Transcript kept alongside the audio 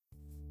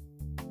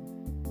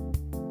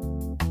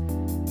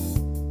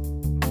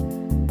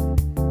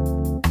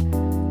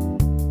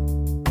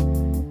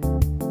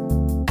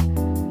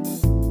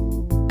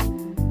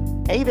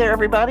Hey there,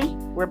 everybody.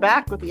 We're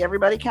back with the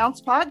Everybody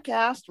Counts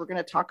podcast. We're going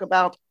to talk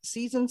about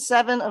season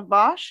 7 of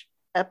Bosch,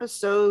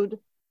 episode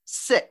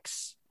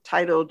 6,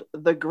 titled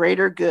The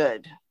Greater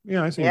Good.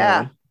 Yeah, I see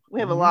that one. We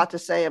have a lot to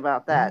say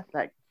about that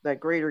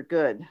greater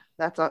good.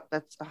 That's a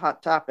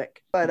hot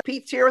topic. But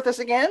Pete's here with us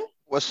again.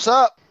 What's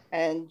up?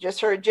 And just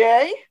heard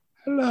Jay.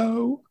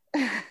 Hello.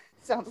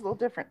 Sounds a little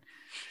different.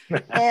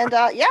 And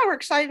we're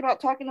excited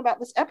about talking about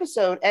this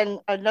episode. And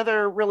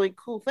another really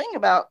cool thing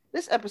about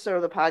this episode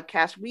of the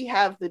podcast, we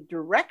have the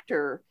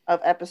director of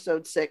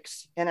episode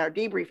 6 in our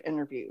debrief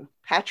interview,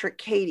 Patrick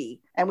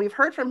Cady. And we've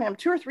heard from him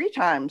 2 or 3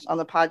 times on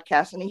the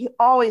podcast, and he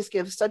always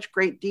gives such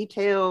great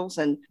details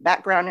and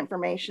background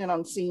information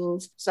on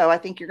scenes. So I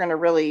think you're going to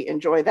really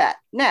enjoy that.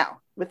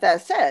 Now, with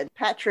that said,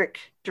 Patrick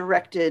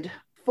directed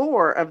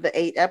 4 of the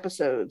 8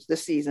 episodes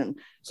this season.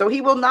 So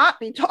he will not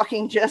be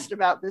talking just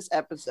about this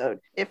episode.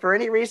 If for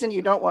any reason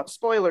you don't want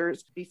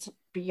spoilers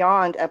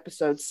beyond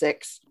episode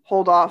 6,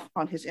 hold off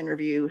on his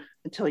interview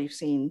until you've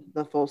seen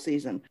the full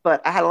season.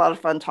 But I had a lot of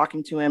fun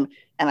talking to him,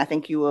 and I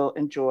think you will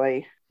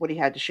enjoy what he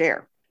had to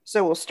share.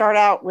 So we'll start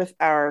out with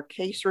our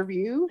case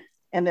review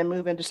and then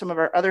move into some of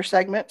our other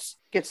segments,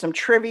 get some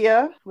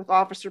trivia with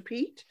Officer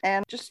Pete,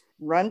 and just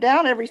run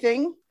down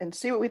everything and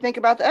see what we think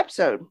about the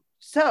episode.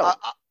 So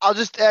I'll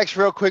just ask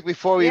real quick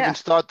before we even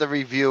start the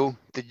review.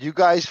 Did you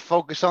guys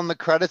focus on the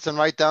credits and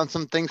write down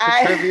some things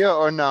for trivia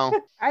or no?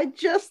 I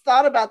just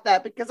thought about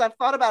that because I've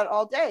thought about it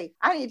all day.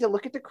 I need to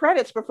look at the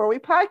credits before we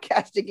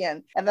podcast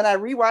again. And then I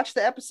rewatched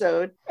the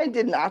episode and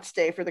did not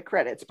stay for the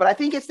credits. But I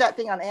think it's that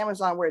thing on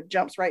Amazon where it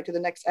jumps right to the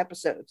next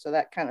episode. So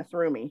that kind of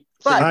threw me.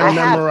 But I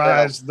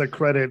memorized the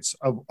credits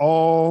of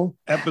all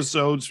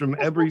episodes from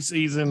every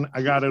season.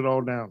 I got it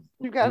all down.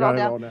 You got it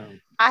all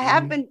down.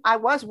 I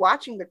was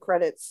watching the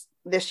credits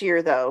this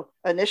year though,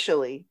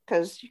 initially,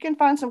 because you can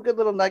find some good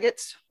little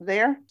nuggets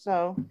there.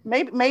 So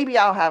maybe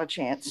I'll have a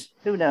chance.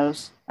 Who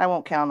knows? I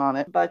won't count on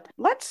it. But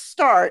let's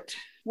start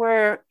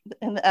where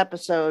in the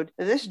episode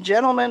this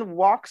gentleman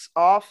walks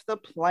off the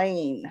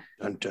plane.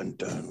 Dun, dun,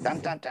 dun.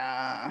 Dun, dun,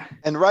 dun.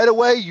 And right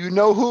away, you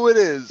know who it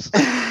is.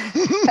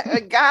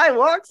 A guy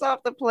walks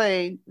off the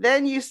plane.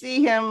 Then you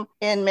see him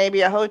in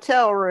maybe a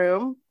hotel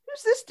room.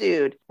 Who's this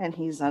dude? And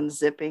he's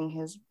unzipping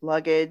his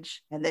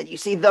luggage. And then you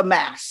see the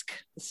mask.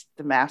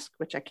 The mask,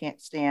 which I can't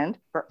stand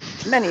for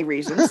many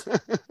reasons,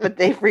 but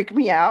they freak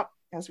me out,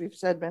 as we've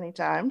said many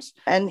times.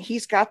 And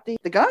he's got the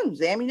guns,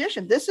 the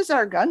ammunition. This is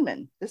our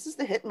gunman. This is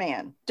the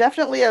hitman.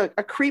 Definitely a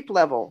creep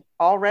level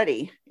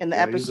already in the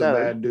episode.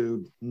 He's a bad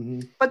dude. Mm-hmm.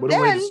 But what then,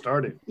 a way to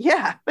start it.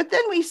 Yeah. But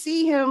then we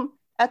see him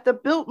at the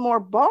Biltmore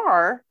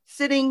bar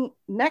sitting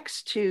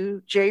next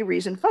to Jay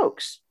Reason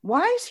Folks.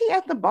 Why is he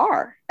at the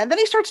bar? And then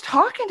he starts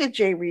talking to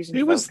Jay Reason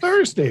He Folks. was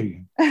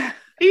thirsty.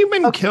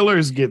 Even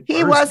killers get thirsty.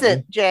 He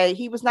wasn't, Jay.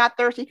 He was not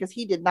thirsty because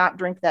he did not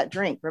drink that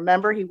drink.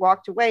 Remember, he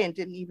walked away and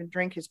didn't even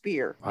drink his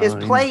beer. His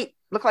plate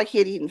looked like he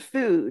had eaten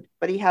food,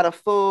 but he had a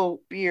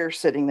full beer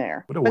sitting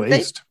there. What a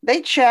waste.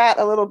 They chat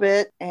a little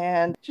bit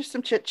and just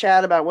some chit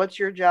chat about what's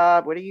your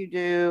job? What do you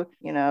do?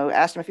 You know,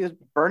 asked him if he was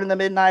burning the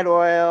midnight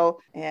oil.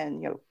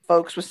 And,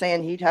 Folks was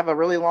saying he'd have a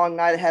really long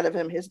night ahead of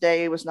him. His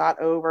day was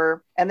not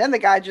over. And then the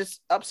guy just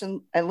ups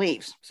and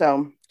leaves.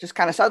 So just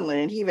kind of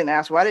suddenly. And he even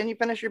asked, why didn't you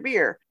finish your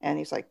beer? And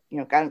he's like,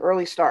 got an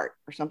early start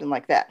or something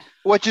like that.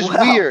 Which is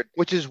weird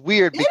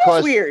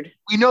because we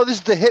know this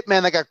is the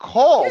hitman that got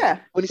called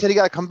when he said he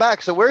got to come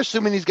back. So we're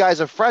assuming these guys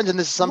are friends and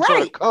this is some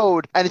sort of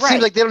code. And it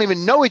seems like they don't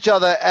even know each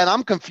other. And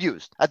I'm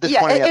confused at this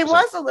point. It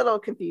was a little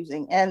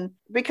confusing. And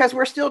because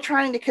we're still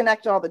trying to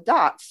connect all the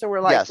dots. So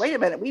we're like, wait a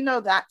minute. We know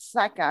that's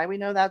that guy. We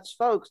know that's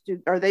Folks.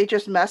 Are they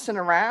just messing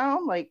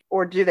around?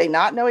 Or do they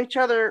not know each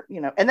other?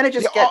 And then it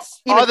just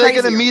gets even Are they going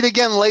to crazier. meet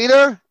again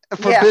later?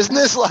 For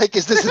business?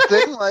 Is this a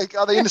thing?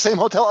 Are they in the same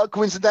hotel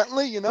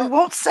coincidentally? We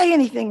won't say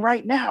anything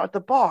right now at the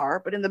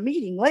bar, but in the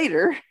meeting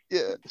later.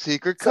 Yeah,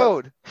 secret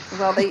code.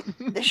 Well, they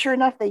sure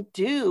enough, they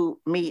do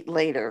meet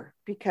later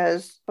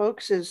because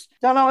Folks is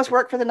don't always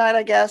work for the night,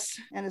 I guess,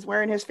 and is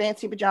wearing his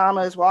fancy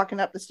pajamas, walking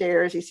up the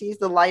stairs. He sees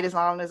the light is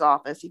on in his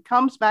office. He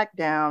comes back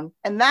down,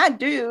 and that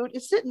dude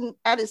is sitting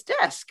at his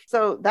desk.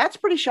 So that's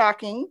pretty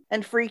shocking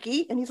and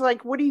freaky. And he's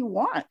like, what do you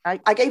want?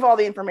 I gave all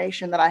the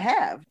information that I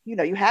have.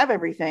 You have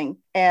everything.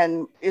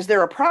 And is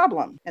there a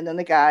problem? And then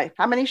the guy,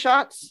 how many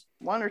shots?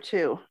 1 or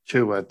 2?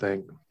 2, I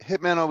think.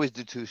 Hitman always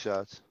do 2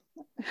 shots.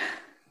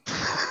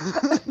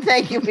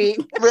 Thank you, Pete.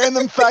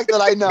 Random fact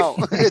that I know.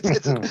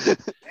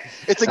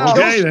 It's a kill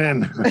Okay,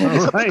 then.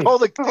 It's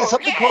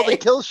something called a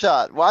kill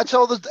shot. Watch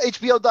all the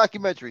HBO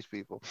documentaries,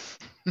 people.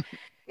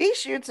 He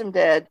shoots him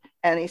dead,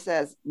 and he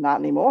says, "Not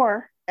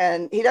anymore."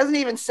 And he doesn't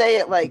even say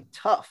it like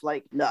tough,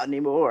 like not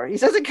anymore. He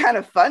says it kind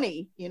of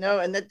funny,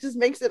 and that just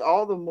makes it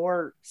all the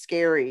more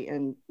scary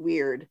and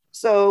weird.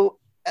 So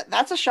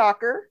that's a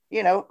shocker.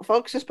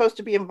 Folks are supposed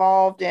to be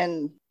involved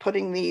in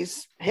putting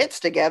these hits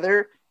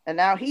together. And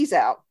now he's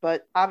out,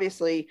 but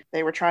obviously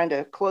they were trying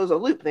to close a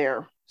loop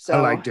there. So I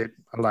liked it.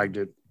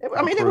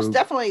 It was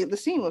definitely, the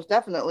scene was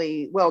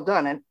definitely well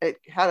done, and it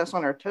had us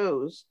on our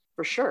toes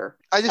for sure.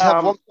 I just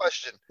have one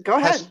question. Go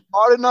ahead. As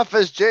smart enough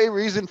as Jay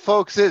Reason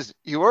folks is,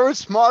 you weren't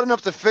smart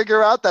enough to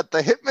figure out that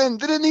the hitman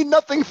didn't need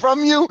nothing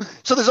from you,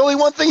 so there's only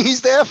one thing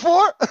he's there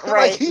for?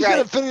 Right, like he should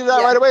have figured it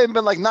out right away and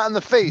been like, not in the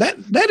face.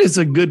 That is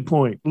a good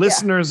point.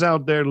 Listeners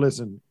out there,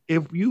 listen.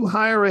 If you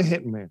hire a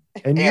hitman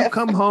and you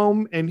come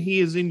home and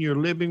he is in your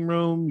living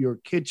room, your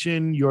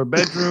kitchen, your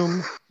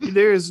bedroom,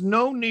 there is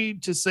no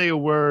need to say a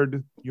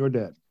word. You're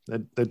dead.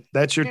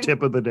 That's your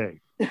tip of the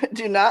day.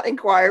 Do not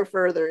inquire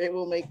further. It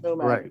will make no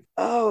matter. Right.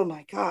 Oh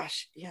my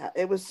gosh. Yeah,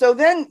 it was. So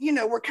then,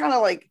 we're kind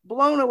of like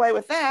blown away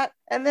with that.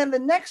 And then the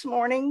next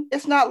morning,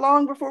 it's not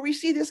long before we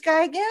see this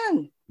guy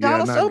again.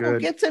 Donna Sobel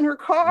gets in her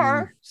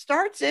car,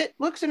 starts it,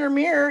 looks in her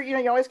mirror. You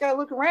always got to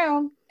look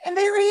around. And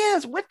there he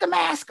is with the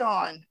mask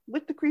on,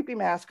 with the creepy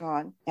mask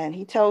on. And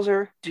he tells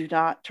her, do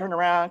not turn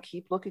around,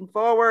 keep looking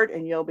forward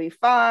and you'll be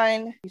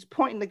fine. He's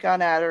pointing the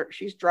gun at her.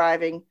 She's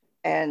driving.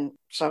 And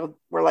so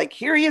we're like,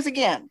 here he is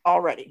again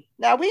already.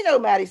 Now we know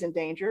Maddie's in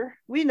danger.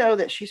 We know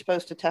that she's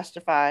supposed to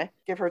testify,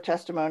 give her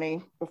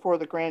testimony before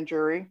the grand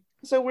jury.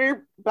 So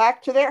we're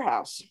back to their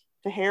house,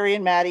 to Harry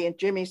and Maddie, and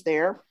Jimmy's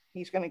there.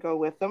 He's going to go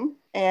with them.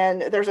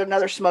 And there's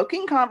another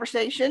smoking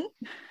conversation.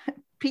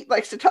 Pete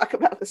likes to talk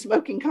about the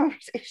smoking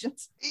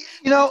conversations.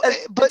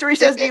 But Therese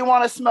says, do you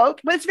want to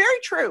smoke? But it's very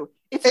true.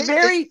 It's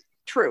very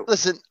true.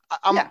 Listen,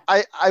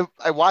 I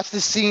watched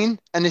this scene,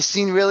 and this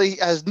scene really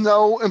has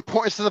no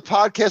importance to the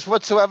podcast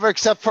whatsoever,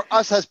 except for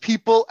us as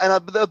people and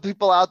other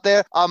people out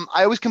there.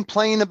 I always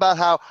complain about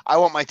how I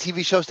want my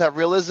TV shows to have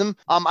realism.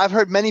 I've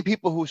heard many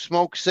people who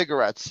smoke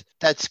cigarettes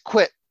that's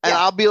quit. And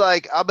I'll be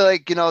like,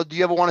 do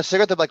you ever want a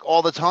cigarette? They're like,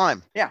 all the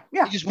time. Yeah.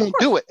 You just won't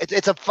do it.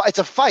 It's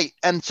a fight.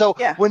 And so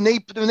when they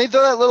throw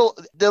that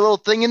little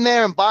thing in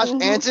there and Bosch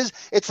answers,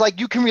 it's like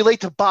you can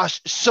relate to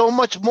Bosch so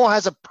much more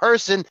as a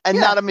person and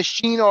not a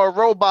machine or a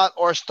robot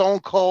or a stone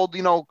cold,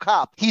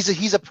 cop.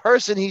 He's a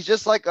person. He's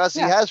just like us.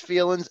 He has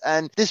feelings,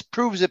 and this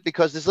proves it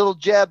because this little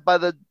jab by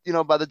the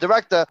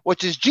director,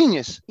 which is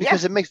genius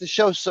because it makes the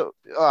show so.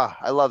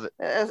 I love it.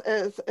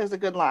 It's a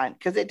good line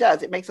because it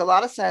does. It makes a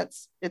lot of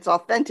sense. It's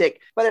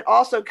authentic, but it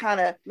also kind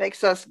of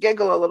makes us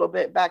giggle a little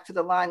bit back to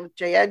the line with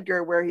J.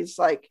 Edgar where he's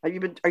like, are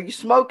you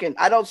smoking?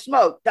 I don't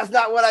smoke. That's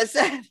not what I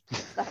said.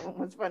 That one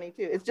was funny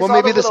too. It's just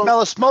maybe the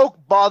smell of smoke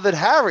bothered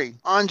Harry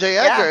on J.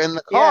 Edgar in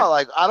the car.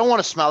 Like, I don't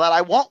want to smell that.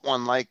 I want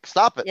one. Like,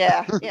 stop it.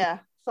 Yeah.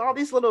 So all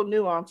these little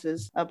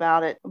nuances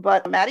about it.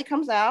 But Maddie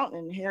comes out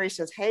and Harry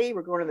says, hey,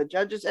 we're going to the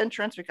judge's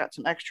entrance. We got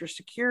some extra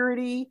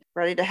security,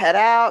 ready to head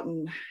out.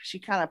 And she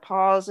kind of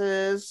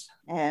pauses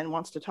and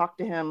wants to talk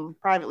to him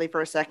privately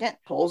for a second,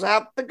 pulls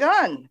out the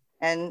gun.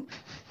 And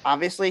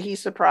obviously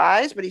he's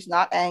surprised, but he's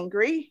not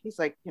angry. He's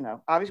like,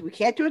 obviously we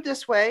can't do it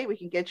this way. We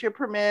can get you a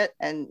permit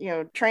and,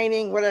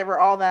 training, whatever,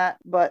 all that.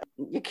 But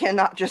you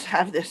cannot just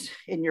have this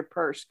in your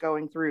purse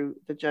going through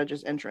the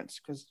judge's entrance.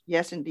 Because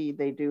yes, indeed,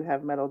 they do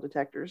have metal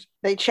detectors.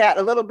 They chat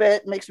a little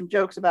bit, make some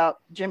jokes about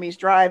Jimmy's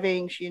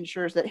driving. She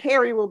ensures that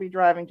Harry will be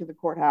driving to the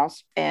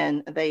courthouse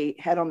and they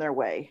head on their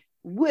way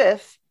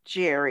with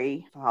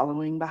Jerry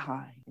following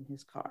behind in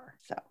his car.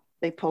 So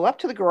they pull up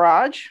to the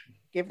garage,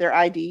 give their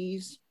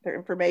IDs, their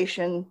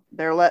information,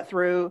 they're let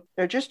through.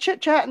 They're just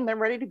chit-chatting. They're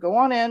ready to go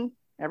on in.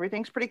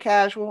 Everything's pretty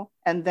casual.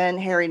 And then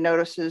Harry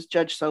notices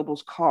Judge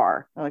Sobel's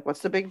car. They're like,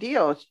 what's the big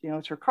deal?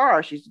 It's her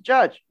car. She's the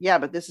judge. Yeah,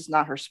 but this is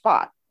not her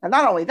spot. And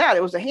not only that,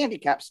 it was a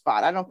handicap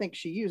spot. I don't think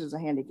she uses a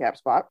handicap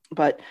spot,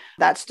 but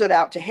that stood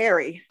out to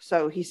Harry.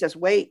 So he says,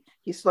 wait.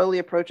 He slowly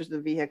approaches the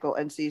vehicle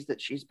and sees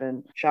that she's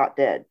been shot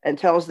dead and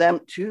tells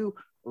them to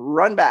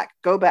run back,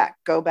 go back.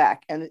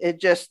 And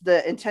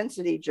the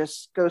intensity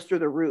just goes through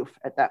the roof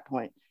at that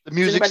point. The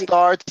music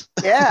starts.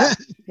 Yeah.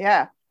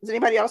 Does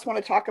anybody else want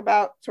to talk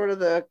about sort of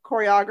the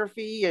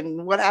choreography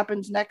and what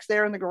happens next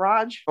there in the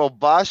garage? Well,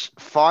 Bosch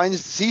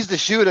sees the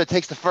shooter,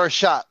 takes the first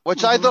shot,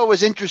 which I thought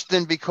was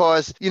interesting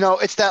because,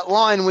 it's that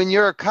line when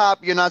you're a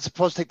cop, you're not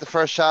supposed to take the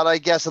first shot, I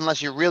guess,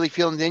 unless you're really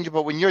feeling danger.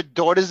 But when your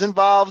daughter's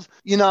involved,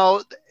 you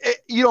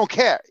don't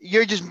care.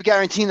 You're just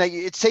guaranteeing that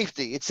it's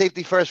safety. It's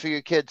safety first for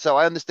your kid. So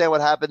I understand what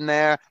happened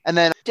there. And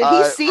then did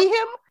he see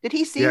him? Did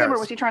he see him or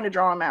was he trying to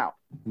draw him out?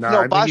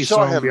 No, Bosch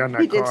saw him.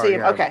 He did see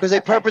him. Okay. Because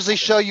they purposely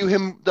show you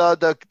him,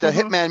 the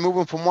hitman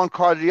moving from one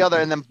car to the other,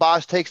 and then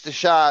Bosch takes the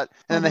shot,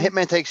 and then the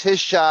hitman takes his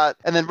shot,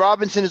 and then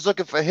Robinson is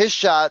looking for his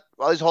shot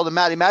while he's holding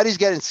Maddie. Maddie's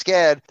getting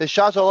scared. The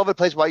shots all over the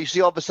place while you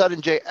see all of a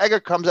sudden J. Edgar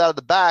comes out of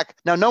the back.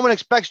 Now, no one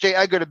expects J.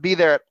 Edgar to be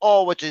there at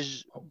all, which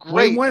is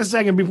great. Wait 1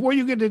 second. Before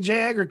you get to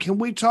J. Edgar, can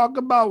we talk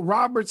about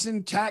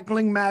Robertson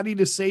tackling Maddie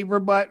to save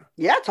her butt?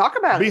 Yeah, talk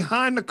about it.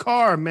 Behind the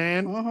car,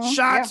 man.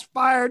 Shots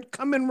fired,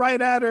 coming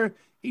right at her.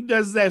 He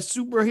does that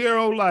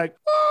superhero like,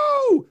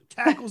 woo,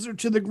 tackles her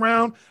to the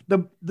ground.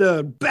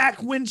 The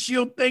back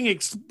windshield thing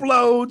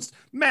explodes.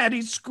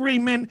 Maddie's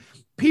screaming.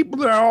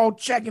 People are all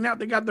checking out.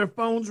 They got their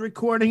phones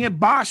recording it.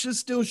 Bosch is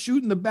still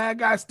shooting. The bad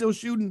guy's still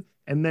shooting.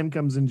 And then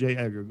comes in J.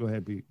 Edgar. Go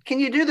ahead, Pete.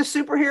 Can you do the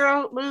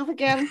superhero move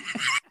again?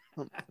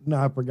 No,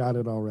 I forgot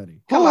it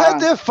already. Who had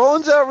their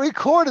phones out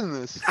recording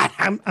this?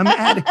 I'm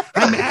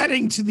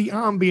adding to the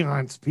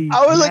ambiance, Pete.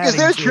 I was like, is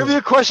there a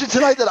trivia question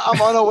tonight that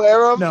I'm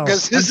unaware of? No,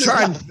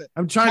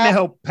 I'm trying to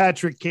help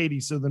Patrick Cady,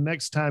 so the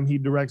next time he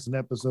directs an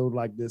episode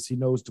like this, he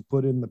knows to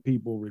put in the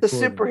people recording.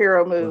 The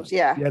superhero moves,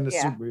 yeah. Yeah, the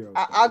superhero.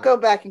 I'll go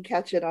back and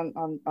catch it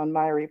on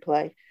my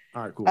replay.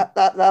 All right, cool.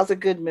 That was a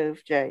good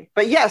move, Jay.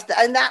 But yes,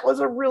 and that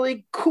was a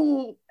really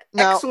cool,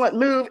 excellent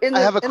move. I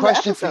have a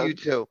question for you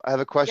too.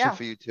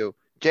 For you too.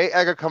 Jay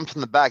Edgar comes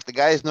from the back. The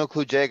guy has no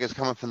clue Jay Edgar's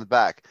coming from the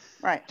back.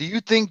 Right. Do you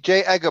think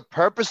Jay Edgar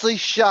purposely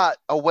shot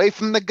away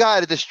from the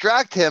guy to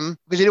distract him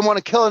because he didn't want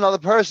to kill another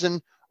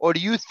person? Or do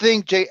you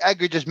think Jay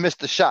Edgar just missed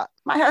the shot?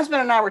 My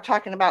husband and I were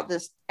talking about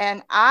this,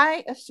 and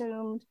I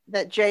assumed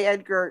that Jay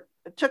Edgar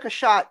took a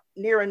shot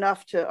near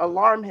enough to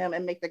alarm him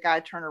and make the guy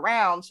turn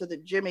around so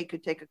that Jimmy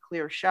could take a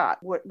clear shot.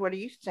 What are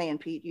you saying,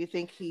 Pete? Do you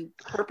think he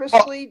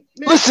purposely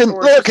listen?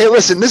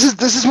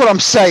 This is what I'm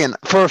saying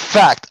for a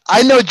fact.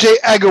 I know Jay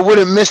Edgar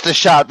wouldn't miss the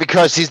shot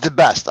because he's the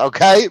best.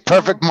 Okay,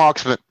 perfect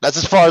marksman. That's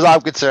as far as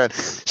I'm concerned.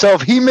 So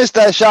if he missed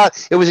that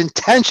shot, it was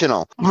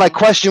intentional. My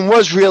question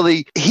was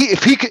really,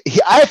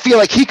 I feel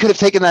like he could have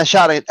taken that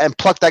shot and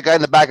plucked that guy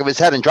in the back of his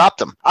head and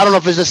dropped him. I don't know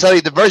if it's necessarily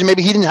a diversion.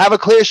 Maybe he didn't have a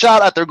clear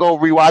shot. I have to go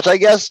rewatch, I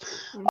guess.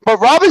 But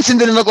Robinson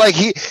didn't look like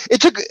they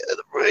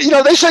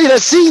show you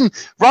that scene.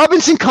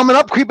 Robinson coming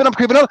up, creeping up.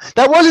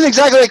 That wasn't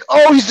exactly like,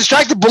 oh, he's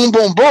distracted, boom,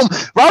 boom, boom.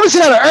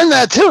 Robinson had to earn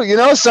that too,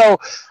 So,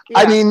 yeah.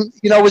 I mean,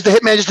 was the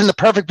hitman just in the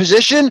perfect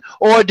position,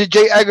 or did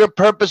Jay Edgar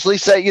purposely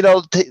say,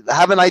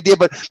 have an idea,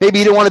 but maybe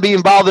he didn't want to be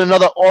involved in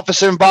another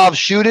officer-involved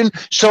shooting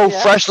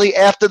freshly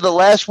after the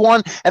last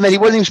one, and then he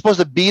wasn't even supposed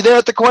to be there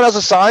at the courthouse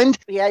assigned?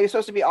 Yeah, he was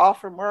supposed to be off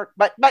from work,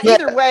 but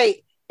either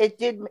way. It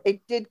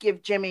did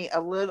give Jimmy a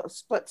little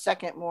split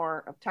second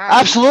more of time.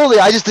 Absolutely.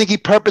 I just think he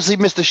purposely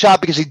missed the shot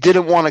because he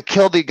didn't want to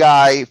kill the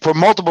guy for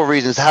multiple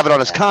reasons. To have it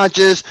on his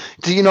conscience,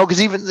 because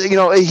even,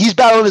 he's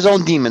battling his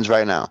own demons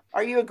right now.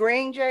 Are you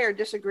agreeing, Jay, or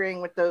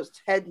disagreeing with those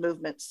head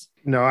movements?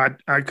 No,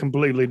 I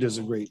completely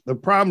disagree. The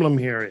problem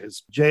here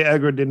is Jay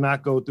Edgar did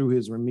not go through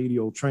his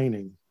remedial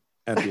training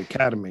at the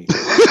academy.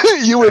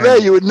 You were there,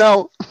 you would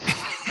know.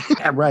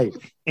 Right.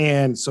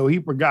 And so he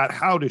forgot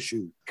how to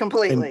shoot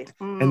completely.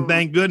 And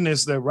thank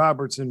goodness that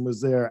Robertson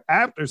was there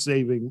after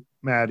saving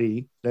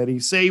Maddie, that he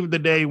saved the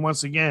day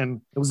once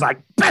again. It was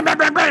like, bang, bang,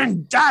 bang,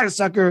 bang, die,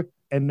 sucker,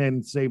 and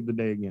then saved the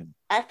day again.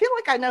 I feel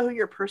like I know who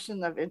your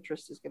person of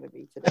interest is going to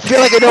be today. I feel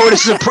like I know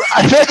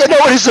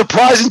what his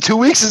surprise in 2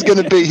 weeks is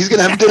going to be. He's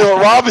going to have dinner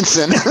with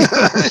Robinson,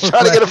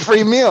 trying to get a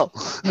free meal.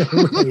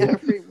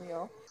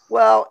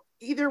 Well,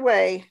 either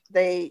way,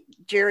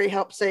 Jerry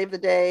helps save the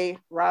day.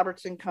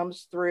 Robertson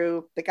comes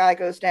through. The guy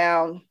goes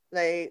down.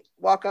 They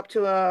walk up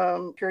to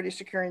him. Security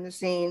securing the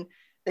scene.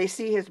 They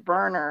see his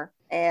burner.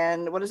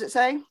 And what does it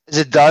say? Is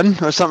it done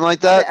or something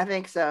like that? I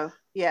think so.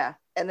 Yeah.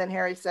 And then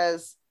Harry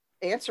says,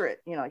 answer it.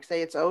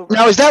 Say it's over.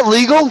 Now, is that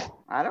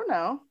legal? I don't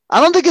know.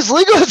 I don't think it's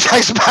legal to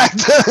text back to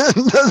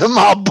the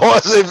mob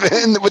boss with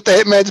the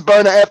hitman's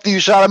burner after you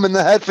shot him in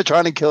the head for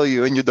trying to kill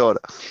you and your daughter.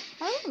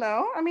 I don't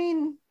know. I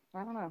mean,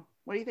 I don't know.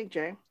 What do you think,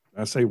 Jay?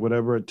 I say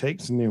whatever it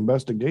takes in the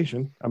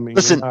investigation. I mean,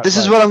 listen, this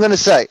is what I'm going to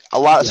say.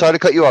 Sorry to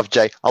cut you off,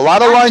 Jay. A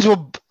lot of lines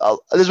will.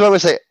 This is what I'm going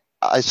to say.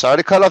 I'm sorry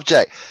to cut off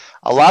Jay.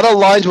 A lot of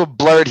lines were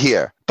blurred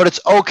here, but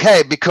it's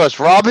okay because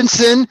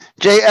Robinson,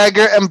 Jay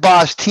Edgar, and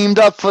Bosch teamed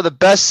up for the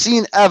best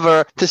scene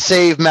ever to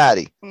save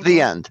Maddie. Mm-hmm.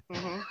 The end.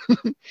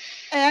 Mm-hmm.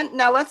 And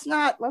now let's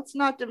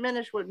not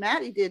diminish what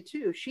Maddie did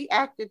too. She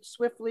acted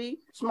swiftly,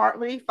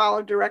 smartly,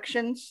 followed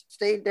directions,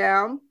 stayed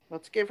down.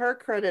 Let's give her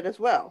credit as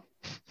well.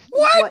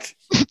 What?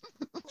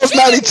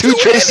 Maddie too,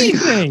 Tracy.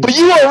 Anything. But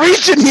you are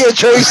reaching here,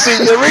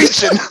 Tracy. You're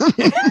reaching.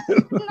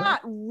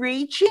 Not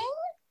reaching.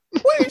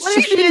 What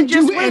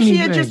if she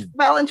had just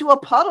fell into a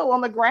puddle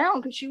on the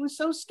ground because she was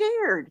so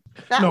scared?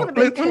 That would have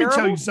been terrible. Let me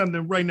tell you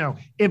something right now.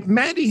 If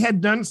Maddie had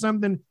done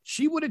something,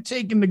 she would have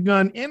taken the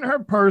gun in her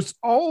purse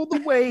all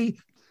the way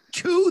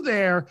to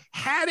there,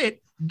 had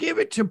it, give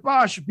it to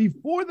Bosch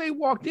before they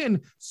walked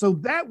in. So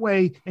that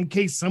way, in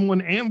case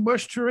someone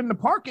ambushed her in the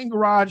parking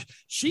garage,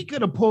 she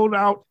could have pulled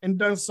out and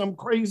done some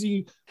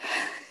crazy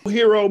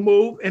hero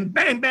move and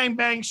bang, bang,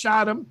 bang,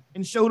 shot him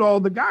and showed all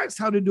the guys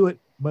how to do it.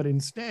 But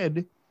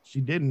instead, she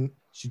didn't.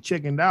 She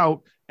chickened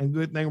out, and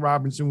good thing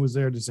Robinson was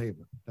there to save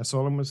her. That's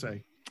all I'm going to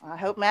say. I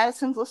hope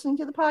Madison's listening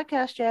to the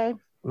podcast, Jay.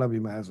 Love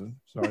you, Madison.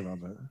 Sorry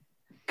about that.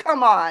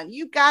 Come on.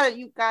 You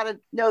gotta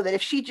know that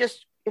if she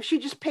just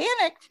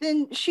panicked,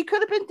 then she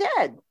could have been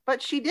dead.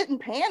 But she didn't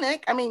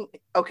panic. I mean,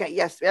 okay,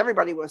 yes,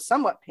 everybody was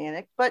somewhat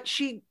panicked, but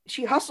she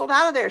hustled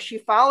out of there. She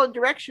followed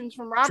directions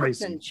from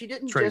Robertson. She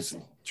didn't Tracy.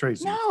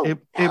 No.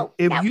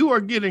 If you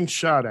are getting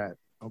shot at,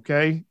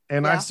 okay,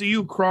 and I see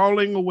you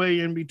crawling away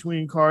in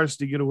between cars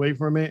to get away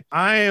from it,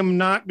 I am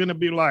not going to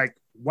be like,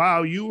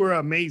 wow, you were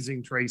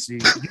amazing, Tracy.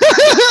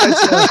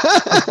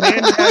 A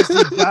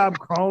fantastic job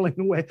crawling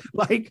away.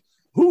 Like,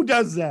 who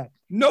does that?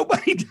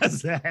 Nobody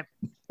does that.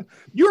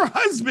 Your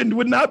husband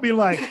would not be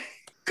like,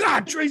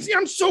 God, Tracy,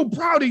 I'm so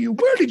proud of you.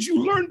 Where did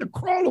you learn to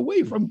crawl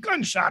away from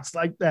gunshots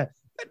like that?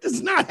 That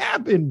does not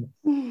happen.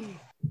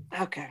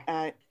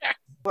 Okay.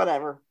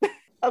 Whatever.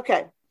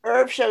 Okay.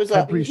 Irv shows up.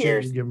 I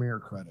appreciate you giving me her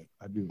credit.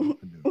 I do.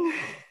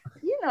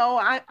 You know,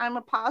 I'm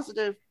a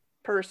positive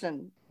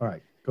person. All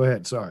right. Go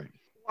ahead. Sorry.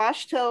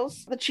 Bosch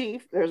tells the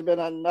chief there's been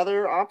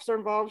another officer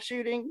involved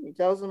shooting. He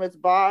tells him it's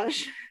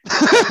Bosch.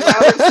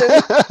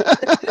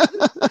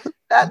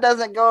 That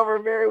doesn't go over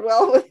very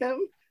well with him.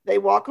 They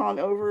walk on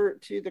over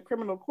to the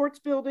criminal courts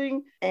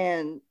building,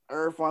 and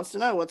Irv wants to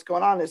know what's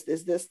going on. Is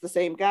this the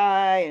same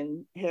guy?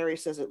 And Harry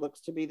says it looks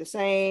to be the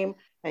same.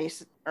 And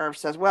Irv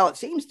says, well, it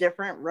seems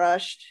different,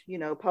 rushed,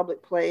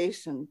 public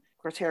place. And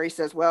of course, Harry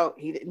says, well,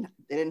 they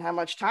didn't have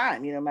much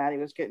time. Maddie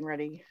was getting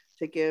ready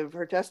to give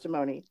her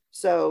testimony.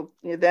 So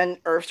then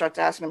Irv starts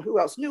asking him who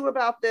else knew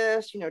about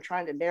this,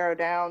 trying to narrow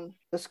down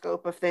the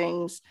scope of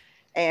things.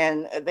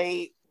 And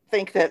they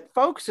think that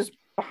Folks is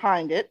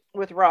behind it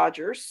with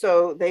Rogers.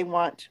 So they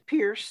want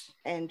Pierce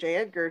and J.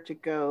 Edgar to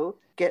go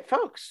get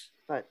Folks.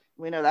 But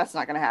we know that's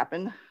not going to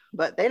happen.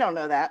 But they don't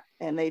know that.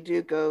 And they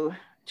do go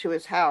to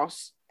his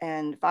house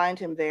and find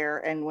him there.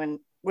 And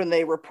when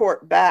they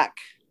report back,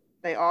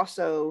 they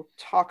also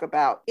talk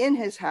about in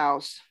his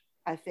house,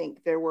 I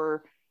think there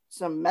were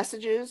some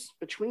messages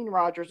between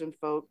Rogers and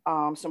Folk,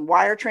 some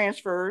wire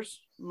transfers,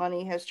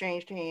 money has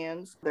changed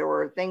hands. There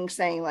were things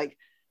saying like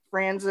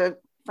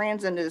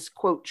Franzen is,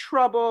 quote,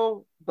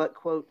 trouble, but,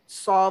 quote,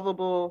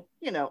 solvable,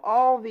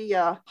 all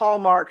the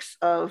hallmarks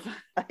of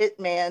a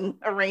hitman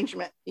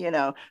arrangement,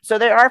 So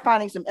they are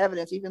finding some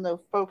evidence, even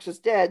though Folks is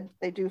dead,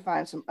 they do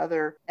find some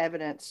other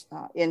evidence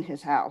in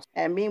his house.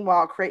 And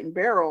meanwhile, Crate and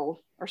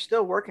Barrel are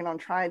still working on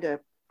trying to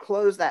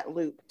close that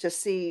loop to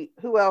see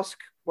who else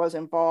was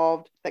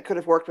involved that could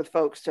have worked with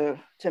Folks to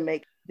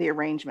make the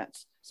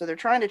arrangements. So they're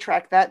trying to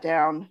track that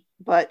down.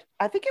 But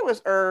I think it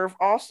was Irv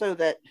also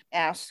that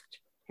asked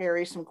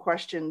Harry some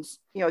questions,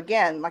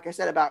 again, like I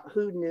said, about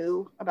who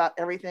knew about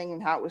everything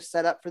and how it was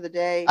set up for the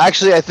day.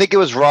 Actually, I think it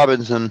was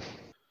Robinson.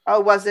 Oh,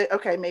 was it?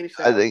 Okay, maybe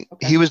so. I think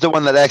he was the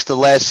one that asked the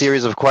last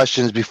series of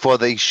questions before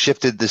they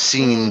shifted the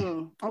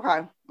scene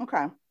Okay.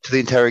 to the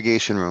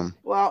interrogation room.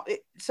 Well,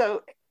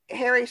 so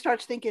Harry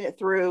starts thinking it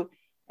through,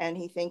 and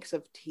he thinks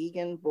of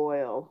Tegan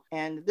Boyle.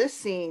 And this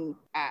scene,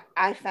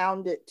 I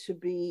found it to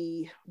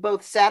be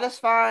both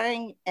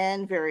satisfying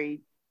and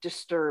very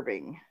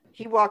disturbing.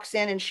 He walks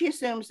in and she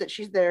assumes that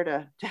she's there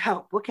to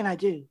help. What can I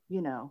do?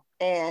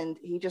 And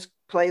he just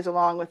plays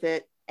along with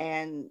it.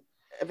 And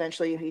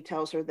eventually he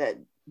tells her that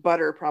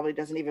butter probably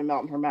doesn't even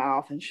melt in her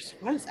mouth. And she's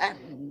like, what is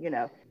happening?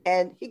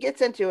 And he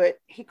gets into it.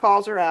 He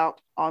calls her out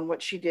on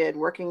what she did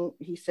working.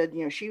 He said,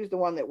 she was the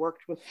one that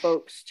worked with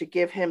Folks to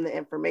give him the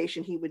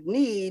information he would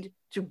need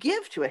to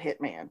give to a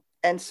hitman.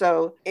 And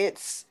so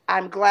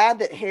I'm glad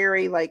that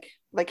Harry, like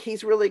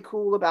he's really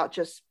cool about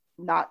just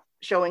not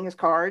showing his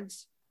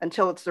cards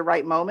until it's the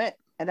right moment.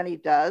 And then he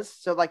does.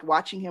 So like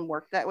watching him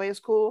work that way is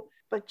cool.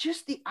 But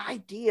just the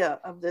idea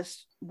of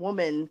this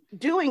woman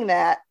doing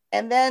that.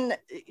 And then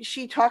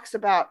she talks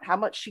about how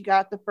much she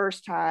got the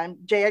first time.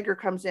 J. Edgar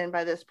comes in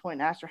by this point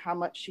and asks her how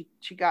much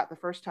she got the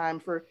first time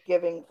for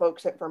giving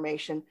Folks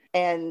information.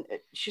 And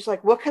she's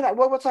like, what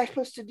was I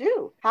supposed to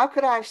do? How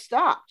could I have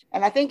stopped?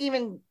 And I think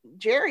even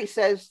Jerry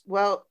says,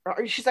 well,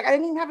 she's like, I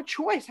didn't even have a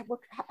choice.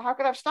 How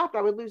could I have stopped?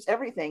 I would lose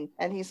everything.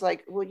 And he's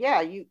like, well,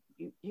 yeah, you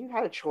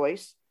had a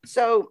choice.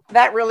 So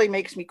that really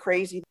makes me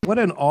crazy. What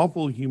an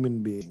awful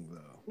human being, though.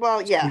 Well,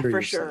 yeah, seriously.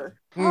 For sure.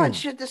 Oh, and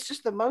this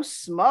just the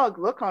most smug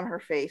look on her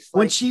face.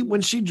 Like,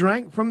 when she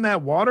drank from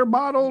that water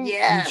bottle,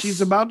 yes, and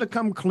she's about to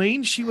come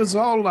clean, she was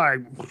all like,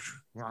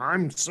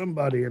 I'm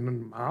somebody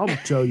and I'll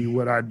tell you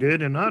what I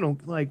did. And I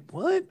don't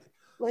what?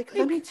 Like,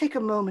 let me take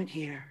a moment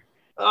here.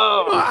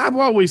 Oh, I've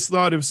always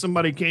thought if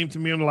somebody came to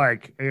me and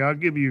like, hey, I'll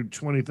give you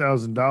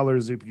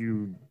 $20,000 if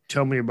you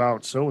tell me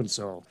about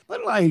so-and-so.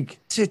 But like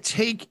to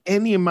take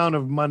any amount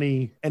of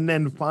money and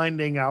then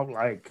finding out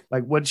like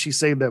what'd she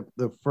say that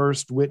the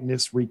first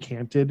witness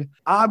recanted?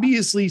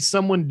 Obviously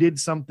someone did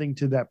something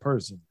to that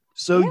person.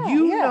 So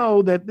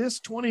know that this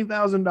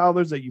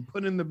 $20,000 that you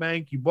put in the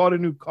bank, you bought a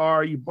new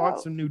car, you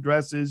bought some new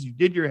dresses, you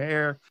did your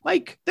hair,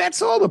 like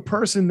that's all the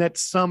person that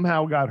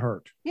somehow got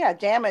hurt. Yeah,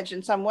 damaged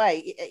in some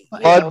way.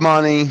 Blood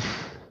money.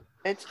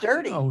 It's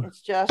dirty. It's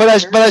just. But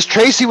as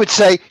Tracy would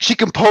say, she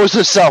composed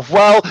herself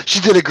well. She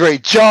did a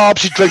great job.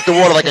 She drank the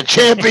water like a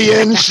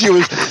champion. She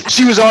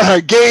was on her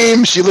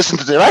game. She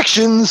listened to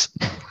directions.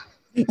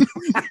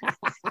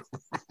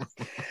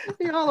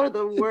 Y'all are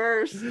the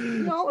worst.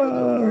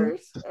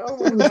 Oh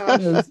my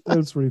gosh.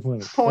 That's pretty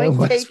funny.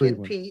 Point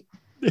taken, Pete.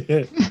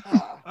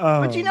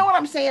 But you know what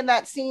I'm saying?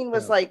 That scene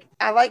was like,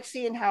 I like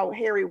seeing how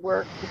Harry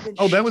worked.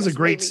 That was a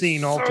great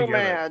scene altogether. So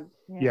mad.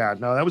 Yeah,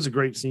 no, that was a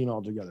great scene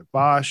altogether.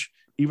 Bosch,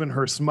 even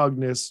her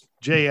smugness,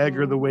 J.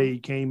 Edgar, the way he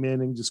came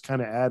in and just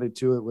kind of added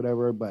to it,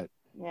 whatever. But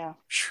yeah.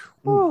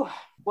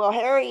 Well,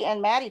 Harry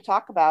and Maddie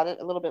talk about it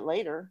a little bit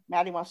later.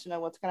 Maddie wants to know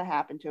what's going to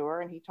happen to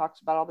her, and he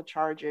talks about all the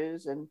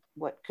charges and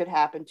what could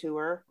happen to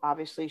her.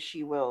 Obviously,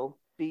 she will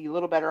be a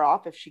little better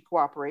off if she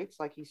cooperates,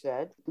 like he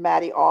said.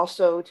 Maddie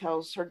also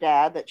tells her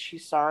dad that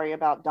she's sorry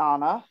about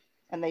Donna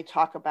and they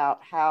talk about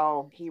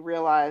how he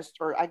realized,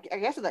 or I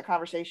guess in that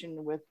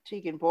conversation with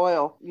Tegan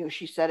Boyle,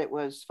 she said it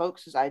was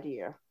Folks'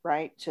 idea,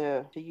 right,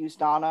 to use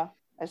Donna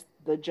as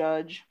the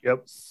judge.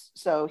 Yep.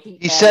 So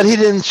he said he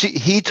didn't.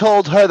 He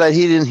told her that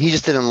he didn't. He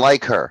just didn't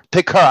like her.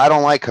 Pick her. I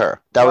don't like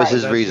her. That was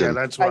his reason.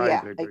 Yeah, that's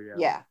why.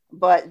 Yeah.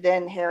 But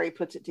then Harry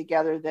puts it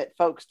together that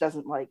Folks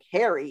doesn't like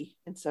Harry,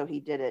 and so he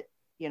did it.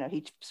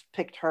 He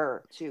picked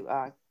her to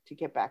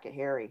get back at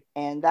Harry,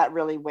 and that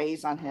really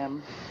weighs on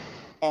him.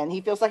 And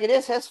he feels like it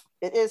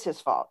is his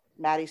fault.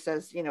 Maddie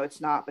says,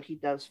 it's not, but he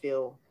does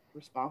feel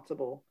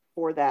responsible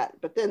for that.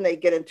 But then they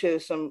get into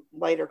some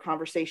lighter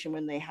conversation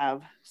when they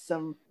have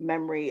some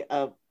memory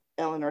of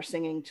Eleanor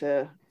singing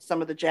to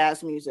some of the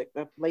jazz music.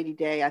 The Lady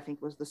Day, I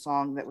think, was the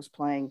song that was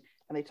playing.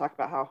 And they talk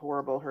about how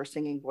horrible her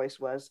singing voice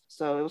was.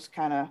 So it was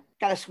kind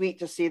of sweet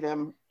to see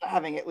them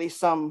having at least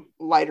some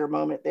lighter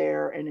moment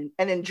there and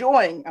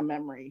enjoying a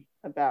memory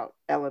about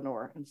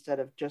Eleanor instead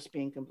of just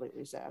being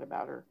completely sad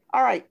about her.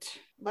 All right,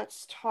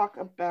 let's talk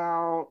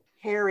about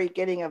Harry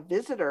getting a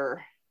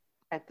visitor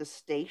at the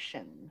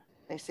station.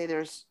 They say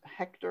there's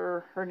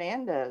Hector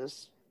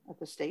Hernandez at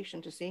the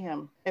station to see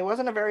him. It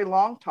wasn't a very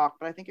long talk,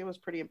 but I think it was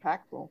pretty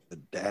impactful. The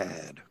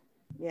dad.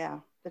 Yeah,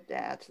 the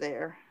dad's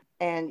there.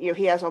 And,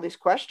 he has all these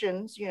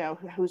questions,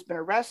 who's been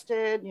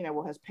arrested?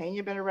 Well, has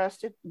Pena been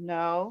arrested?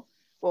 No.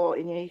 Well,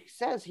 and he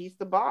says he's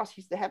the boss.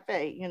 He's the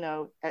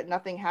jefe,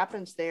 nothing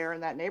happens there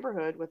in that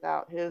neighborhood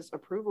without his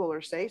approval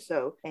or say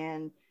so.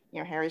 And,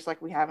 Harry's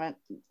like, we haven't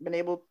been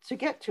able to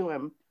get to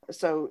him.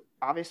 So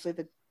obviously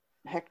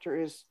Hector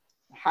is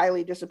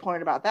highly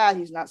disappointed about that.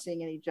 He's not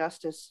seeing any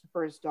justice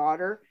for his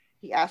daughter.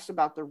 He asked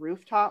about the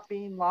rooftop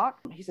being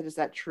locked. He said, is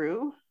that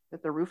true,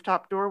 that the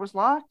rooftop door was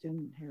locked?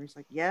 And Harry's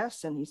like,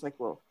 yes. And he's like,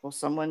 well, will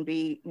someone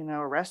be,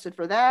 arrested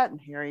for that? And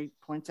Harry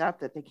points out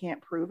that they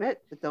can't prove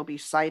it, that they'll be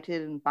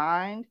cited and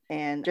fined.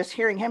 And just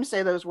hearing him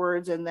say those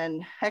words and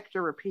then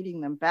Hector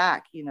repeating them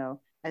back,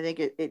 I think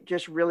it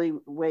just really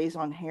weighs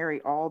on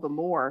Harry all the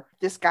more.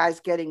 This guy's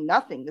getting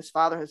nothing. This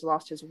father has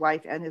lost his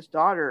wife and his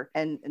daughter,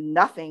 and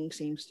nothing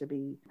seems to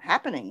be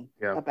happening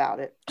about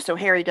it. So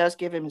Harry does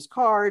give him his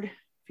card.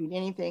 If you need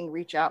anything,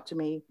 reach out to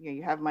me.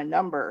 You have my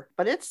number.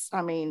 But it's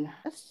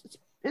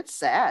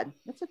sad.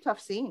 It's a tough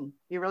scene.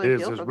 You really feel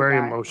for the guy. It's a very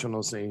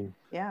emotional scene.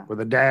 Yeah. For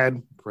the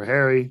dad, for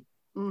Harry,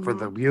 for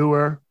the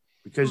viewer,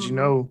 because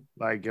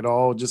it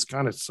all just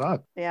kind of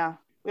sucked. Yeah.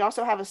 We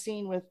also have a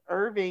scene with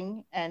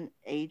Irving and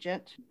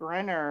Agent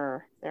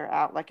Brenner. They're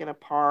out like in a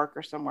park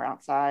or somewhere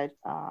outside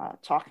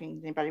talking.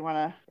 Anybody want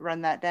to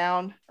run that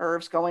down?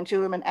 Irv's going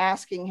to him and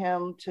asking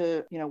him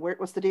to,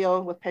 what's the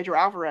deal with Pedro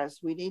Alvarez?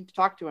 We need to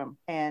talk to him.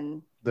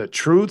 And the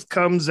truth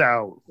comes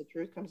out. The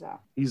truth comes out.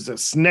 He's a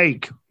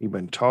snake. He's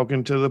been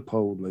talking to the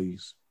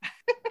police.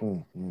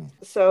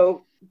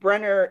 So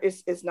Brenner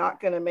is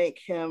not going to make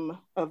him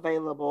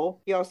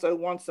available. He also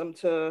wants them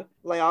to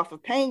lay off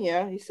of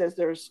Pena. He says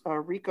there's a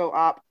RICO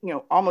op,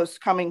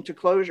 almost coming to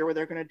closure where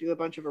they're going to do a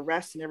bunch of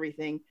arrests and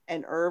everything.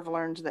 And Irv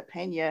learns that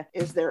Pena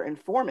is their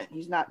informant.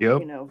 He's not,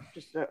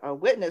 just a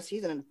witness.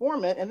 He's an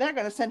informant, and they're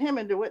going to send him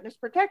into witness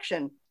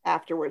protection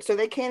afterwards. So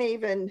they can't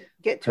even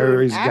get to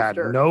Harry's him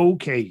after. Got no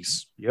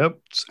case. Yep,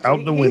 it's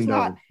out the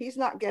window. He's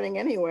not getting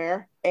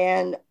anywhere.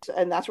 And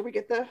that's where we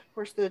get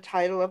the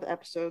title of the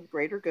episode,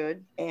 Greater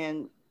Good.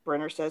 And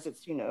Brenner says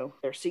it's,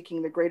 they're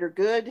seeking the greater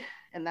good,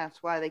 and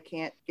that's why they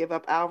can't give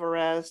up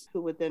Alvarez,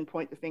 who would then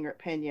point the finger at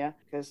Pena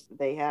because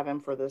they have him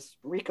for this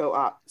RICO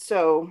op.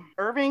 So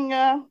Irving,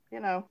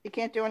 he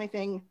can't do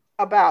anything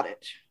about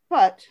it,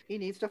 but he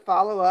needs to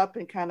follow up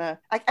and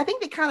I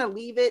think they kind of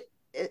leave it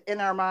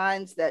in our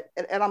minds that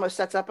it almost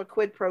sets up a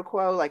quid pro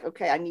quo, like,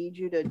 okay, I need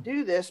you to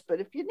do this, but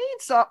if you need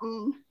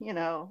something,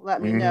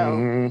 let me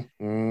know.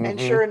 And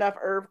sure enough,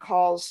 Irv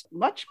calls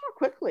much more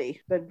quickly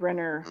than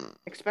Brenner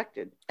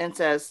expected and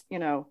says,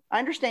 I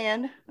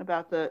understand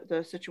about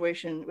the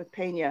situation with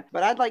Pena,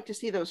 but I'd like to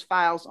see those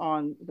files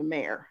on the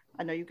mayor.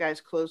 I know you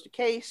guys closed a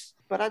case,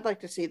 but I'd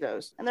like to see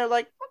those. And they're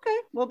like, okay,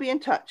 we'll be in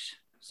touch.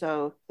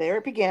 So there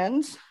it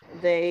begins.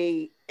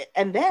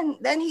 And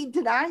then he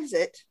denies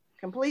it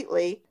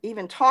completely,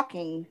 even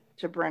talking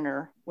to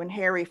Brenner when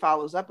Harry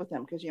follows up with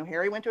him. Because,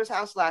 Harry went to his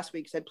house last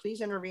week, said,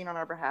 please intervene on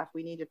our behalf.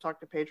 We need to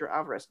talk to Pedro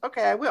Alvarez.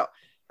 Okay, I will.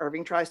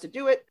 Irving tries to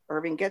do it.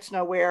 Irving gets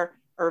nowhere.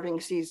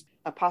 Irving sees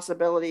a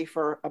possibility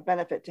for a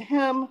benefit to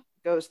him,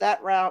 goes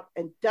that route,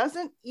 and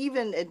doesn't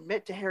even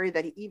admit to Harry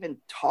that he even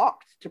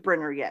talked to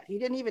Brenner yet. He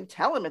didn't even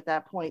tell him at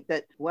that point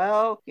that,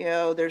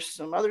 there's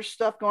some other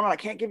stuff going on. I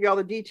can't give you all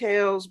the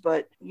details,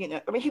 but,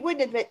 he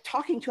wouldn't admit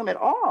talking to him at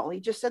all. He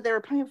just said they were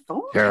playing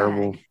phone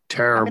tag.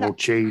 Terrible,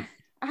 Chief.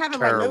 I have in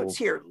my notes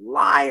here,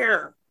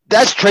 liar.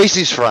 That's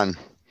Tracy's friend.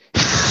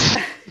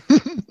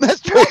 That's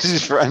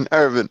Tracy's friend,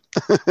 Irvin.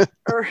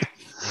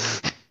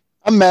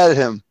 I'm mad at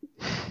him.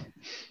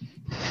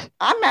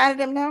 I'm mad at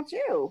him now,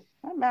 too.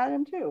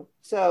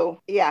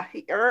 So, yeah,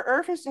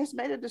 Irv has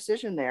made a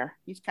decision there.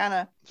 He's kind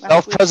of...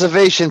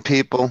 Self-preservation,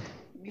 people.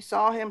 we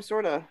saw him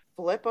sort of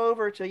flip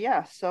over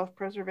to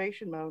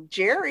self-preservation mode.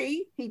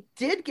 Jerry, he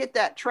did get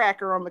that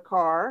tracker on the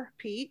car,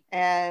 Pete,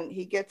 and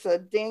he gets a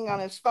ding on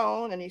his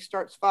phone and he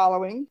starts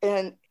following,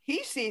 and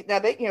he sees, now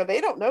they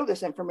don't know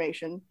this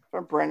information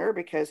from Brenner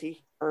because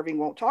Irving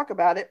won't talk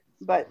about it,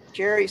 but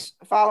Jerry's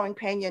following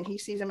Pena and he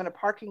sees him in a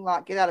parking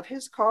lot, get out of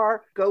his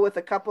car, go with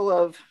a couple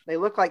of, they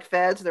look like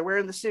feds, they're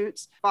wearing the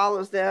suits,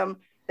 follows them.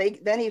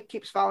 Then he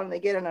keeps following, they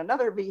get in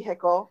another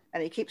vehicle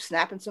and he keeps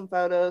snapping some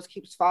photos,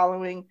 keeps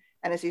following.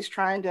 And as he's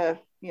trying to,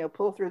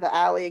 pull through the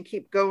alley and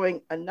keep going,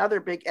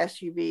 another big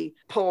SUV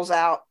pulls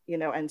out,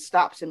 and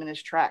stops him in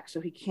his tracks. So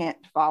he can't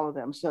follow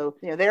them. So,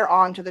 they're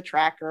on to the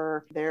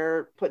tracker.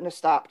 They're putting a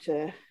stop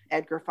to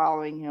Edgar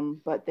following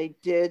him. But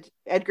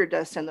Edgar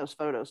does send those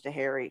photos to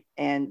Harry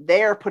and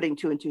they're putting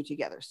 2 and 2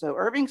 together. So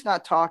Irving's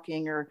not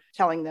talking or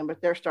telling them,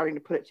 but they're starting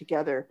to put it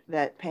together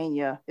that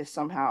Pena is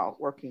somehow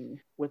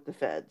working with the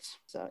feds.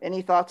 So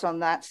any thoughts on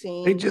that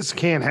scene? They just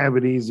can't have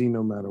it easy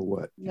no matter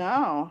what.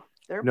 No.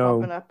 They're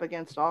bumping up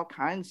against all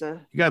kinds of.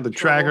 You got the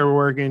tracker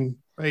working,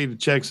 ready to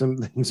check some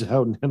things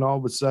out, and then all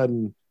of a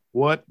sudden,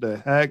 what the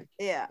heck?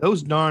 Yeah.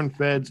 Those darn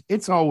feds.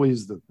 It's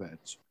always the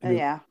feds.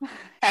 Yeah.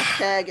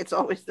 Hashtag it's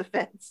always the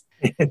feds.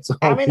 It's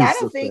always I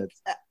don't think.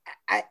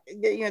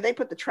 They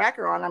put the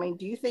tracker on. I mean,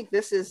 do you think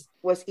this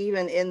was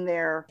even in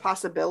their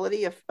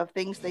possibility of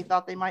things they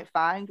thought they might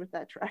find with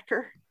that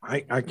tracker?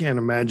 I can't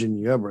imagine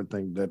you ever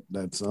think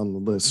that's on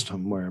the list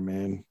somewhere,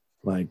 man.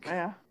 Like,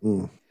 yeah.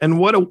 And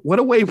what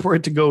a way for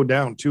it to go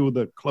down too.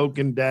 The cloak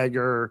and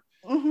dagger,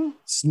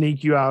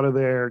 sneak you out of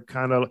there. It's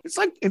kind of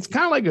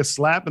like a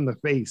slap in the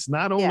face.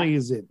 Not only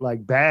is it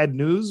like bad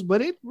news,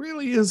 but it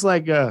really is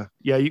like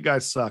you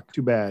guys suck.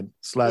 Too bad.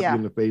 Slap you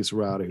in the face.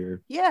 We're out of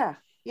here. Yeah.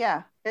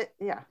 Yeah.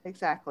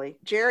 Exactly.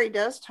 Jerry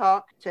does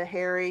talk to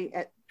Harry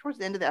towards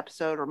the end of the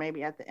episode, or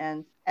maybe at the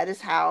end, at his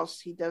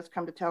house. He does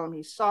come to tell him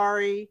he's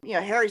sorry.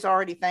 Harry's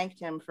already thanked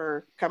him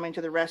for coming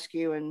to the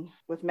rescue and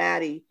with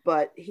Maddie,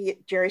 but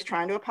Jerry's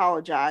trying to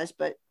apologize,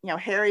 but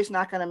Harry's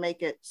not going to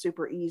make it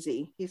super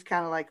easy. He's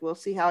kind of like, we'll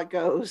see how it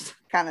goes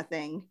kind of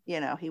thing.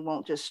 He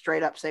won't just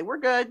straight up say, we're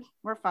good,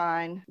 we're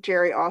fine.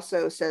 Jerry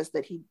also says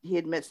that he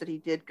admits that he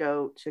did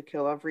go to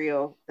kill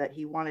Avril, that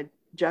he wanted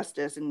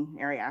justice, and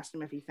Harry asked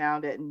him if he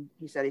found it, and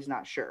he said he's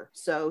not sure.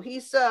 So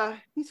he's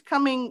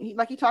coming,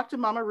 he talked to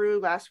Mama Rue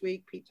last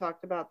week. Pete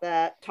talked about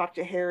that, talked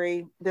to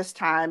Harry this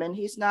time, and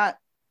he's not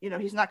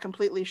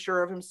completely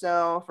sure of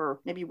himself or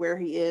maybe where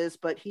he is,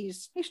 but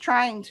he's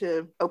trying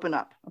to open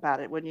up about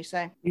it, wouldn't you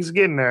say? He's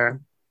getting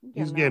there.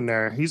 He's getting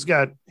there. He's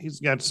got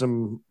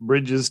some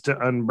bridges to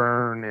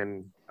unburn,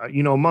 and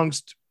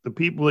amongst the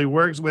people he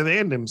works with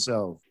and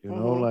himself,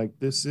 like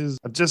this is,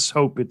 I just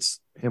hope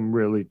it's him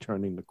really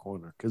turning the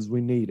corner because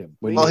we need him.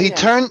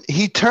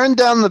 He turned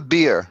down the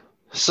beer.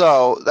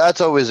 So that's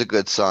always a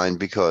good sign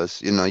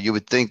because, you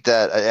would think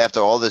that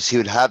after all this, he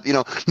would have,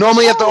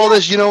 normally after all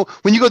this,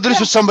 when you go do this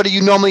with somebody,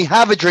 you normally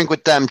have a drink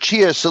with them.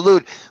 Cheers,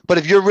 salute. But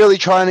if you're really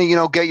trying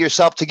to, get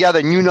yourself together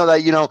and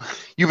that,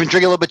 you've been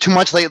drinking a little bit too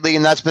much lately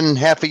and that's been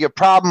half of your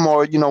problem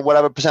or,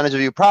 whatever percentage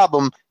of your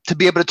problem, to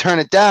be able to turn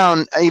it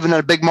down, even at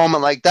a big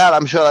moment like that,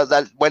 I'm sure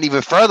that went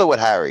even further with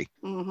Harry.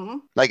 Mm-hmm.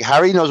 Like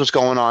Harry knows what's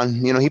going on.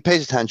 He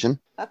pays attention.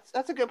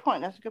 That's a good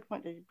point. That's a good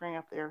point that you bring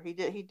up there. He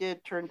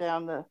did turn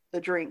down the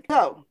drink.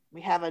 So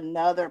we have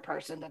another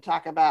person to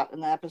talk about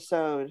in the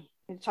episode.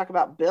 We talk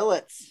about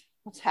Billets.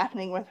 What's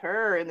happening with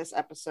her in this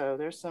episode?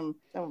 There's some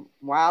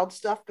wild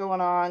stuff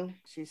going on.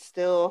 She's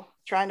still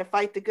trying to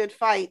fight the good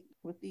fight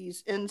with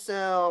these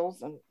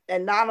incels,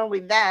 and not only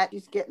that,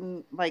 he's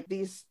getting like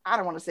these, I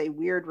don't want to say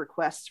weird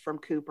requests from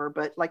Cooper,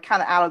 but like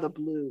kind of out of the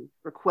blue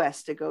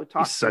requests to go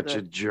talk. He's such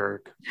a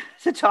jerk.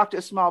 To talk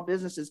to small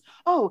businesses.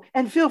 Oh,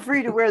 and feel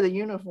free to wear the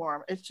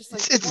uniform. It's just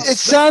like it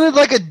sounded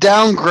like a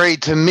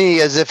downgrade to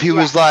me, as if he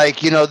was like,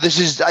 this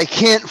is, I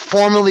can't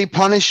formally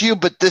punish you,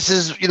 but this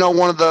is,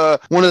 one of the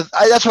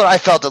that's what I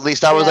felt, at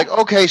least. I was like,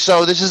 okay,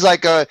 so this is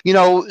like a, you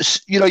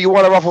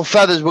want to ruffle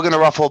feathers, we're going to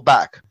ruffle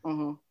back.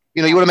 Mm-hmm.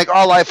 You want to make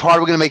our life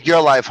hard, we're going to make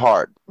your life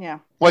hard. Yeah.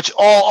 Which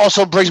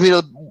also brings me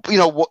to,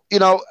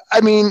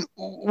 I mean,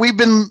 we've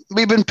been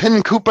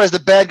pinning Cooper as the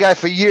bad guy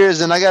for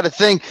years, and I got to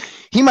think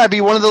he might be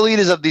one of the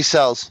leaders of these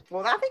cells.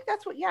 Well, I think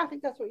that's what you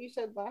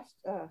said last.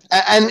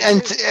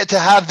 And to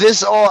have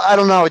this all, I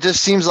don't know. It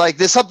just seems like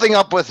there's something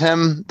up with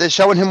him. They're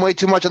showing him way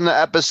too much on the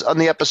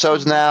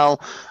episodes now.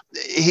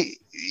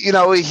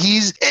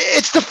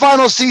 It's the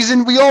final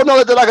season. We all know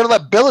that they're not going to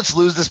let Billets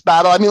lose this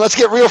battle. I mean, let's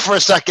get real for a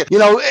second.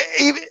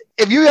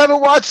 If you haven't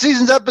watched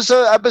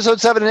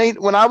episode 7 and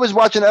 8, when I was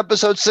watching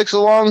episode 6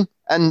 along,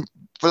 and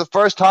for the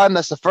first time,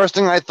 that's the first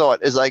thing I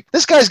thought is like,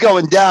 this guy's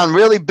going down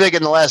really big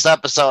in the last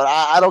episode.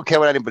 I don't care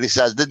what anybody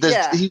says.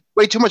 He's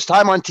way too much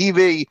time on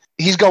TV.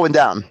 He's going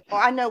down. Well,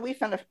 I know we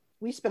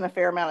spent a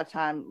fair amount of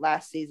time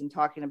last season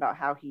talking about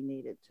how he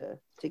needed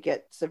to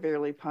get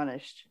severely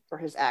punished for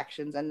his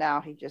actions, and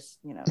now he just,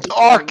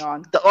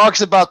 the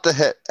arc's about to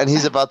hit, and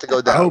he's about to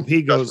go down. I hope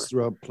he goes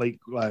through a plate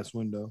glass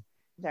window.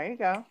 There you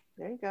go.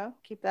 There you go.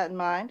 Keep that in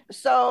mind.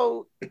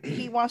 So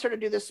he wants her to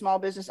do this small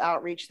business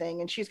outreach thing,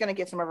 and she's going to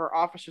get some of her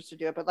officers to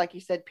do it. But like you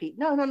said, Pete,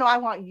 no, I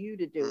want you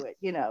to do it.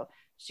 You know,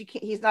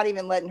 he's not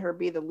even letting her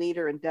be the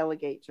leader and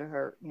delegate to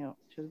her, you know,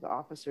 to the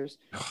officers.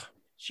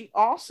 She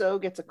also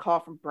gets a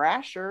call from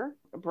Brasher.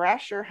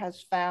 Brasher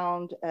has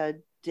found a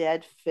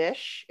dead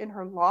fish in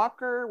her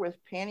locker with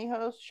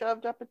pantyhose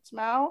shoved up its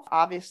mouth.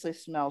 Obviously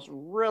smells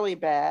really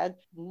bad,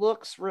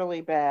 looks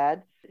really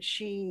bad.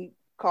 She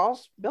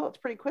calls Billets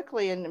pretty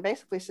quickly and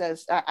basically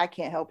says, I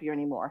can't help you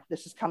anymore.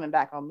 This is coming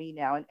back on me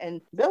now. And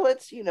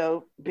Billets, you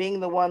know, being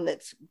the one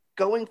that's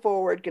going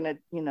forward, going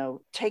to, you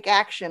know, take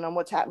action on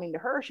what's happening to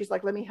her. She's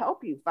like, let me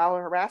help you file a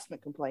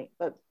harassment complaint.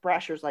 But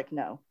Brasher's like,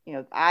 no, you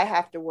know, I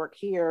have to work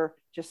here.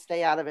 Just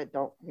stay out of it.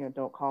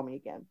 Don't call me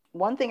again.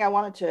 One thing I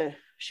wanted to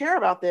share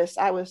about this,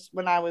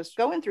 when I was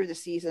going through the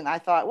season, I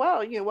thought,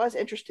 well, you know, it was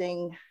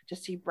interesting to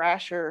see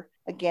Brasher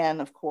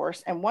again, of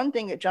course. And one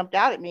thing that jumped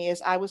out at me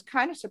is I was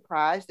kind of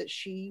surprised that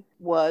she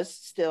was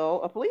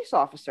still a police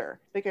officer,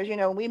 because, you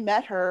know, we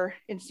met her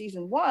in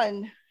season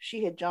 1.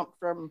 She had jumped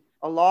from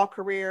a law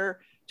career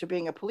to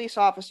being a police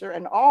officer,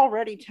 and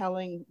already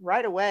telling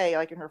right away,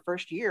 like in her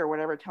first year or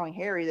whatever, telling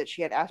Harry that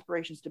she had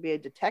aspirations to be a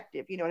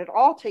detective, you know, and it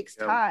all takes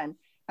time.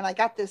 And I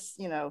got this,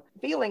 you know,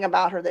 feeling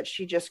about her that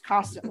she just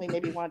constantly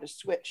maybe wanted to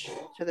switch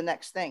to the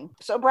next thing.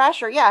 So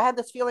Brasher, I had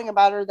this feeling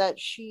about her that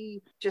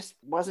she just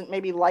wasn't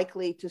maybe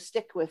likely to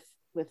stick with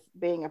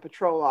being a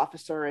patrol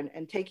officer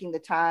and taking the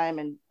time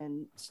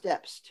and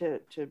steps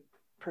to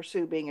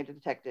pursue being a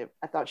detective.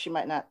 I thought she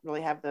might not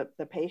really have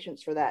the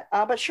patience for that.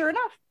 But sure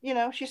enough, you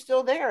know, she's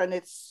still there, and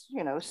it's,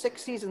 you know,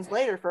 6 seasons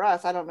later for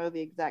us. I don't know the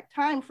exact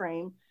time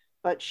frame,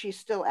 but she's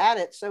still at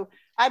it. So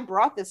I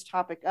brought this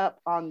topic up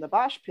on the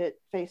Bosch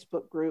Pit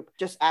Facebook group,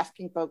 just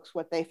asking folks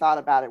what they thought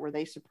about it. Were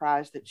they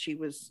surprised that she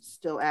was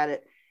still at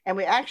it? And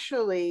we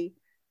actually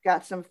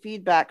got some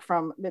feedback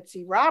from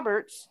Mitzi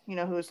Roberts, you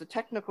know, who is the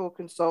technical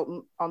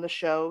consultant on the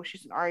show.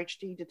 She's an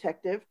RHD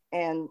detective,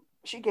 and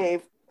she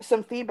gave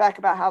some feedback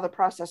about how the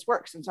process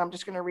works. And so I'm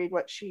just going to read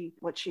what she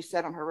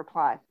said on her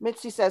reply.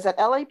 Mitzi says, at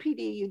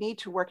LAPD, you need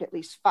to work at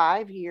least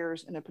 5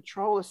 years in a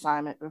patrol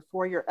assignment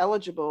before you're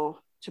eligible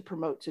to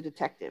promote to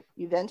detective.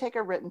 You then take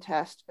a written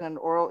test and an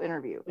oral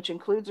interview, which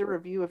includes a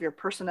review of your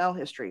personnel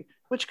history,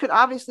 which could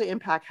obviously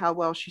impact how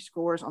well she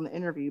scores on the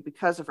interview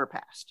because of her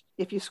past.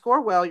 If you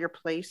score well, you're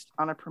placed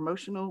on a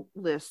promotional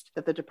list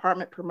that the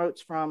department promotes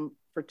from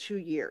for 2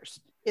 years.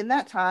 In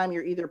that time,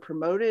 you're either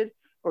promoted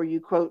or you,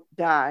 quote,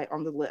 die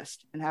on the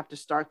list and have to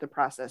start the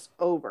process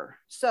over.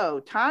 So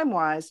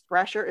time-wise,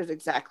 Brasher is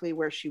exactly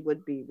where she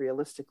would be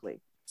realistically.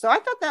 So I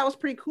thought that was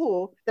pretty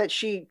cool that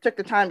she took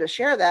the time to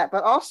share that,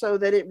 but also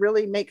that it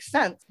really makes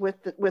sense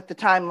with the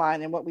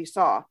timeline and what we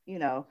saw. You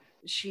know,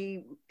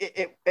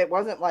 it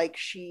wasn't like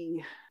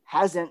she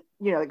hasn't,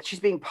 you know, like she's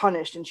being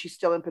punished and she's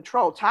still in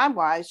patrol.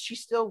 Time-wise, she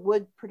still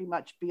would pretty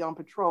much be on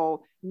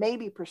patrol,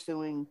 maybe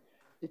pursuing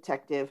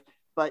detective,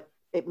 but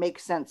it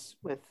makes sense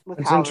with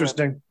that's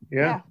interesting.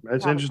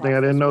 That's interesting.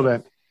 I didn't know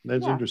that.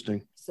 That's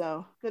interesting.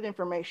 So good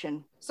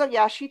information. So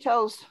yeah, she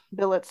tells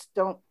Billets,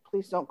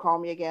 please don't call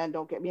me again.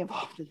 Don't get me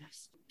involved in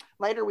this.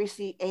 Later, we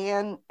see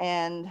Anne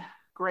and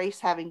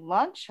Grace having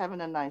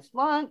a nice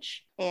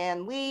lunch.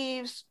 Anne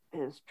leaves,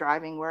 is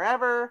driving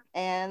wherever,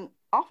 and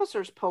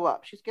officers pull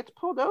up. She gets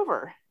pulled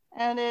over,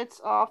 and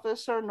it's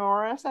Officer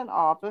Norris and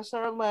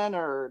Officer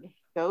Leonard.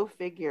 Go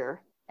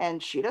figure.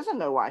 And she doesn't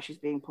know why she's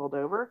being pulled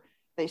over.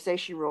 They say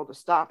she rolled a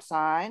stop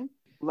sign.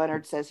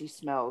 Leonard says he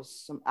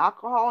smells some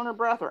alcohol in her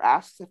breath, or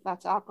asks if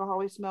that's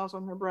alcohol he smells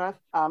on her breath.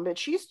 But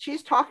she's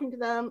talking to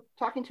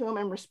him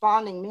and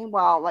responding.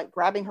 Meanwhile, like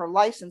grabbing her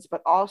license,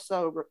 but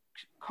also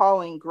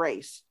calling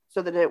Grace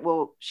so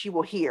that she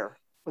will hear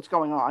what's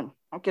going on.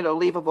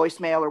 Leave a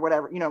voicemail or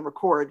whatever, you know,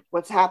 record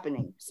what's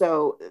happening.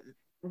 So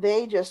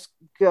they just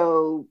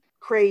go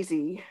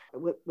crazy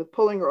with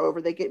pulling her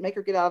over. They make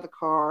her get out of the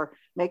car,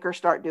 make her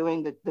start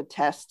doing the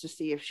test to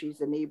see if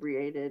she's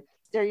inebriated.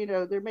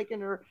 They're making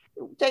her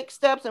take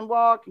steps and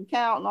walk and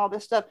count and all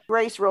this stuff.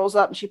 Grace rolls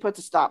up and she puts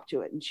a stop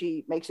to it. And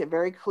she makes it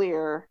very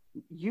clear,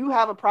 you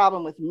have a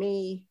problem with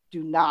me,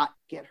 do not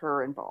get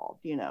her involved,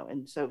 you know.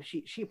 And so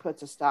she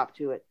puts a stop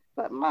to it.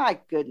 But my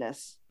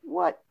goodness,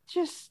 what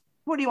do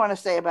you want to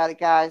say about it,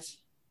 guys?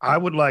 I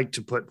would like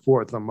to put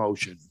forth a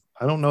motion.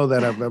 I don't know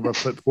that I've ever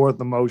put forth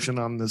a motion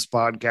on this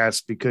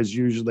podcast, because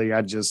usually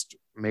I just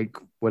make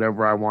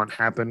whatever I want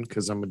happen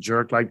because I'm a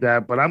jerk like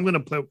that. But I'm going to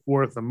put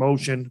forth a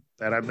motion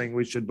that I think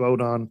we should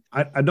vote on.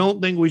 I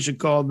don't think we should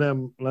call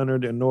them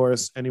Leonard and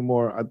Norris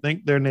anymore. I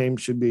think their name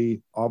should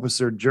be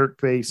Officer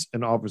Jerkface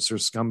and Officer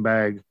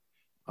Scumbag.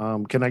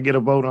 Can I get a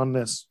vote on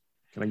this?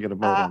 Can I get a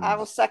vote on this? I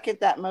will second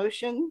that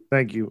motion.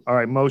 Thank you. All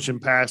right, motion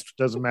passed.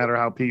 Doesn't matter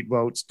how Pete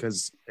votes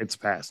because it's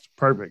passed.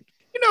 Perfect.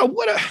 You know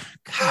what?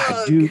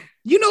 God, dude.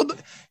 You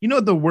know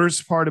the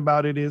worst part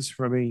about it is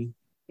for me.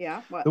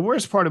 Yeah. What? The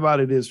worst part about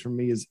it is for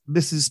me is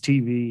this is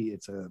TV.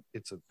 It's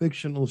a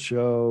fictional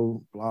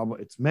show. Blah blah.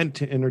 It's meant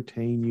to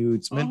entertain you.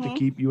 It's meant to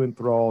keep you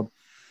enthralled.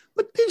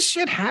 But this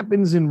shit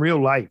happens in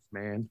real life,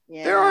 man.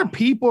 Yeah. There are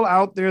people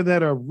out there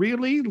that are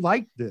really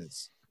like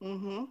this.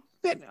 Mm-hmm.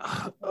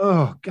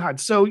 Oh God.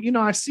 So,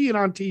 I see it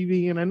on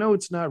TV and I know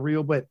it's not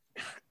real, but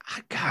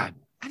God,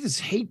 I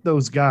just hate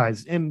those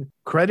guys. And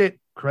credit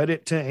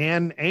to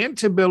Ann and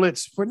to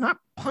Billets for not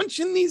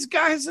punching these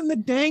guys in the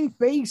dang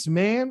face,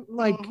 man.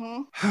 Like,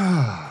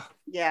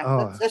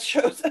 yeah, that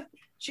shows.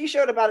 She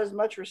showed about as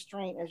much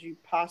restraint as you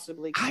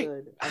possibly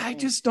could. I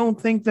just don't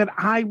think that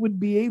I would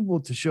be able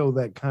to show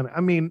that kind of.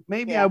 I mean,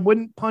 maybe I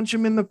wouldn't punch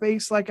him in the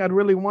face like I'd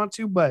really want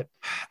to, but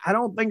I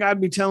don't think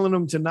I'd be telling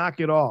him to knock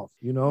it off.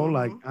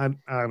 Like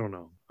I don't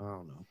know.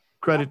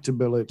 Credit to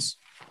Billets.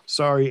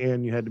 Sorry,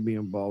 Ann, you had to be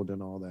involved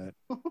in all that.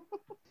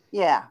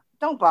 Yeah,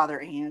 don't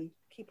bother Ann.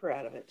 Keep her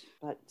out of it.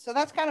 But so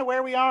that's kind of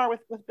where we are with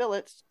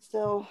Billets.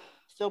 Still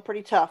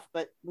pretty tough,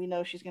 but we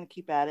know she's going to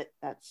keep at it.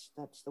 That's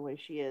the way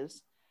she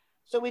is.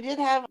 So we did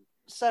have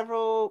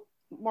several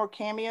more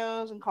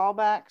cameos and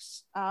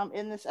callbacks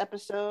in this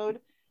episode.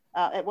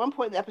 At one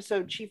point in the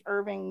episode, Chief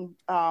Irving,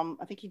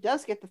 I think he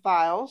does get the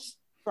files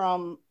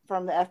from the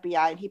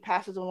FBI, and he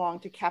passes along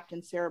to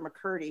Captain Sarah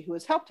McCurdy, who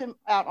has helped him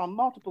out on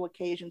multiple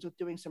occasions with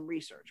doing some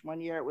research. One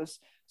year it was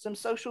some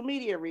social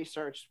media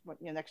research.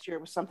 Next year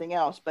it was something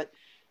else. But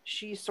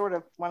she's sort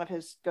of one of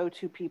his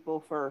go-to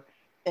people for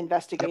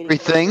investigating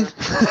everything.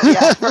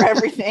 For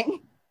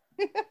everything.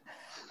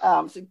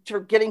 So for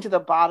getting to the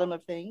bottom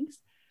of things.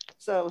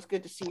 So it was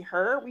good to see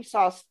her. We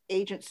saw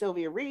Agent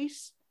Sylvia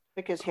Reese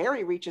because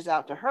Harry reaches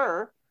out to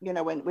her,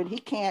 when he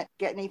can't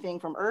get anything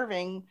from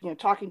Irving,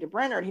 talking to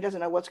Brenner, and he doesn't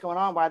know what's going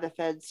on, why the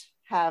feds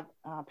have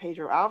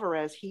Pedro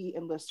Alvarez. He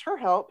enlists her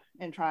help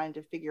in trying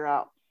to figure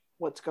out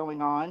what's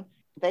going on.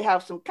 They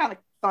have some kind of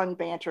fun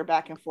banter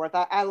back and forth.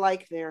 I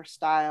like their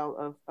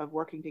style of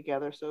working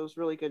together. So it was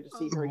really good to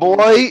see her.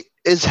 Boy,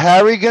 is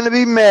Harry going to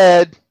be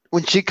mad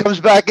when she comes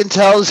back and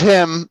tells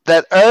him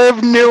that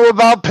Irv knew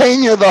about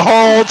Pena the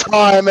whole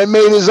time and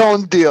made his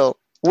own deal.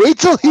 Wait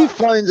till he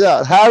finds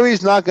out.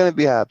 Harry's not going to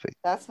be happy.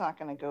 That's not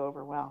going to go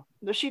over well.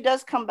 But she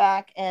does come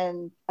back,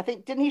 and I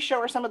think, didn't he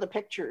show her some of the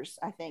pictures,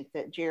 I think,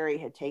 that Jerry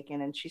had taken?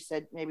 And she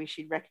said maybe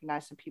she'd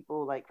recognize some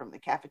people like from the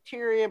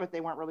cafeteria, but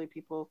they weren't really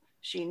people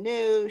she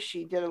knew.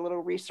 She did a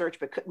little research,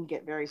 but couldn't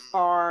get very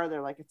far.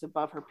 They're like, it's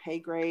above her pay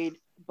grade.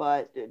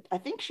 But I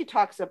think she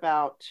talks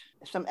about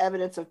some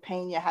evidence of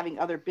Pena having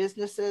other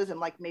businesses, and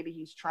like maybe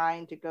he's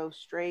trying to go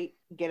straight,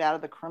 get out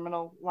of the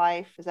criminal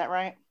life. Is that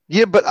right?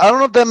 Yeah, but I don't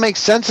know if that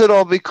makes sense at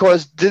all,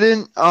 because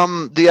didn't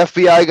the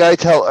FBI guy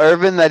tell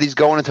Irvin that he's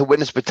going into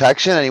witness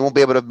protection and he won't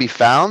be able to be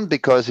found?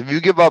 Because if you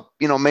give up,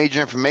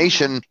 major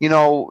information,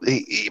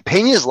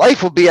 Pena's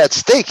life will be at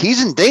stake.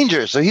 He's in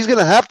danger, so he's going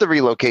to have to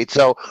relocate.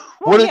 So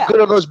what good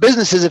are those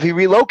businesses if he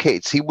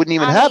relocates? He wouldn't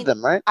even have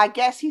them, right? I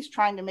guess he's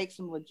trying to make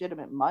some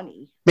legitimate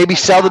money. Maybe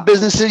sell the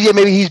businesses. Yeah,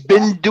 maybe he's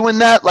been doing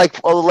that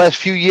like over the last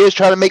few years,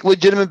 trying to make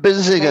legitimate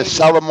businesses. He's going to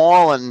sell them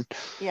all, and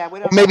we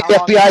don't. Maybe the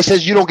FBI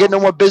says you don't get no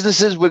more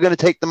businesses. We're going to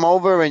take them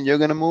over, and you're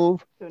going to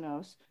move. Who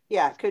knows?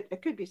 Yeah,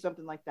 it could be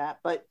something like that.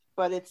 But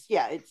it's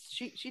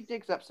she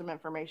digs up some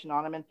information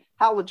on him, and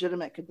how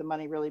legitimate could the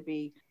money really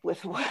be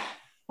with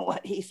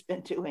what he's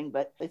been doing?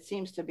 But it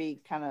seems to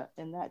be kind of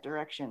in that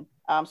direction.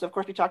 So of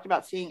course we talked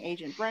about seeing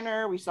Agent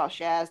Brenner. We saw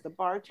Shaz, the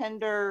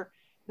bartender,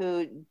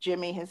 who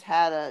Jimmy has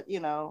had I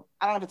don't know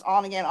if it's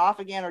on again, off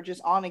again, or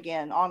just on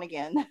again.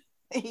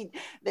 They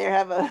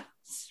have a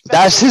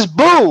that's his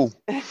boo.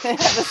 Have a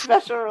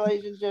special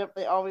relationship.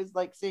 They always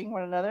like seeing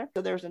one another.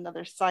 So there's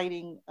another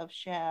sighting of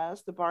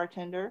Shaz, the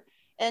bartender,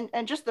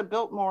 and just the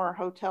Biltmore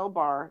Hotel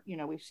bar.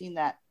 We've seen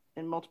that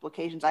in multiple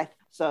occasions.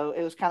 So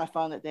it was kind of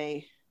fun that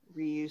they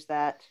reused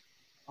that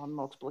on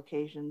multiple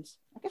occasions.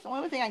 I guess the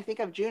only thing I can think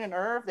of, June and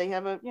Irv, they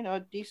have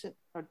a decent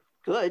or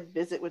good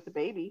visit with the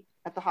baby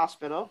at the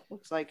hospital.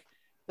 Looks like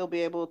they'll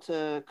be able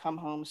to come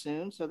home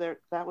soon. So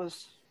that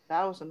was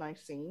a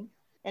nice scene.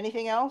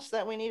 Anything else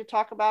that we need to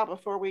talk about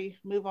before we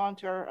move on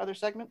to our other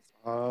segments?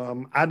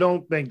 I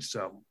don't think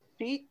so.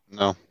 Pete?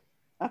 No.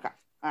 Okay.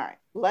 All right.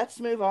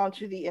 Let's move on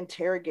to the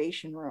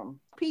interrogation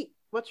room. Pete,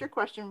 what's your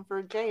question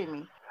for Jay and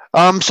me?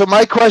 So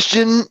my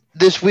question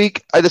this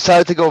week, I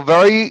decided to go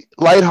very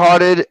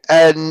lighthearted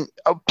and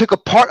took a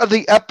part of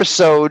the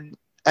episode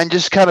and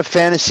just kind of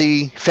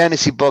fantasy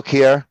book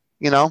here.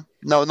 No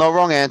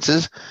wrong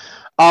answers.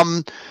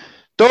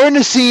 During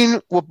the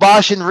scene with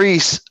Bosch and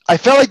Reese, I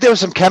felt like there was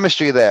some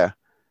chemistry there.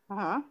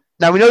 Uh-huh.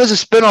 Now we know there's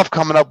a spinoff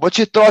coming up. What's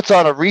your thoughts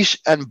on a Reese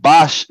and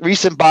Bosch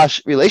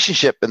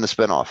relationship in the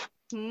spinoff?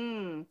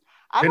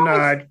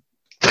 Denied.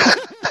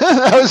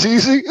 That was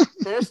easy.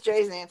 There's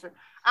Jay's answer.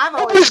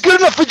 Nobody's good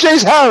enough for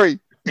Jay's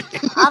Harry.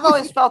 I've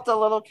always felt a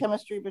little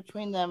chemistry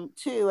between them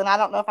too, and I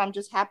don't know if I'm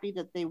just happy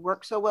that they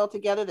work so well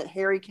together that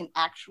Harry can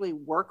actually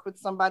work with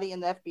somebody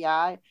in the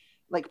FBI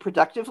like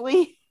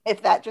productively.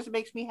 If that just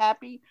makes me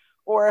happy.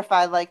 Or if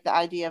I like the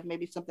idea of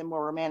maybe something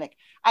more romantic.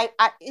 I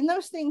in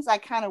those things, I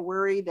kind of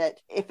worry that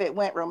if it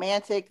went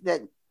romantic,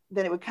 then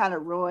it would kind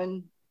of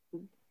ruin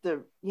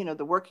the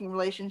working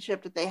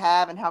relationship that they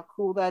have and how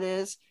cool that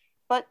is.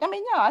 But I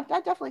mean, no, I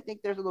definitely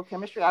think there's a little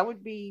chemistry. I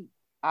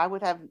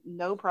would have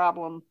no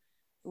problem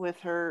with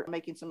her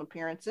making some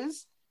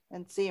appearances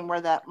and seeing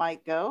where that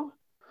might go.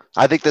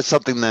 I think there's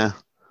something there.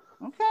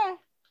 Okay.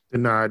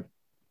 Denied.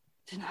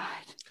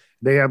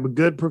 They have a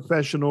good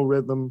professional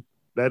rhythm.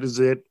 That is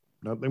it.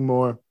 Nothing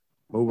more.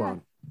 Move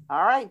on.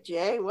 All right,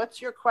 Jay,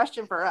 what's your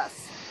question for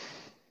us?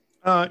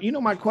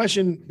 My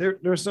question, there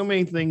are so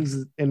many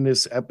things in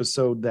this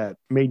episode that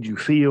made you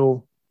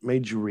feel,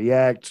 made you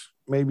react,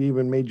 maybe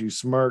even made you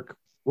smirk.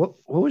 What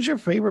was your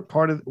favorite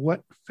part of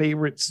which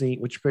favorite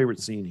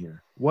scene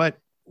here? What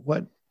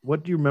do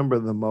you remember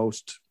the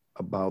most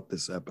about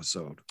this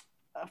episode?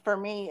 For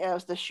me, it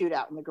was the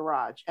shootout in the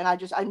garage. And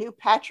I knew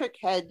Patrick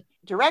had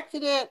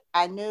directed it.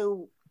 I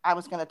knew I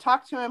was going to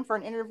talk to him for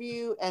an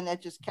interview, and I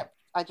just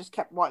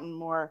kept wanting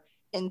more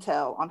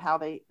intel on how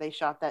they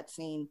shot that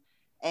scene.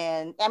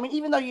 And I mean,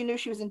 even though you knew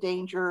she was in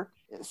danger,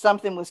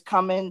 something was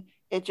coming.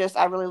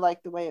 I really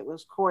liked the way it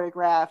was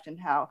choreographed and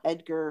how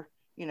Edgar,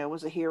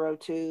 was a hero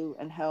too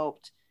and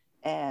helped.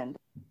 And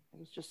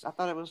I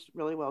thought it was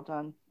really well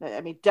done. I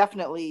mean,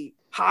 definitely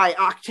high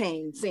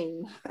octane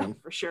scene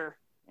for sure.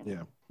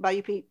 Yeah. By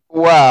you, Pete?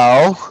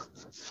 Wow.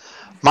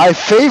 My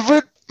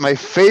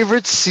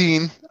favorite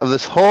scene of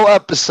this whole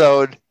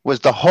episode was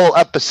the whole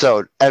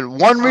episode, and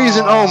one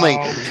reason only. You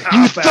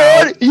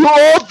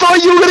all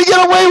thought you were going to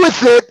get away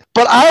with it,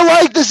 but I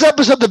like this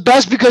episode the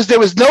best because there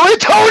was no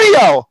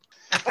Antonio.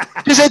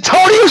 Because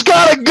Antonio's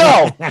got to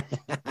go.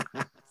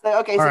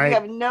 So you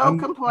have no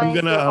complaints.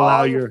 I'm going to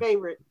allow your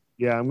favorite.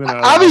 Yeah, I'm going to.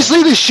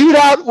 Obviously, the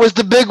shootout was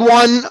the big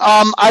one.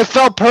 I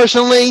felt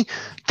personally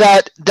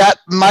that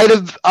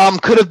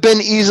could have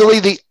been easily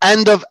the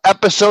end of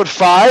episode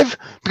 5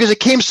 because it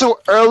came so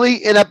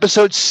early in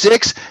episode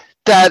 6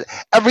 that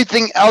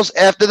everything else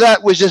after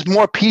that was just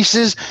more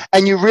pieces,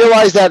 and you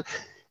realize that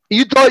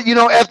you thought,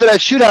 after that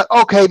shootout,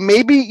 okay,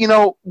 maybe,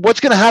 what's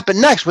going to happen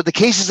next? But the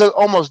cases are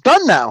almost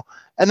done now.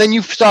 And then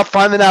you start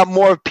finding out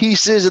more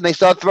pieces, and they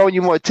start throwing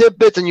you more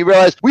tidbits, and you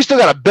realize we still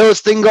got a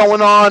Billis thing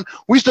going on.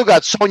 We still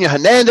got Sonia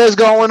Hernandez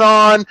going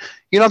on.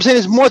 You know what I'm saying?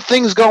 There's more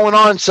things going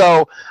on.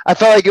 So I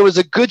felt like it was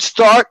a good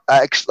start,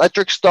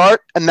 electric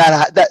start, and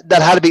that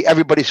had to be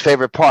everybody's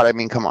favorite part. I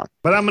mean, come on.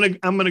 But I'm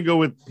gonna go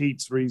with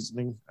Pete's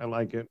reasoning. I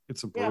like it.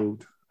 It's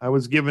approved. Yeah. I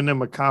was giving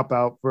him a cop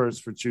out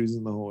first for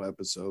choosing the whole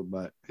episode,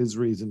 but his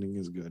reasoning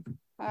is good.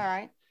 All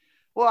right.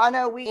 Well, I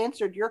know we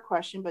answered your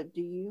question, but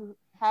do you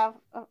have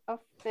a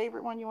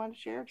favorite one you want to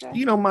share, Jay?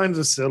 Mine's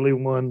a silly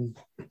one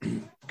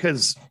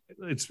because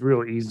it's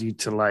real easy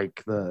to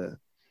like the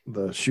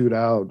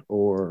shootout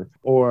or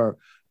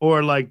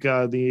like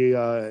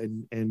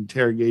the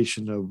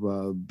interrogation of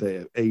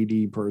the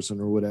AD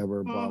person or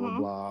whatever, blah blah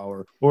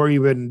blah, or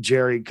even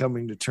Jerry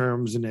coming to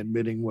terms and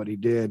admitting what he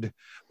did.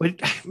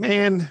 But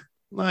man,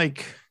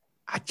 like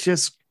I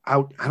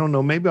don't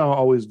know, maybe I'll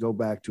always go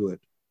back to it.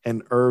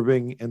 And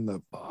Irving and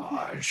the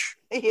Bosch.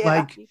 Yeah.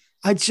 Like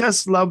I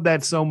just love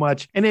that so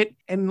much. And it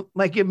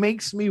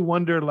makes me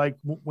wonder, like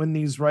when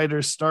these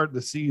writers start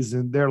the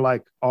season, they're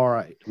like, all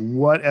right,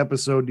 what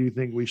episode do you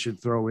think we should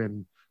throw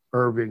in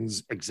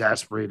Irving's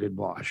exasperated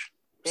Bosch?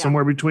 Yeah.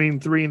 Somewhere between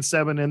 3 and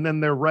 7. And then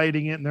they're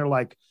writing it and they're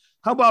like,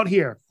 how about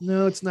here?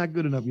 No, it's not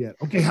good enough yet.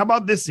 Okay. How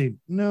about this scene?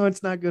 No,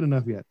 it's not good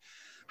enough yet.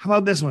 How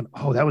about this one?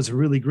 Oh, that was a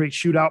really great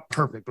shootout.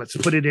 Perfect. Let's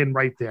put it in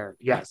right there.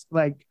 Yes.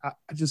 Like, I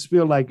just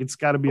feel like it's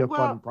got to be a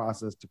fun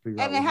process to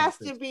figure out. And it has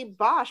to be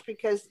Bosch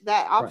because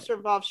that officer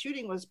involved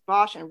shooting was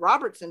Bosch and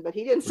Robertson, but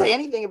he didn't say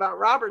anything about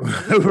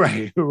Robertson.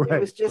 Right. It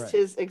was just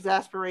his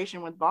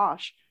exasperation with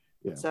Bosch.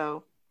 Yeah.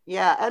 So,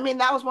 yeah. I mean,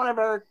 that was one of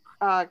our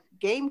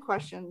game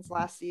questions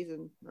last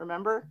season.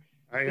 Remember?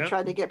 He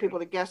tried to get people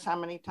to guess how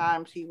many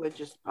times he would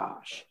just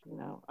Bosch,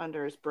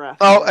 under his breath.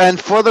 Oh, and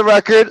for the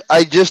record,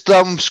 I just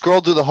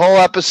scrolled through the whole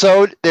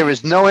episode. There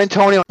is no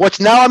Antonio.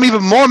 Now I'm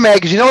even more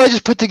mad because what I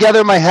just put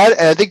together in my head,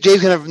 and I think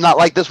Jay's going to not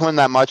like this one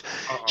that much.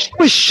 Uh-oh. She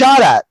was shot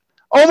at,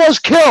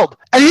 almost killed,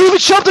 and he didn't even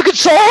show up to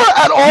console her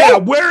at all. Yeah,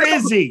 where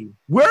is he?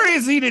 Where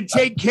is he to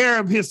take care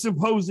of his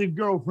supposed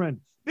girlfriend?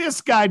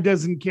 This guy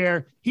doesn't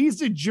care.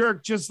 He's a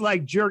jerk, just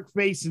like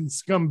Jerkface and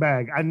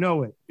Scumbag. I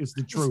know it. It's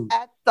the truth.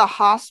 At the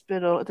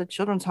hospital, at the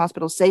children's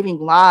hospital, saving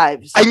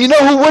lives. And you know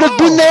who would have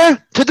been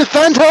there to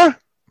defend her?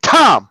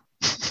 Tom.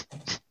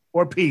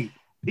 Or Pete.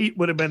 Pete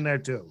would have been there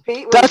too.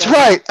 That's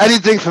right.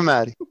 Anything for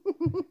Maddie.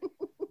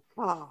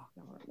 All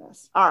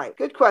right.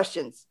 Good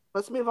questions.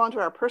 Let's move on to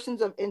our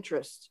persons of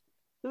interest.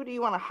 Who do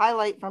you want to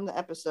highlight from the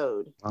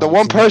episode? The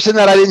one person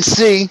that I didn't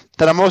see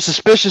that I'm most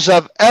suspicious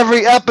of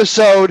every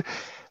episode.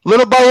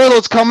 Little by little,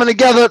 it's coming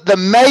together. The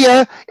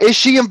mayor, is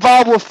she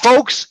involved with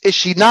folks? Is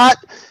she not?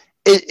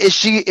 Is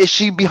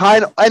she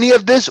behind any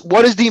of this?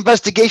 What is the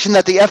investigation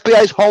that the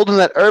FBI is holding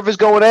that Irv is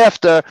going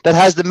after that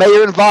has the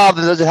mayor involved?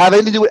 And does it have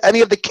anything to do with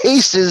any of the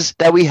cases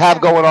that we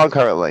have going on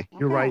currently?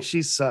 You're right.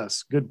 She's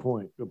sus. Good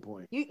point.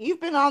 You've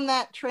been on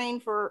that train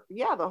for,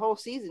 the whole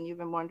season. You've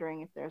been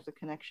wondering if there's a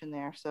connection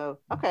there. So,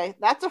 okay,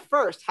 that's a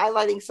first,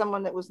 highlighting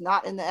someone that was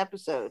not in the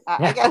episode.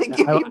 I got to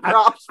give you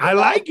props. I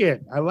like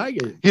it.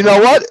 You know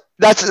what?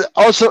 That's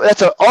also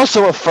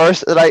a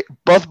first that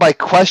both my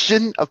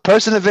question of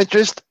person of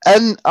interest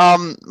and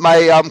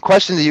my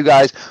question to you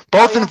guys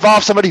both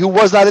involve somebody who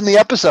was not in the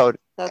episode.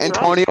 That's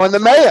Antonio right. And the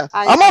mayor.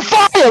 I'm on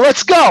fire.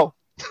 Let's go.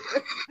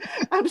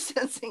 I'm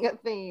sensing a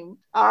theme.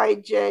 All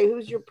right, Jay,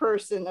 who's your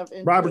person of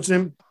interest?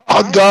 Robertson.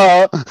 Oh,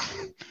 duh.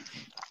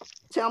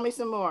 Tell me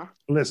some more.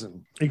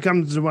 Listen, it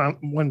comes to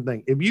one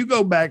thing. If you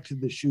go back to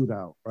the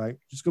shootout, right?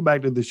 Just go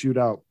back to the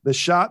shootout. The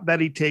shot that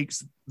he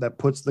takes that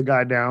puts the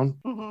guy down,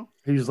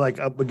 he's like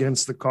up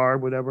against the car,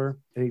 whatever,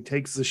 and he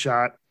takes the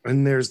shot,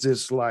 and there's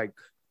this like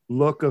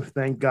look of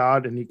thank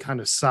God, and he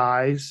kind of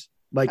sighs.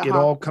 Like it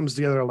all comes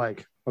together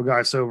like, oh God,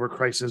 it's over,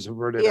 crisis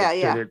averted.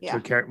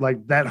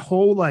 Like that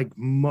whole like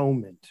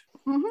moment.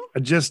 I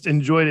just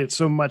enjoyed it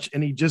so much,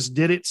 and he just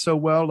did it so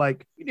well.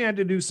 Like you didn't have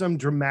to do some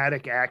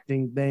dramatic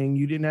acting thing.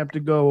 You didn't have to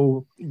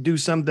go do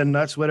something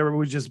nuts, whatever. It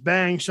was just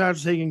bang,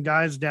 shots taking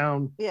guys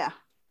down. Yeah.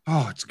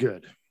 Oh, it's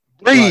good.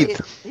 Breathe.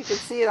 You could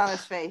see it on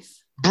his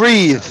face.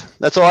 Breathe.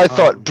 That's all I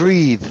thought.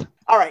 Breathe.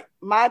 All right,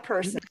 my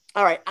person.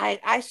 All right,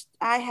 I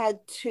had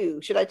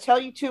two. Should I tell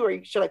you two,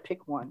 or should I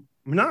pick one?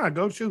 Nah,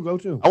 go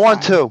two. I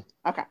want two.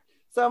 Okay.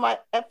 So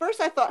at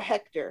first I thought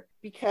Hector,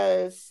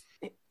 because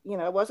it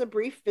was a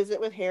brief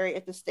visit with Harry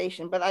at the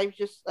station, but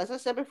as I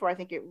said before, I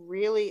think it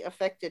really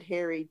affected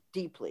Harry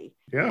deeply.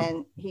 Yeah.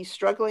 And he's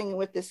struggling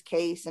with this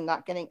case and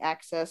not getting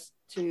access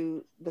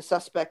to the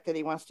suspect that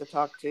he wants to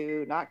talk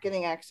to, not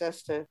getting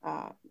access to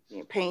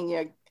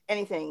Pena,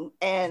 anything.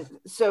 And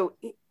so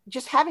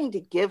just Harry having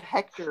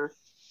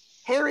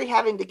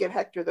to give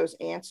Hector those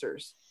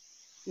answers,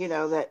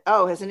 that,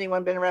 oh, has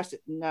anyone been arrested?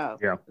 No.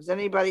 Yeah.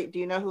 Do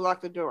you know who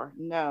locked the door?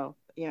 No.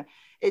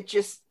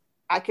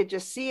 I could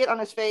just see it on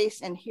his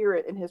face and hear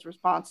it in his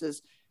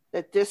responses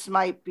that this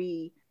might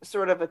be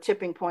sort of a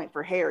tipping point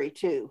for Harry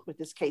too with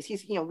this case.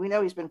 He's, we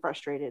know he's been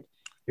frustrated,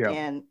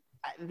 and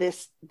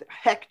this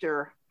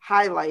Hector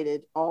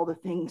highlighted all the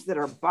things that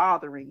are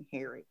bothering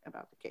Harry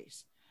about the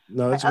case.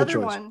 No, that's a good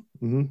choice.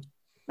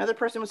 Another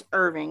person was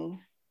Irving,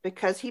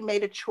 because he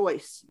made a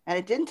choice, and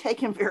it didn't take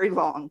him very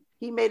long.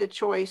 He made a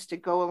choice to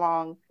go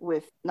along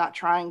with not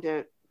trying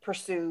to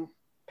pursue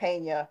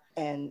Pena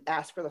and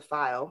ask for the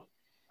file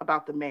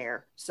about the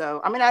mayor.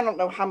 So, I don't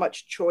know how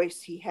much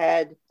choice he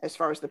had as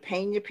far as the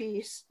Pena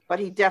piece, but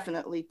he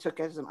definitely took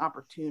it as an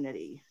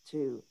opportunity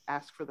to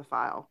ask for the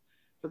file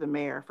for the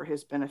mayor for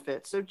his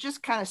benefit. So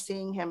just kind of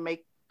seeing him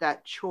make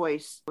that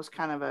choice was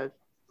kind of I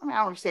don't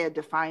want to say a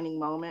defining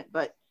moment,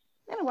 but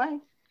in a way.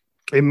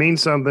 It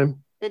means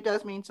something. It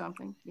does mean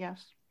something,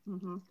 yes.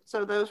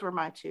 So those were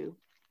my two.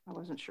 I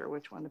wasn't sure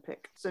which one to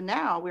pick. So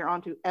now we're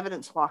on to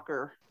evidence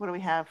locker. What do we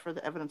have for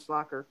the evidence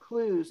locker?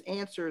 Clues,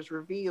 answers,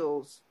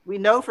 reveals. We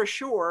know for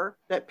sure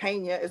that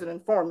Pena is an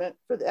informant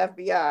for the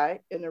FBI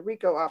in the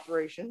RICO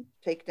operation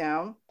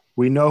takedown.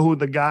 We know who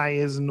the guy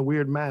is in the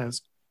weird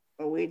mask.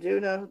 We do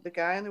know the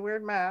guy in the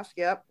weird mask.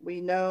 Yep. We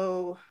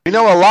know a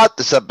lot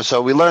this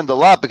episode. We learned a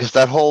lot because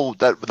that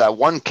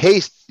one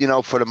case,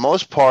 for the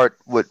most part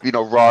with,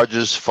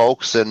 Rogers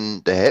folks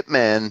and the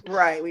hitman.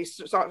 Right. We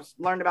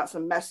learned about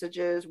some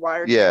messages,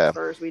 wire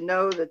transfers. We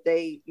know that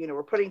they,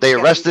 were putting They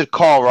arrested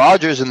Carl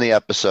Rogers in the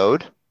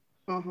episode.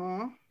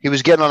 He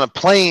was getting on a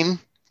plane.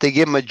 They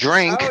give him a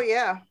drink. Oh,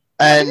 yeah.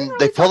 And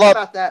they pull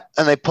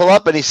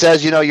up and he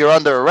says, you're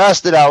under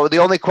arrest. Now, the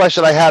only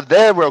question I have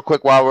there real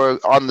quick while we're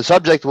on the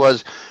subject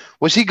was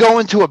he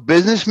going to a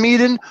business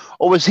meeting,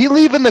 or was he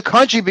leaving the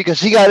country because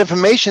he got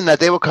information that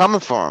they were coming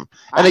for him?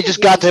 And they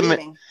just got to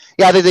him.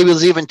 Yeah, I think they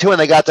was leaving too, and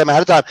they got them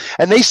ahead of time.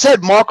 And they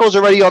said Marco's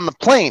already on the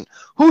plane.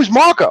 Who's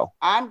Marco?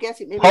 I'm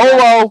guessing maybe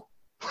Polo.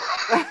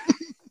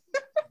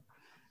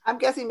 I'm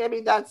guessing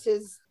maybe that's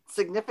his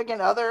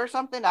significant other or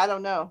something. I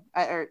don't know.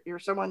 Or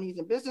someone he's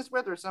in business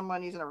with, or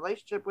someone he's in a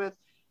relationship with.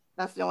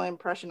 That's the only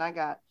impression I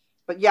got.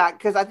 But yeah,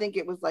 because I think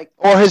it was like,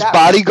 or his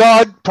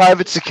bodyguard,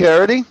 private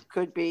security.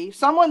 Could be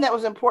someone that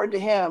was important to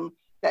him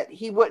that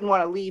he wouldn't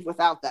want to leave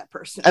without that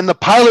person. And the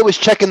pilot was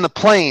checking the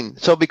plane.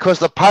 So because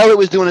the pilot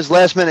was doing his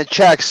last minute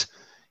checks,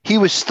 he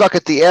was stuck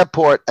at the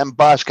airport and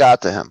Bosch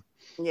got to him.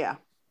 Yeah.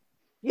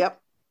 Yep.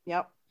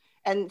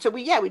 And so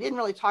we didn't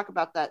really talk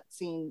about that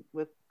scene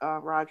with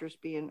Rogers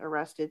being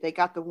arrested. They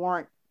got the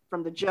warrant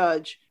from the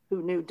judge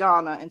who knew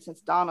Donna, and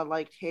since Donna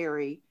liked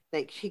Harry,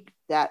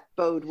 that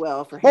bode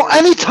well for him. Well,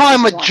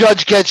 anytime a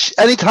judge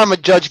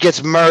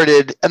gets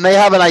murdered and they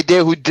have an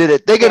idea who did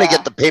it, they're gonna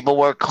get the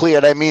paperwork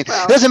cleared. It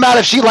doesn't matter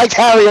if she liked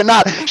Harry or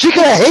not. She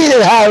could have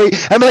hated Harry.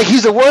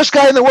 He's the worst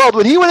guy in the world.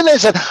 When he went in there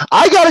and said,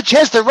 "I got a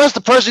chance to arrest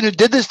the person who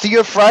did this to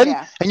your friend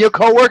and your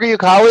coworker, your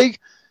colleague,"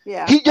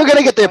 you're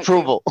gonna get the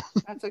approval.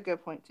 That's a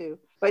good point too.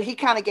 But he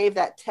kind of gave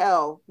that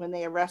tell when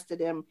they arrested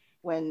him.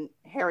 When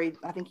Harry,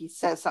 I think he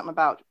says something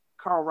about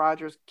Carl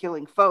Rogers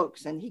killing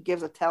folks, and he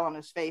gives a tell on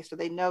his face, so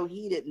they know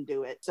he didn't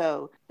do it.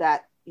 So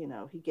that,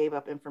 he gave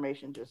up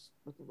information just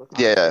with the look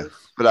on his face.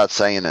 Without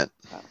saying it.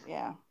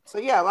 So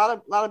a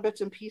lot of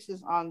bits and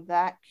pieces on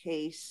that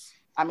case.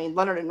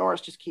 Leonard and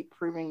Norris just keep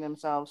proving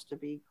themselves to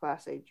be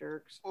class A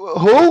jerks.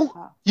 Who?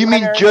 You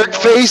mean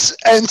Jerkface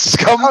and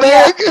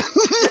Scumbag?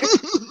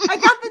 I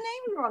got the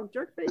names wrong.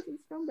 Jerkface and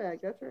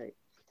Scumbag. That's right.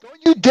 Don't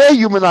you dare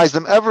humanize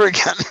them ever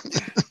again.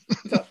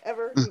 Don't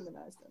ever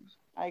humanize them.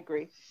 I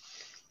agree.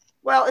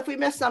 Well, if we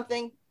missed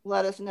something,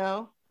 let us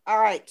know. All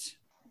right.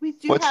 We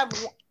do have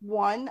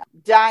one.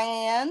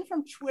 Diane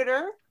from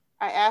Twitter.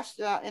 I asked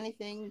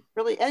anything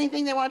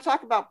they want to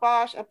talk about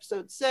Bosch,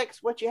 episode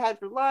 6, what you had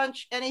for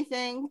lunch,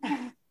 anything.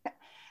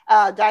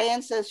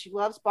 Diane says she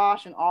loves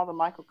Bosch and all the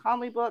Michael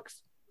Connelly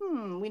books.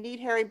 We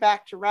need Harry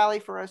back to rally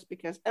for us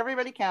because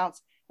everybody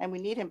counts and we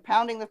need him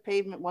pounding the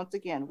pavement once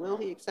again. Will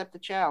he accept the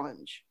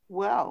challenge?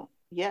 Well,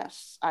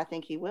 yes, I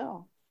think he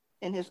will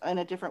in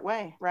a different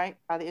way, right?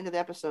 By the end of the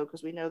episode,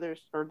 because we know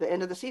the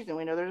end of the season,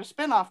 we know there's a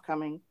spinoff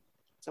coming.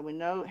 So we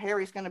know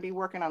Harry's going to be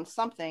working on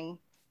something.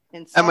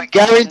 And we're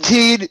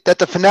guaranteed that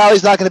the finale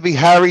is not going to be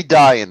Harry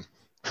dying.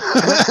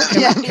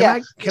 Can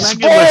I give a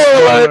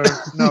spoiler?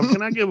 No,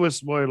 can I give a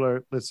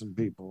spoiler? Listen,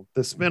 people,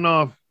 the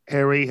spinoff,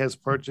 Harry has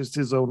purchased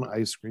his own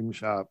ice cream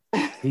shop.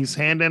 He's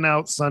handing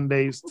out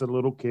sundaes to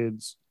little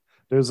kids.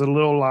 There's a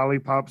little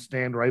lollipop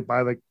stand right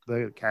by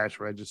the cash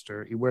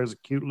register. He wears a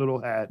cute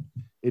little hat.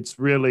 It's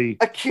really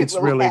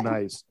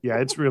nice. Yeah,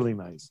 it's really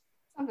nice.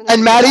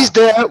 And Maddie's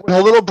there with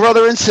her little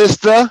brother and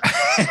sister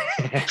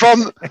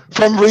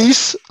from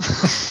Reese.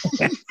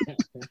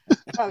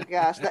 Oh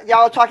gosh,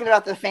 y'all are talking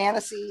about the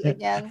fantasy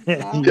again.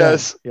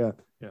 Yes. Yeah.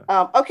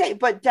 Okay,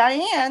 but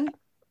Diane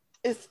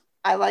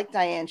I like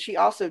Diane. She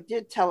also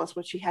did tell us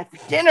what she had for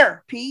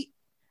dinner, Pete.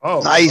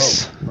 Oh,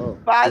 nice.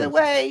 By the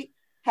way,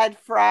 had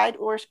fried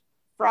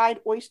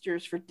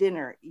oysters for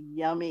dinner.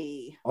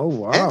 Yummy. Oh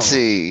wow.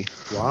 Fancy.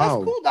 Wow.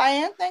 That's cool,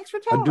 Diane. Thanks for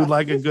telling us. I do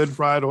like a good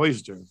fried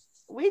oyster.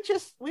 We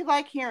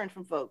like hearing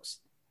from folks.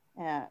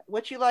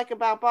 What you like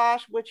about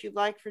Bosch, what you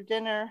like for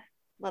dinner,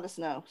 let us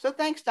know. So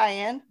thanks,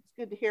 Diane. It's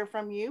good to hear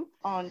from you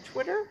on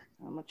Twitter.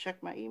 I'm gonna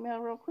check my email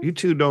real quick. You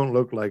two don't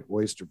look like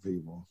oyster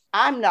people.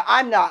 I'm not.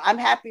 I'm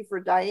happy for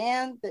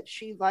Diane that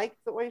she liked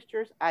the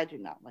oysters. I do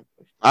not like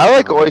oysters. I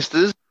like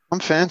oysters. I'm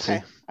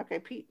fancy. Okay,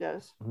 Pete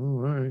does. All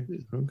right.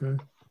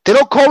 Okay. They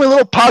don't call me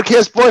little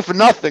podcast boy for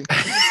nothing.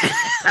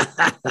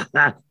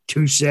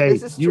 Touche.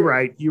 You're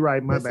right.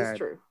 My bad. This is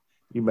true.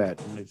 You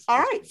bet. All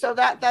right. So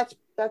that's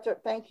it.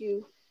 Thank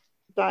you,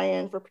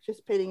 Diane, for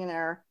participating in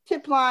our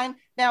tip line.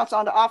 Now it's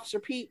on to Officer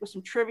Pete with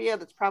some trivia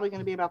that's probably going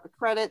to be about the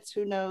credits.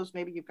 Who knows?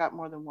 Maybe you've got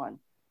more than one.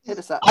 Hit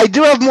us up. I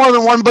do have more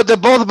than one, but they're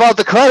both about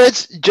the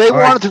credits. Jay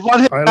wanted to run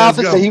his mouth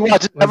and say he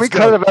watches every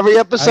credit of every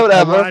episode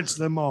ever. I watched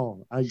them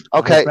all. I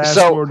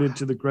fast-forwarded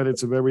to the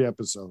credits of every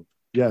episode.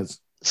 Yes.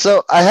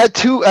 So I had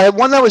two. I had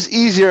one that was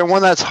easier and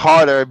one that's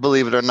harder,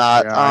 believe it or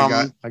not.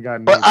 Yeah, I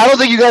got but I don't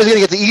think you guys are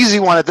going to get the easy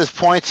one at this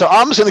point, so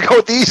I'm just going to go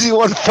with the easy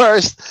one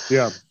first.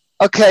 Yeah.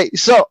 Okay,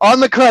 so on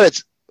the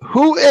credits,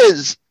 who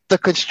is the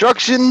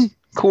construction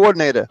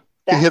coordinator?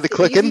 You hear the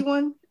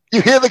clicking?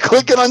 You hear the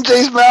clicking on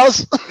Jay's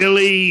mouse?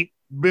 Billy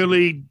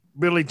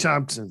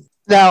Thompson.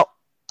 Now,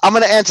 I'm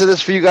going to answer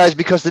this for you guys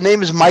because the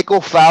name is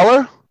Michael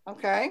Fowler.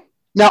 Okay.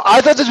 Now,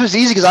 I thought this was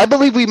easy because I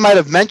believe we might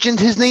have mentioned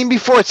his name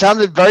before. It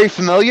sounded very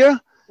familiar.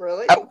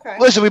 Really? Okay.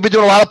 Listen, we've been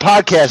doing a lot of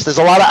podcasts. There's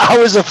a lot of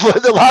hours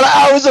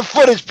of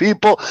footage,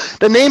 people.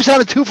 The name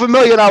sounded too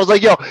familiar, and I was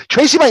like, yo,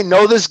 Tracy might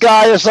know this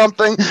guy or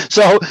something.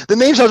 So the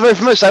name sounds very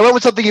familiar. So I went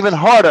with something even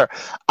harder.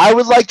 I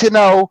would like to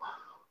know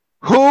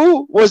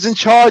who was in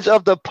charge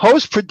of the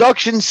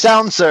post-production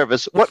sound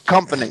service. What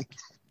company?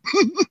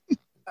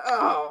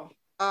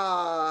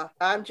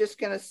 I'm just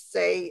going to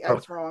say,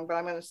 that's wrong, but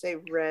I'm going to say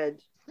Red.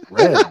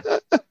 Yeah,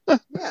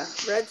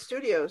 Red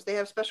Studios. They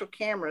have special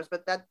cameras,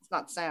 but that's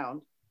not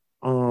sound.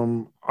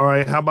 All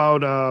right, how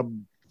about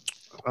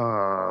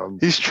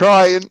he's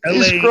trying.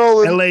 He's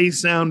scrolling. LA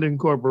Sound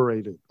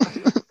Incorporated.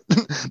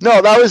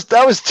 No, that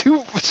was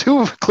two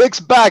clicks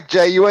back,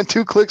 Jay. You went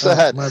 2 clicks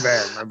ahead. My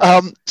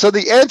bad. So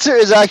the answer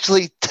is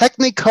actually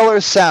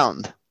Technicolor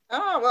Sound.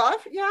 Oh, well,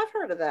 I've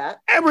heard of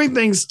that.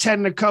 Everything's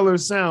Technicolor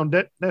Sound.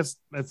 That's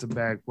a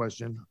bad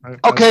question.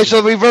 Okay,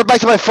 so we revert back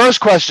to my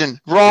first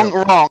question.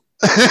 Wrong.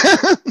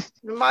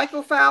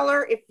 Michael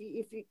Fowler, if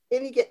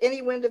you get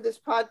any wind of this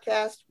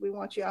podcast, we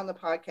want you on the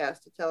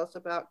podcast to tell us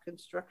about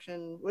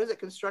construction. What is it?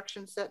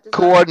 Construction set design?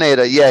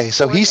 Coordinator. Yeah.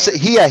 So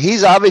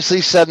he's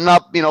obviously setting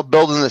up,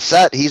 building the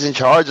set. He's in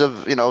charge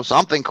of,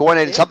 something,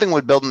 coordinating something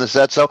with building the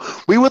set. So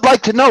we would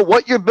like to know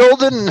what you're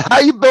building and how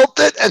you built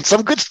it and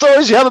some good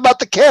stories you have about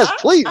the cast,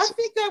 please. I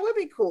think that would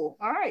be cool.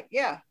 All right.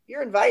 Yeah.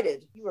 You're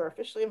invited. You are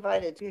officially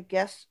invited to be a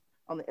guest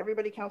on the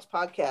Everybody Counts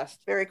podcast.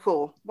 Very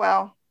cool.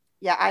 Well,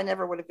 yeah, I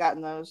never would have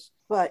gotten those,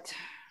 but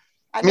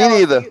I me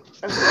neither.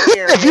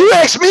 If you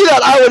asked me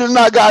that, I would have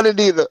not gotten it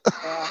either.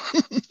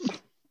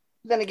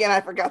 Then again, I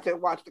forgot to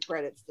watch the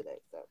credits today.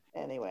 So,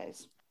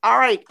 anyways, all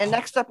right. And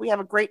next up, we have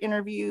a great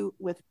interview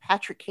with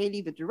Patrick Cady,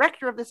 the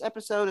director of this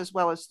episode, as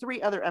well as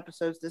 3 other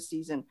episodes this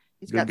season.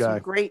 He's got some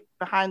great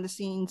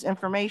behind-the-scenes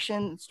information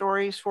and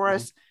stories for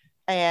us,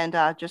 and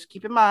just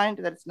keep in mind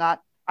that it's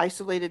not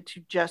isolated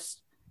to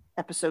just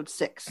episode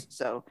 6.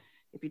 So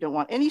if you don't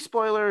want any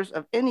spoilers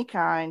of any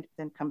kind,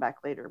 then come back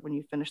later when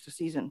you finish the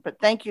season. But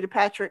thank you to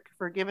Patrick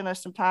for giving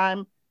us some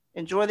time.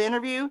 Enjoy the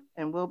interview,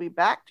 and we'll be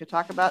back to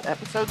talk about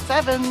episode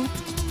 7.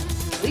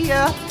 See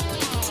ya.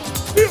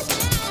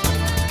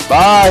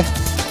 Bye.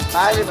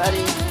 Bye,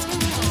 everybody.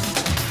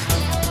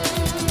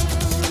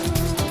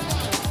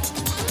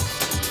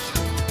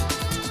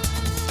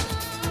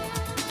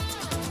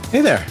 Hey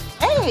there.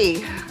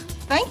 Hey.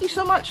 Thank you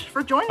so much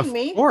for joining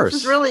me. Of course.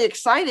 This is really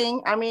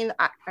exciting. I mean,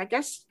 I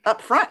guess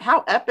up front,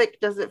 how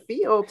epic does it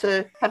feel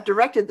to have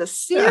directed the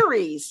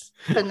series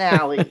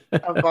finale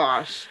of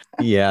Bosch?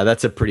 Yeah,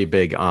 that's a pretty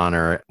big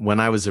honor. When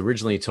I was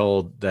originally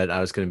told that I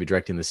was going to be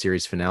directing the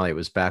series finale, it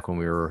was back when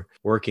we were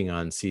working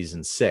on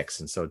season 6.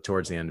 And so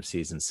towards the end of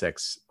season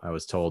 6, I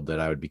was told that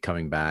I would be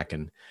coming back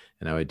and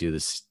I would do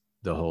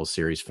the whole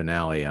series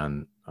finale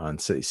on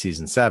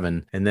season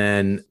 7. And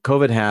then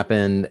COVID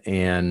happened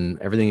and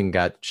everything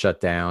got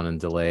shut down and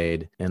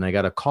delayed. And I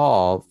got a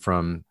call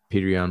from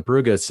Peter Jan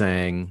Brugge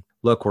saying,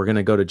 look, we're going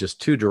to go to just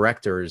 2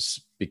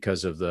 directors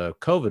because of the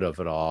COVID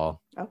of it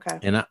all. Okay.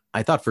 And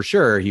I thought for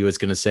sure he was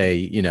going to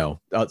say,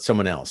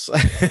 someone else.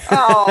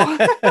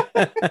 Oh.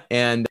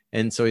 And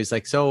so he's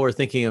like, so we're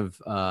thinking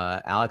of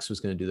Alex was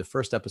going to do the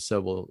first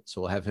episode. So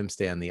we'll have him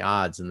stay on the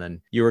odds. And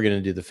then you were going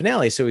to do the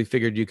finale. So we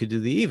figured you could do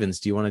the evens.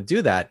 Do you want to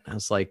do that? I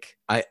was like,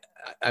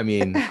 I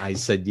mean, I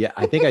said, yeah,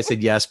 I think I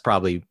said yes,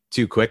 probably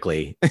too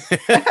quickly.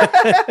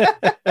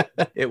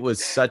 It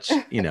was such,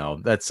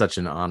 that's such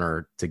an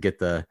honor to get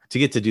to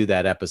do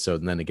that episode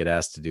and then to get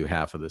asked to do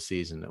half of the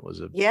season. It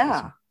was a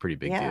pretty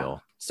big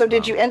deal. So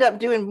did you end up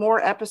doing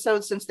more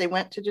episodes since they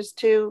went to just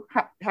 2?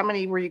 How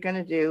many were you going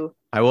to do?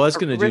 I was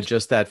going to do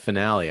just that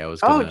finale. I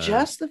was going to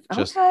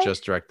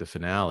just direct the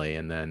finale,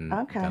 and then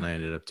I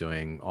ended up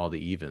doing all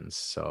the evens.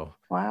 So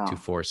 2,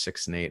 4,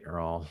 6, and 8 are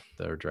all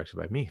that are directed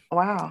by me.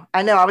 Wow,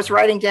 I know. I was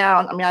writing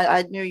down. I mean,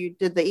 I knew you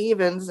did the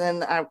evens,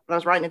 and I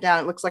was writing it down.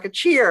 It looks like a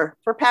cheer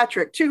for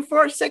Patrick. 2,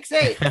 4, 6,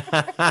 8.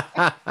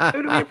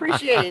 Who do we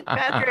appreciate,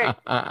 Patrick?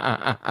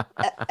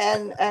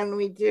 And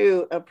we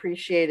do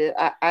appreciate it.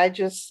 I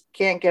just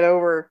can't get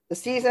over. The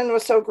season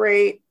was so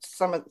great.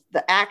 Some of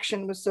the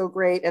action was so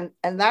great, and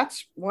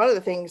that's one of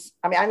the things.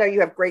 I mean, I know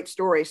you have great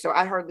stories, so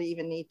I hardly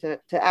even need to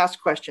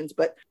ask questions.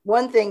 But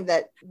one thing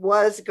that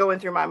was going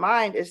through my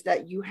mind is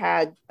that you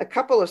had a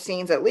couple of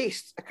scenes, at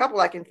least a couple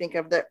I can think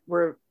of, that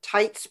were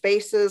tight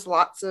spaces,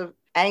 lots of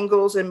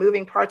angles and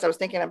moving parts. I was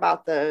thinking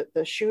about the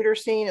shooter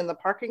scene in the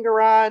parking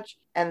garage,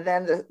 and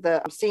then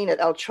the scene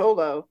at El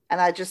Cholo.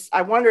 And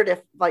I wondered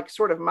if, like,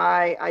 sort of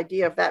my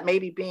idea of that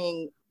maybe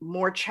being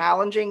more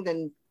challenging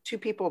than 2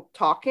 people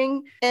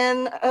talking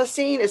in a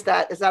scene, is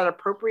that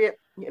appropriate?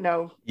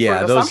 I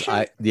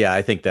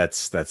think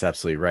that's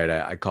absolutely right.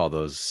 I call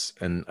those,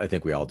 and I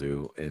think we all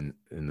do in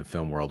the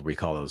film world, we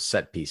call those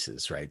set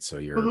pieces, right? So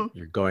you're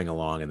going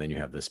along and then you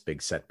have this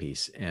big set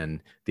piece.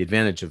 And the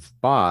advantage of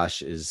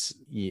Bosch is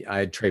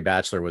Trey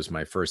Batchelor was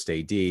my first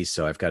AD.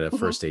 So I've got a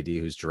first AD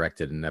who's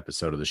directed an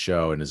episode of the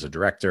show and is a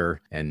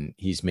director, and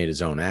he's made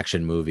his own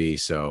action movie.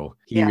 So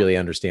he really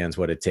understands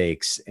what it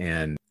takes.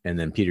 And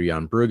then Peter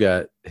Jan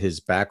Brugge,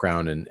 his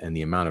background and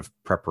the amount of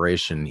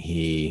preparation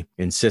he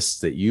insists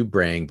that you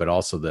bring, but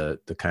also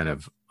the kind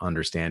of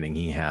understanding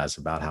he has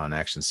about how an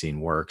action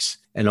scene works.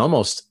 And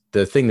almost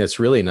the thing that's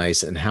really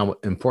nice and how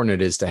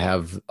important it is to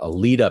have a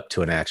lead up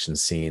to an action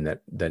scene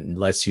that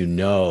lets you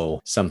know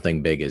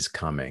something big is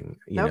coming.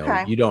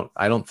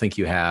 I don't think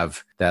you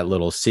have that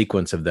little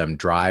sequence of them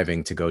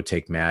driving to go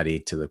take Maddie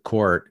to the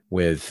court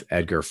with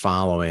Edgar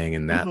following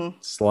and that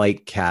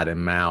slight cat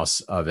and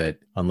mouse of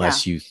it,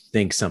 unless you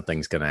think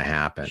something's going to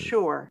happen.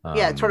 Sure.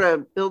 It sort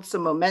of builds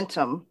some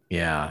momentum.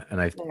 Yeah.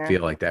 And I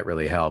feel like that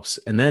really helps.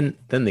 And then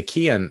the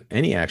key on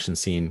any action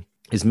scene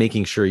is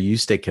making sure you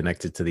stay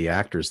connected to the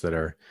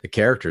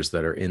characters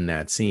that are in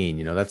that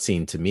scene. That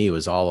scene to me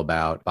was all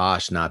about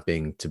Bosch not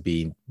being to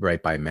be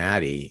right by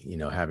Maddie,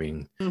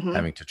 having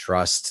to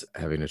trust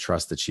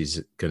that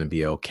she's going to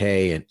be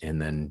okay, and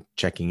then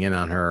checking in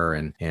on her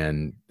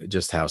and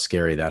just how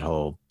scary that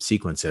whole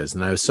sequence is.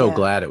 And I was so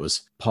glad it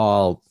was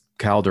Paul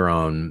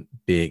Calderon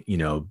being,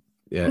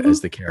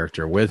 as the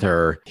character with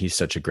her. He's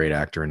such a great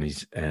actor,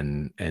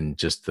 and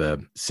just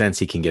the sense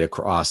he can get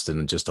across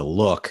in just a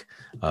look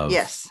of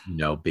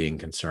being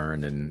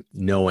concerned and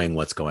knowing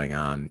what's going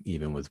on,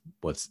 even with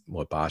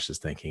what Bosch is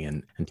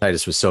thinking. And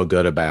Titus was so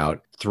good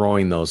about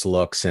throwing those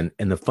looks. And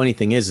the funny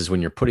thing is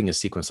when you're putting a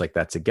sequence like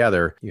that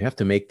together, you have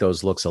to make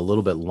those looks a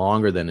little bit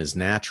longer than is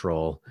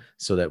natural,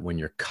 so that when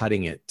you're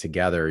cutting it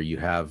together, you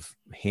have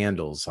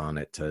handles on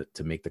it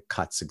to make the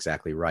cuts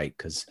exactly right.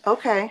 Because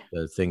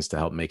the things to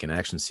help make an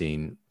action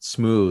scene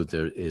smooth,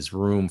 there is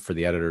room for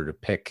the editor to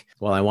pick,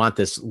 well, I want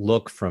this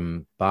look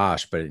from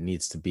Bosch, but it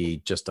needs to be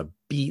just a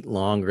beat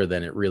longer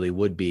than it really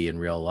would be in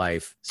real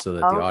life, so that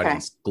the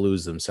audience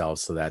glues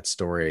themselves to that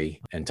story.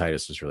 And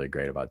Titus was really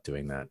great about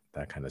doing that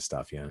kind of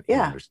stuff. He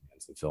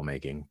understands the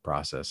filmmaking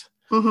process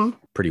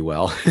pretty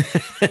well.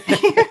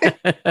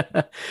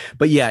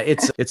 But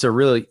it's a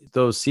really,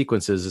 those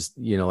sequences,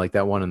 like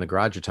that one in the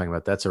garage you're talking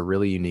about, that's a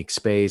really unique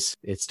space.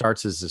 It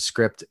starts as a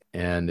script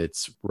and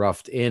it's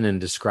roughed in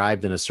and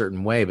described in a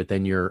certain way, but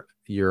then you're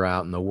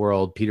out in the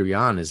world. Peter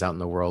Jan is out in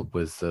the world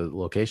with the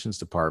locations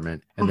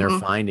department, and they're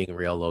finding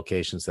real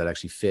locations that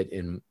actually fit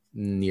in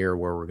near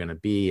where we're going to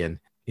be.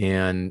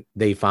 And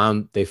they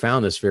found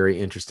this very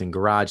interesting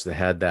garage that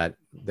had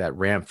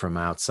ramp from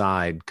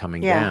outside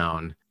coming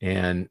down,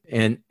 and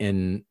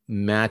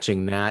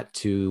matching that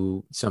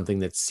to something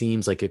that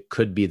seems like it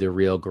could be the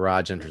real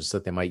garage entrance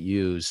that they might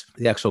use.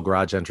 The actual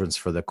garage entrance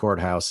for the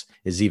courthouse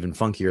is even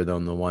funkier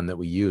than the one that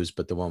we used,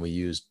 but the one we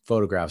used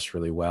photographs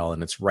really well,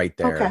 and it's right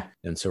there. Okay.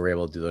 And so we're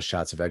able to do those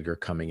shots of Edgar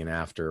coming in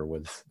after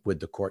with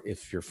the court.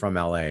 If you're from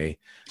LA,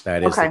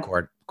 that is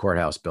the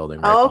courthouse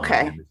building. Right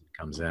behind him as he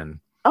comes in.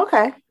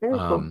 Okay. Very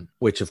cool.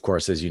 Which, of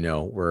course, as you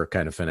know, we're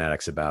kind of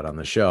fanatics about on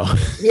the show.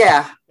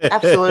 Yeah,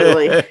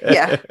 absolutely.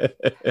 Yeah.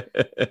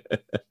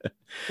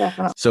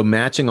 Definitely. So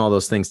matching all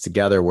those things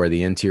together, where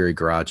the interior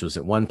garage was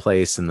at one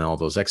place and all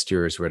those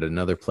exteriors were at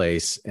another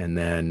place, and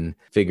then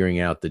figuring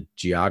out the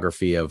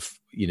geography of,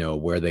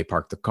 where they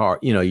park the car.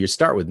 You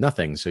start with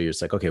nothing. So you're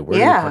just like, okay, where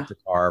do you park the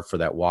car for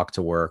that walk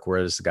to work? Where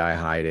is the guy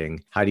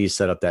hiding? How do you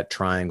set up that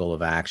triangle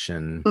of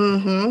action?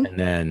 Mm-hmm.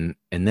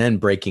 And then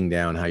breaking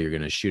down how you're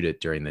going to shoot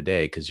it during the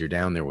day, because you're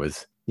down there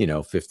with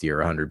 50 or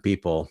 100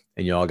 people,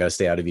 and you all got to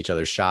stay out of each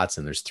other's shots,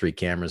 and there's 3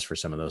 cameras for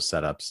some of those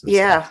setups.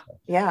 Yeah.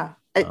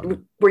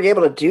 Were you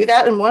able to do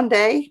that in one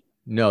day?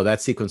 No,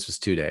 that sequence was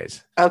 2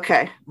 days.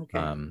 Okay.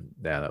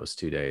 That was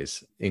 2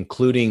 days,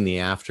 including the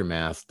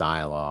aftermath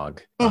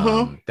dialogue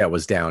that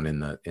was down in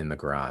the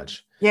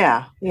garage.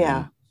 Yeah.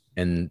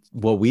 And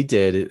what we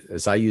did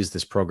is I used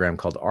this program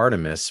called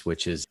Artemis,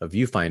 which is a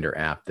viewfinder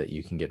app that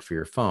you can get for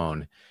your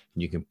phone.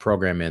 And you can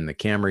program in the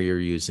camera you're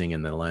using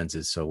and the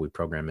lenses. So we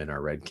program in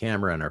our Red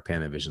camera and our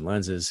Panavision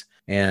lenses.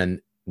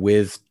 And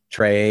with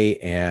Trey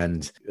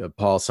and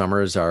Paul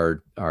Summers,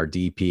 our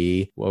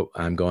DP,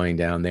 I'm going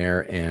down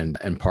there,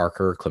 and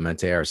Parker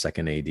Clemente, our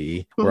second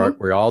AD.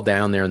 We're all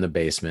down there in the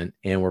basement,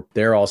 and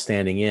they're all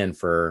standing in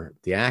for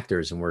the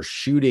actors, and we're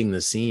shooting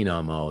the scene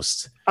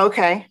almost.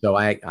 Okay. So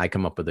I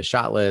come up with a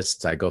shot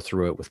list. I go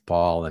through it with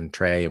Paul and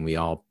Trey, and we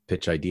all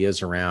pitch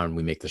ideas around.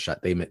 We make the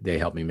shot. They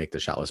help me make the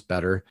shot list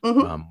better,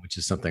 which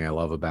is something I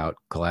love about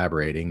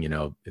collaborating.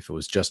 If it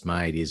was just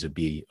my ideas, it'd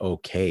be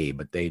okay,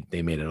 but they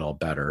made it all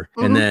better.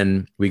 And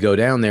then we go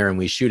down there and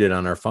we shoot it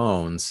on our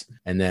phones,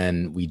 and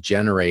then we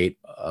generate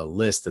a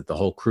list that the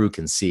whole crew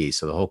can see.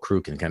 So the whole crew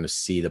can kind of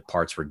see the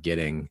parts we're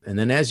getting. And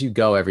then as you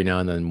go, every now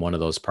and then, one of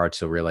those parts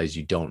you'll realize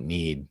you don't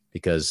need,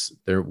 because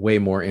they're way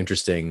more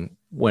interesting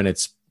when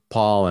it's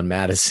Paul and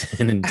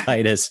Madison and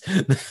Titus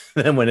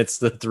than when it's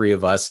the 3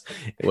 of us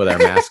with our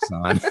masks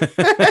on.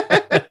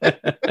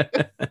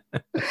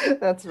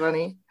 That's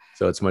funny.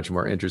 So it's much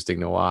more interesting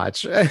to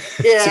watch. Yeah.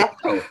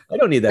 So, I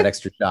don't need that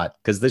extra shot,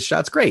 because this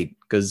shot's great,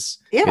 because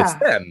it's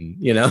them,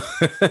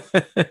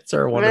 It's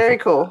our wonderful. Very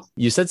cool.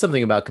 You said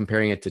something about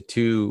comparing it to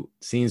 2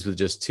 scenes with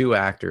just 2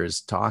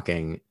 actors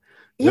talking.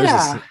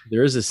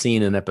 There is a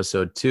scene in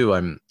episode 2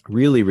 I'm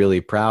really, really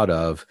proud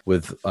of,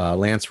 with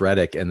Lance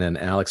Reddick and then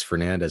Alex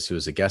Fernandez, who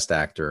is a guest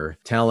actor,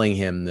 telling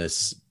him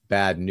this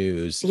bad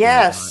news in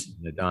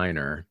the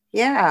diner.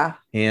 Yeah.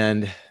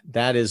 And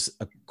that is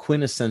a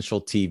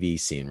quintessential TV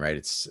scene, right?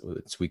 It's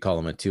we call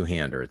them a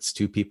 2-hander. It's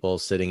 2 people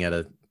sitting at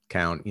a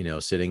count,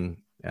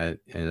 sitting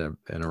in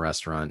a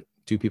restaurant,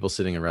 2 people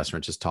sitting in a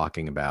restaurant just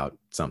talking about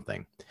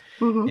something.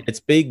 It's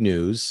big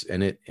news,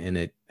 and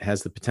it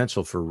has the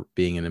potential for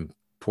being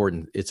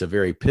it's a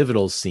very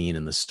pivotal scene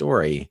in the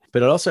story,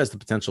 but it also has the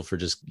potential for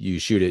just you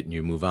shoot it and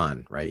you move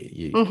on, right?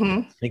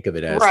 You think of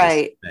it as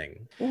this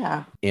thing.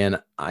 Yeah.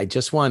 And I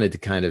just wanted to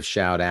kind of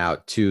shout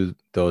out to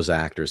those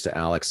actors, to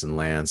Alex and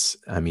Lance.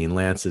 I mean,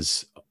 Lance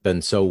has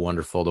been so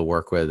wonderful to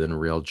work with and a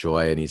real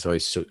joy, and he's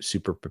always so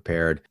super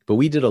prepared. But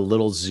we did a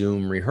little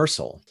Zoom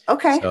rehearsal.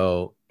 Okay.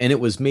 And it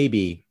was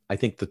I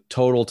think the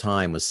total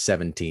time was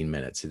 17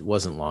 minutes. It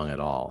wasn't long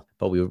at all,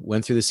 but we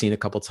went through the scene a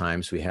couple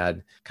times. We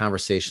had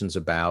conversations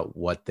about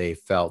what they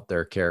felt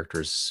their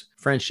characters'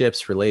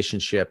 friendships,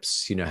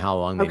 relationships, how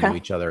long they knew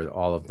each other,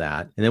 all of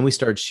that. And then we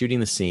started shooting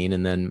the scene.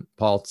 And then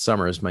Paul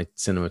Summers, my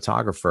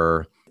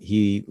cinematographer,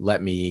 he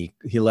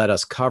let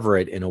us cover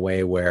it in a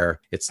way where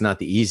it's not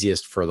the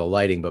easiest for the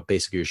lighting, but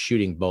basically you're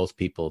shooting both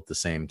people at the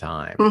same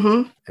time.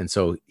 And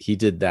so he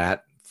did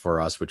that for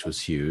us, which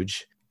was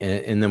huge.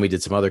 And then we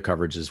did some other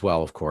coverage as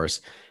well, of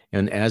course.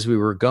 And as we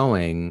were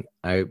going,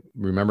 I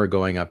remember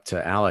going up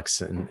to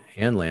Alex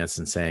and Lance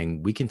and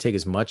saying, we can take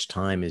as much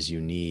time as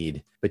you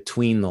need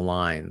between the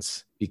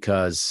lines,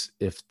 because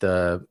if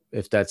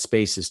that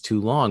space is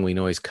too long, we can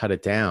always cut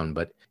it down.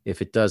 But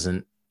if it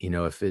doesn't,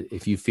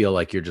 if you feel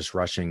like you're just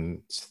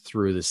rushing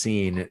through the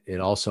scene, it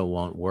also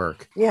won't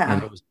work. Yeah.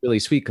 And it was really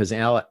sweet, because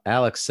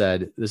Alex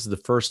said, this is the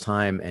first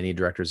time any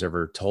director's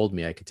ever told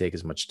me I could take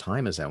as much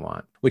time as I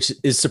want, which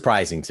is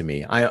surprising to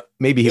me.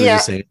 Maybe he was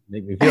just saying,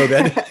 make me feel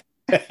good.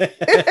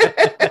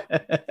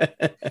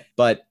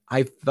 But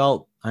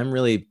I'm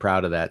really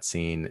proud of that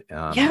scene.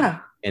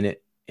 And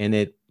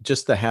it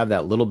just to have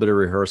that little bit of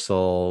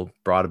rehearsal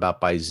brought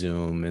about by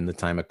Zoom in the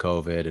time of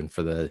COVID, and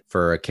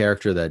for a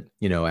character that,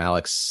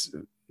 Alex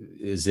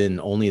is in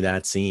only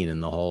that scene in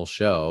the whole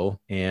show.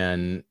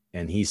 And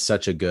he's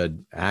such a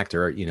good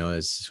actor,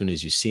 as soon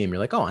as you see him, you're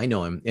like, oh, I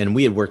know him. And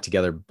we had worked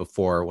together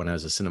before when I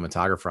was a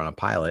cinematographer on a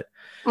pilot.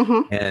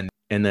 And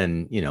And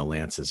then, you know,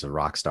 Lance is a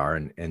rock star,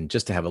 and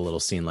just to have a little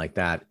scene like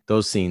that,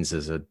 those scenes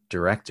as a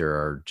director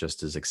are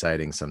just as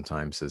exciting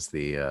sometimes as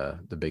the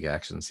big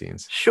action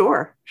scenes.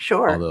 Sure.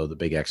 Although the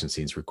big action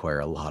scenes require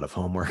a lot of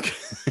homework.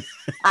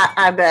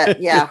 I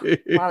bet. Yeah.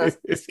 A lot of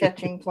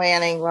sketching,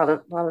 planning, a lot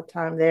of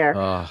time there.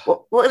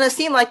 Well, in a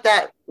scene like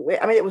that,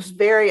 I mean, it was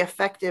very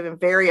effective and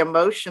very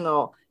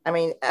emotional. I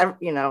mean,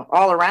 you know,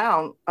 all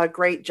around a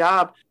great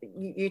job.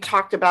 You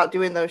talked about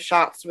doing those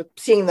shots with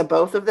seeing the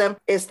both of them.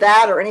 Is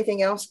that or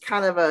anything else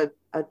kind of a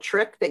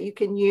trick that you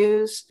can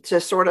use to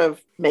sort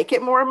of make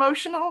it more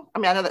emotional? I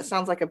mean, I know that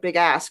sounds like a big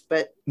ask,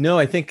 but no,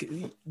 I think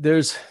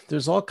there's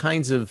all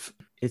kinds of,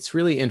 it's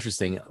really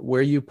interesting.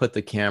 Where you put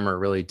the camera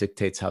really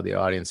dictates how the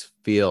audience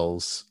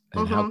feels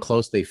and how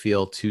close they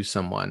feel to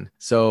someone.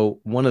 So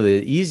one of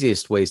the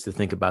easiest ways to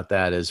think about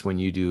that is when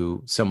you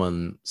do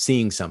someone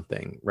seeing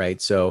something,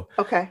 right? So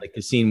like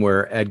the scene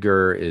where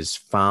Edgar is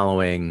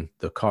following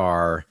the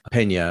car,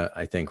 Pena,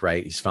 I think,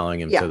 right? He's following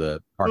him to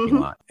the parking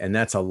lot. And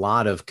that's a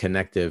lot of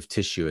connective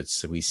tissue.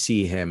 It's we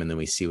see him and then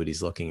we see what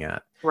he's looking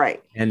at.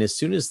 Right. And as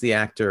soon as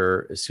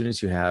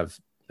you have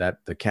that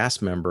the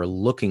cast member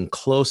looking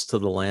close to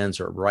the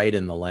lens or right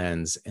in the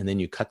lens, and then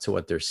you cut to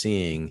what they're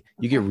seeing,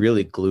 you get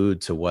really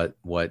glued to what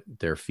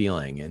they're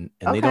feeling, and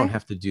they don't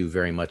have to do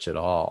very much at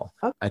all.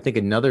 I think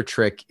another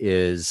trick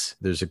is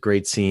there's a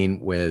great scene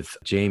with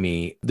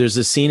Jamie. There's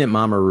a scene at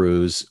Mama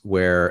Ru's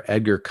where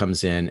Edgar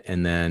comes in,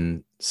 and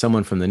then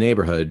someone from the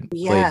neighborhood,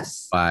 played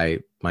by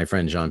my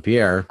friend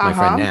Jean-Pierre, my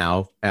friend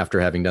now, after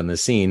having done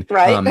this scene,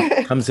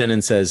 comes in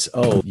and says,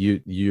 "Oh,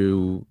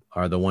 you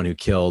are the one who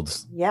killed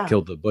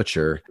the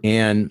butcher."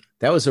 And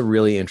that was a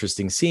really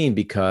interesting scene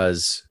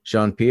because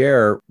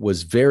Jean-Pierre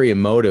was very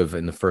emotive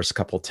in the first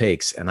couple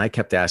takes, and I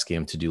kept asking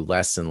him to do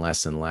less and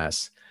less and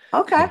less.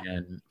 Okay.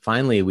 And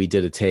finally, we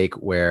did a take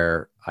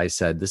where I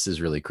said, "This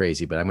is really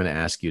crazy, but I'm going to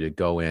ask you to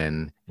go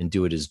in and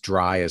do it as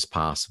dry as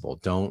possible.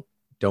 Don't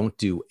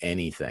do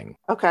anything."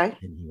 Okay.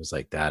 And he was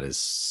like, "That is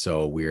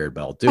so weird,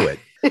 but I'll do it."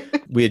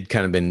 We had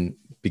kind of been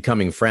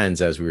becoming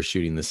friends as we were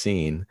shooting the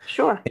scene.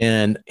 Sure.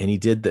 And he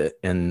did that.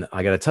 And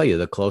I got to tell you,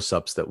 the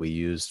close-ups that we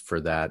used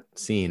for that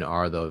scene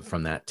are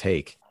from that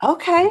take.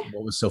 Okay.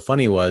 What was so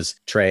funny was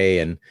Trey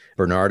and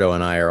Bernardo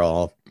and I are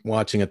all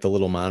watching at the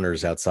little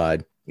monitors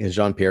outside. And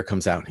Jean-Pierre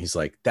comes out and he's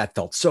like, "That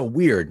felt so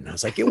weird." And I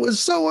was like, "It was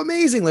so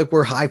amazing." Like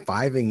we're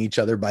high-fiving each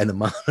other by the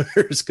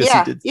monitors because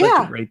he did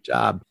such a great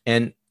job.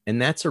 And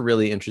that's a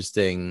really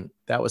interesting,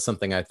 that was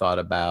something I thought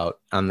about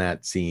on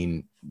that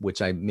scene, which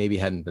I maybe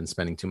hadn't been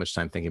spending too much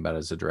time thinking about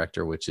as a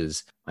director, which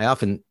is I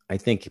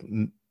think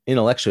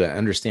intellectually, I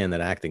understand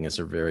that acting is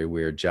a very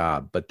weird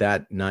job, but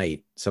that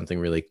night something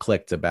really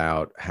clicked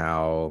about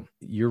how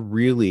you're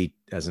really,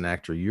 as an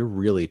actor, you're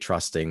really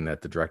trusting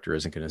that the director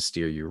isn't going to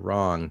steer you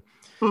wrong.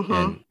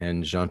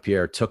 And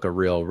Jean-Pierre took a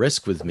real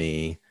risk with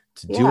me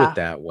to do it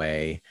that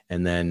way.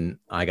 And then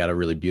I got a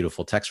really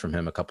beautiful text from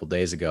him a couple of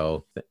days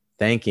ago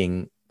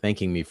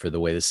thanking me for the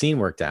way the scene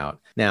worked out.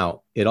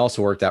 Now, it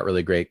also worked out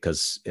really great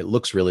because it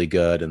looks really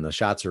good and the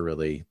shots are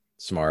really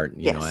smart.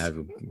 You know, I have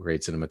a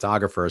great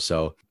cinematographer.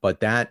 So, but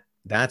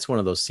that's one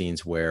of those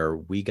scenes where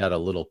we got a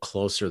little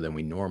closer than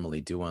we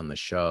normally do on the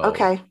show.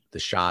 Okay. The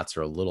shots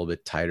are a little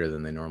bit tighter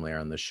than they normally are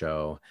on the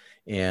show.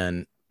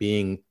 And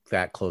being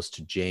that close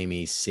to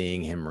Jamie,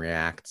 seeing him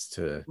react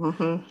to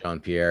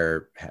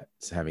Jean-Pierre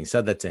having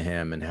said that to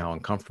him and how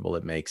uncomfortable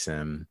it makes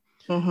him.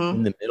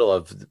 In the middle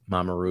of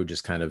Mama Ru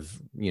just kind of,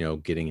 you know,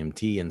 getting him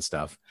tea and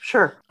stuff.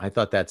 Sure. I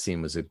thought that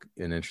scene was an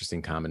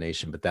interesting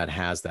combination, but that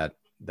has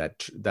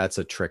that's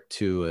a trick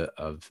too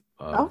of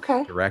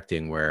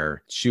directing,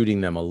 where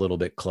shooting them a little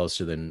bit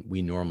closer than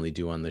we normally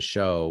do on the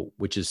show,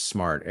 which is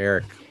smart.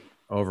 Eric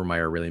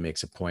Overmyer really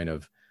makes a point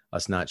of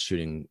us not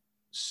shooting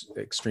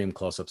extreme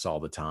close-ups all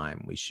the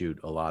time. We shoot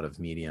a lot of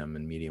medium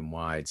and medium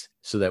wides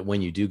so that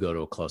when you do go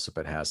to a close-up,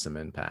 it has some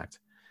impact.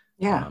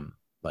 Yeah.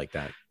 Like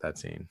that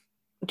scene.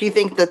 Do you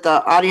think that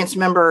the audience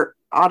member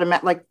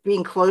like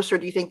being closer,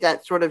 do you think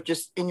that sort of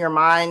just in your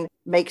mind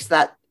makes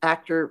that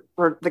actor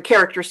or the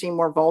character seem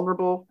more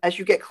vulnerable as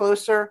you get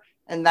closer,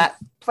 and that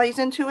plays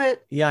into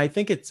it? Yeah, I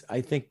think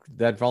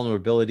that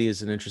vulnerability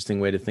is an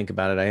interesting way to think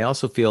about it. I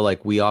also feel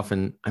like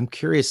I'm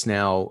curious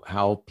now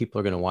how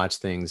people are going to watch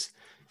things,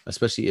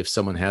 especially if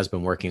someone has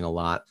been working a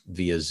lot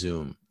via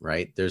Zoom,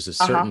 right? There's a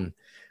certain,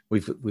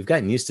 we've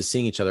gotten used to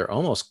seeing each other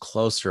almost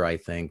closer, I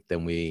think,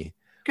 than we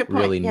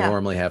really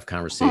normally have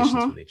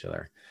conversations with each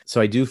other.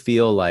 So I do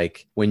feel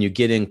like when you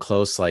get in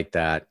close like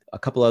that, a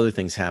couple other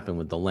things happen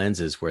with the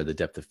lenses where the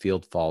depth of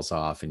field falls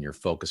off and your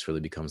focus really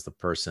becomes the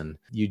person.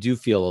 You do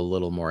feel a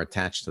little more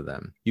attached to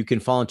them. You can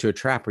fall into a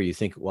trap where you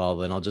think, well,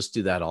 then I'll just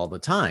do that all the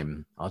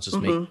time. I'll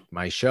just make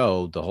my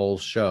show, the whole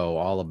show,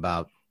 all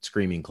about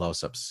screaming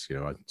close-ups, you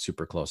know,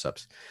 super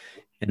close-ups.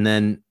 And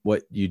then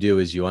what you do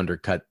is you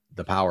undercut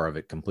the power of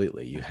it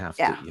completely. You have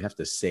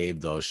to save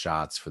those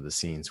shots for the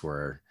scenes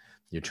where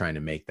you're trying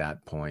to make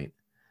that point.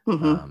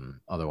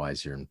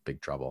 Otherwise you're in big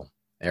trouble.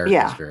 Eric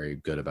is very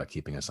good about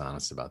keeping us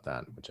honest about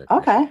that, which I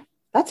appreciate. Okay.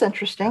 That's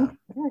interesting.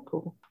 Very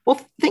cool. Well,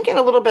 thinking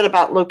a little bit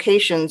about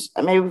locations,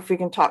 maybe if we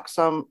can talk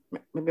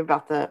maybe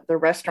about the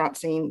restaurant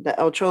scene, the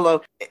El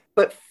Cholo.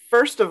 But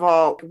first of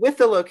all, with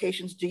the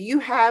locations, do you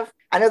have,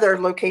 I know there are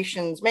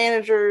locations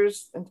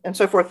managers and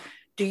so forth.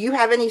 Do you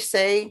have any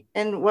say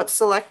in what's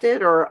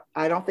selected, or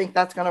I don't think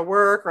that's going to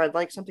work, or I'd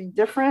like something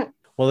different?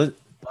 Well,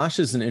 Bosch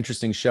is an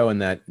interesting show in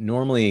that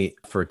normally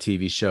for a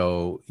TV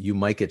show, you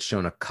might get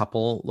shown a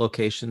couple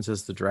locations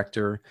as the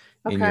director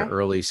in your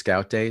early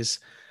scout days.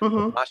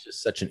 Mm-hmm. Bosch is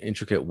such an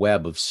intricate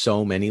web of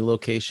so many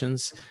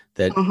locations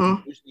that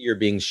usually you're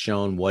being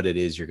shown what it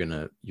is you're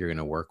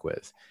gonna work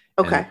with.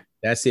 Okay, and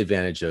that's the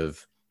advantage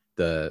of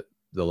the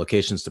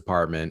locations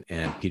department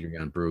and Peter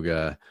Jan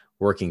Brugge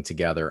working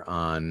together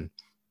on.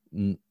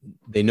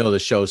 They know the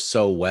show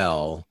so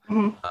well,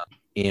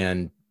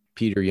 and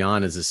Peter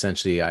Jan is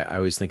essentially, I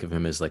always think of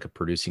him as like a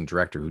producing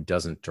director who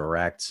doesn't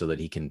direct so that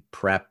he can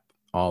prep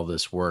all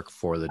this work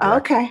for the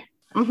director. Okay.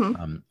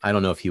 Mm-hmm. I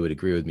don't know if he would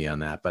agree with me on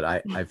that, but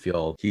I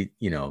feel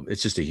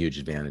it's just a huge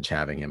advantage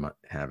having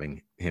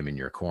him in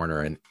your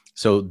corner. And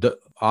so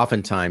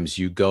oftentimes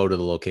you go to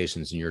the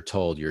locations and you're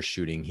told you're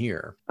shooting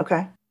here.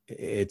 Okay.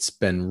 It's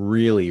been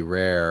really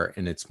rare,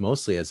 and it's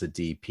mostly as a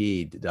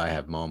DP that I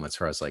have moments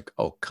where I was like,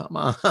 oh, come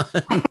on,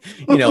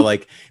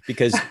 like,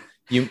 because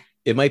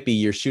it might be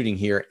you're shooting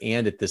here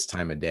and at this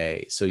time of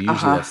day. So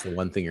usually that's the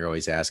one thing you're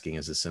always asking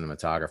as a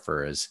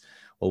cinematographer is,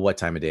 well, what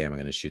time of day am I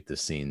going to shoot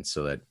this scene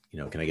so that,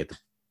 can I get the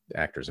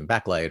actors in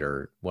backlight,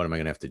 or what am I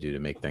going to have to do to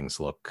make things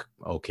look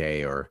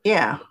okay or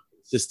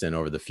consistent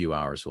over the few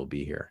hours we'll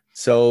be here.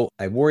 So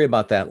I worry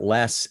about that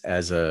less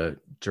as a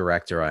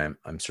director.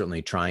 I'm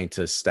certainly trying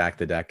to stack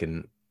the deck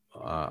in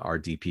our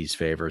DP's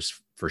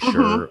favors for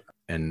sure.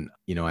 And,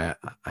 I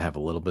have a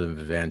little bit of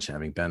advantage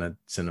having been a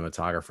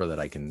cinematographer that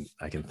I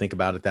can think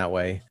about it that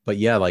way. But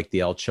yeah, like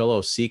the El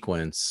Cholo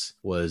sequence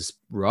was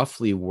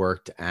roughly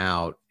worked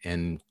out,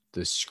 and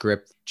the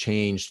script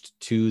changed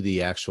to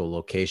the actual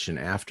location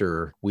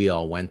after we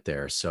all went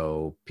there.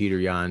 So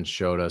Peter Jan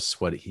showed us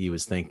what he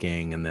was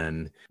thinking, and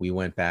then we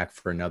went back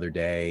for another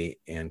day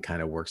and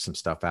kind of worked some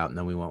stuff out. And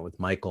then we went with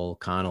Michael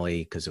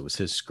Connolly because it was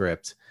his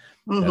script.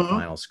 That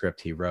final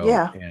script he wrote,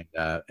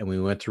 and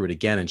we went through it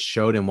again and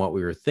showed him what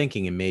we were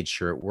thinking and made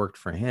sure it worked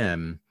for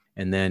him.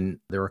 And then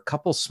there were a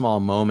couple small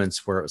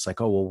moments where it was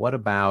like, oh, well, what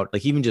about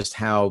like even just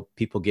how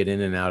people get in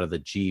and out of the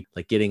Jeep,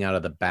 like getting out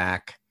of the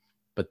back,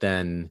 but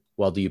then,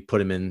 well, do you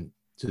put him in?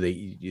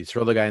 You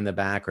throw the guy in the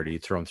back, or do you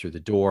throw him through the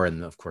door?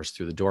 And of course,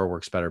 through the door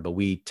works better. But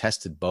we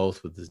tested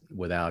both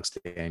with Alex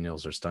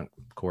Daniels, our stunt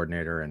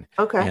coordinator,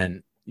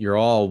 and you're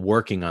all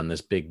working on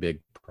this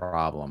big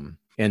problem.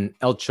 And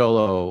El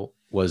Cholo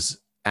was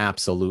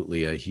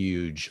absolutely a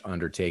huge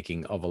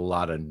undertaking of a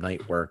lot of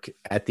night work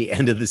at the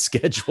end of the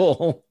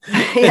schedule.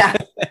 Yeah.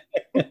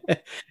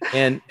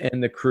 and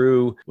the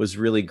crew was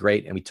really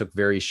great. And we took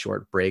very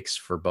short breaks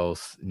for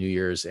both New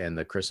Year's and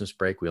the Christmas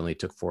break. We only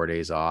took 4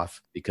 days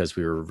off because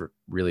we were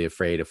really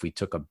afraid if we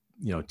took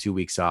 2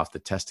 weeks off, the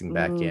testing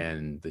back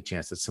in, the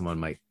chance that someone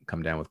might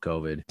come down with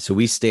COVID. So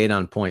we stayed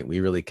on point. We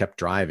really kept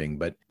driving,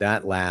 but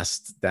that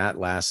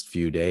last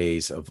few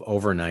days of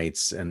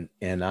overnights,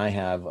 and I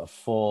have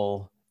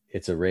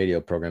it's a radio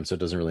program, so it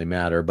doesn't really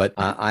matter, but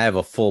I have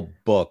a full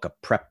book, a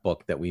prep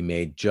book that we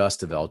made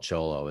just of El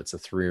Cholo. It's a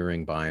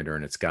 3-ring binder,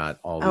 and it's got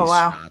all these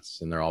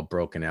shots, and they're all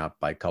broken out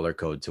by color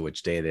code to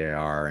which day they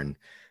are. And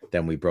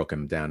then we broke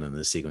them down in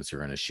the sequence we're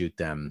going to shoot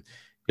them,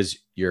 because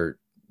your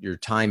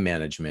time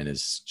management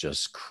is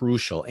just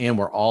crucial, and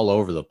we're all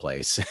over the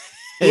place.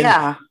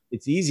 Yeah.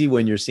 It's easy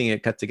when you're seeing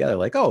it cut together,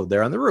 like, oh,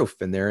 they're on the roof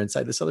and they're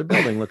inside this other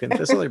building looking at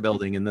this other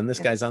building, and then this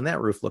guy's on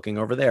that roof looking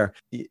over there.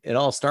 It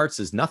all starts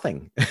as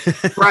nothing.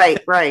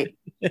 Right.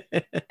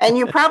 And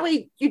you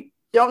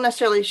don't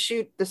necessarily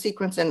shoot the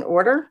sequence in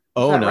order.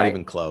 Oh, not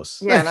even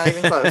close. Yeah, not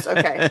even close.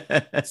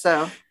 Okay.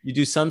 So you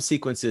do some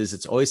sequences.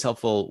 It's always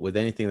helpful with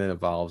anything that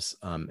involves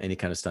any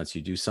kind of stunts.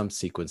 You do some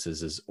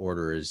sequences as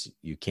order as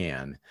you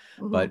can,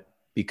 but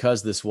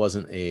because this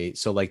wasn't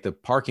so like the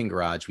parking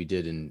garage we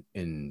did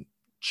in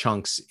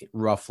chunks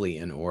roughly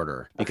in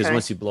order, because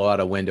once you blow out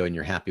a window and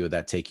you're happy with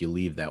that take, you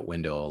leave that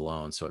window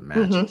alone so it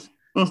matches.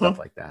 Stuff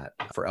like that.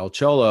 For El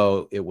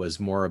Cholo, it was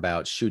more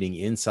about shooting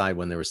inside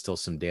when there was still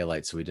some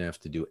daylight, so we didn't have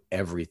to do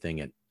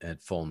everything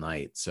at full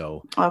night.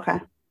 So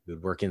we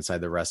would work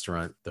inside the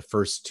restaurant. The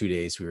first 2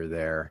 days we were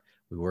there,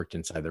 we worked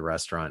inside the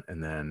restaurant,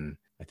 and then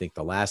I think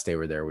the last day we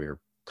were there, we were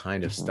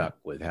kind of stuck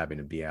with having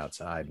to be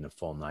outside in a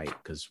full night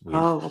because we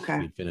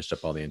finished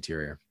up all the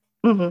interior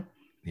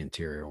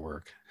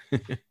work.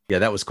 Yeah,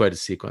 that was quite a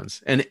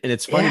sequence. And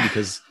it's funny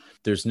because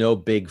there's no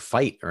big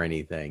fight or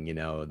anything,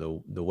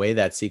 the way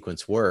that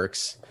sequence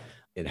works,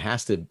 it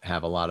has to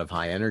have a lot of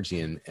high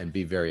energy and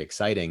be very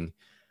exciting,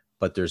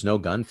 but there's no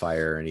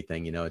gunfire or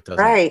anything, it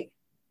doesn't,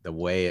 the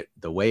way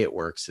it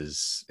works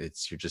is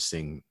you're just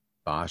seeing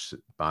Bosch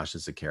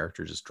as a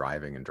character just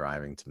driving and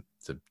driving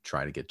to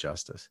try to get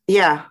justice.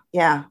 Yeah.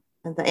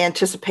 And the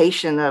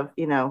anticipation of,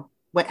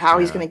 how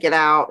he's going to get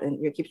out, and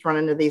he keeps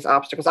running into these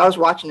obstacles. I was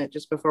watching it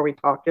just before we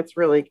talked. It's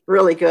really,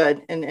 really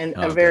good and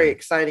a very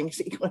exciting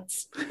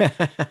sequence.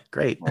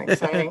 Great. Very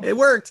exciting. It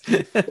worked.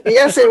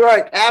 Yes, it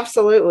worked.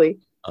 Absolutely.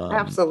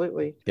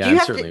 Absolutely. Yeah, I'm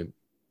certainly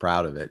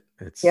proud of it.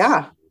 It's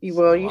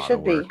you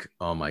should be.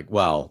 Oh my,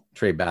 well,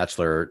 Trey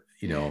Batchelor,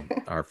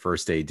 our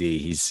first AD,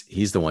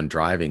 he's the one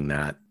driving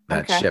that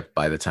ship.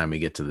 By the time we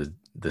get to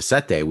the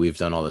set day, we've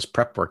done all this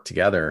prep work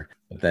together,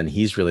 but then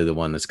he's really the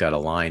one that's got to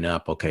line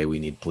up. Okay, we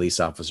need police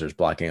officers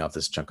blocking off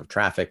this chunk of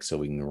traffic so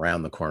we can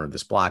round the corner of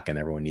this block, and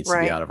everyone needs to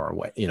be out of our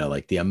way.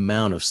 Like the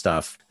amount of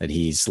stuff that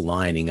he's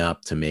lining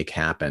up to make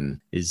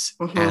happen is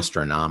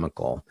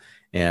astronomical.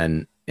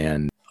 And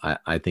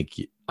I think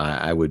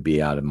I would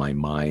be out of my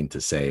mind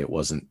to say it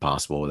wasn't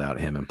possible without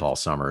him and Paul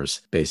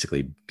Summers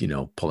basically,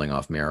 pulling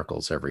off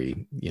miracles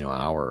every,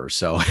 hour or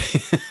so.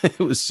 It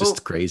was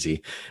just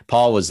crazy.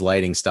 Paul was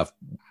lighting stuff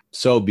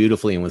so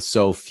beautifully and with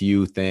so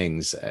few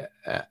things.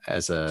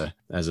 As a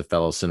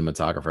fellow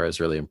cinematographer, I was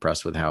really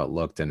impressed with how it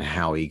looked and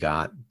how he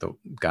got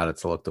it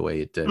to look the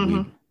way it did.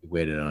 We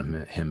waited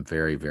on him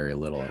very, very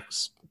little.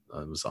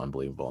 It was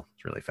unbelievable.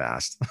 It's really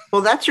fast.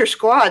 Well, that's your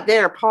squad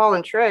there, Paul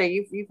and Trey.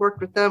 You've worked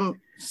with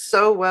them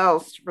so well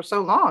for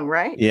so long,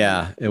 right?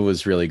 Yeah, it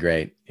was really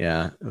great.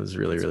 Yeah, it was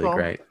really, really cool.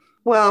 Great.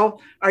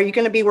 Well, are you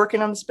going to be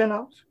working on the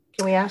spinoff?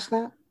 Can we ask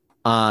that?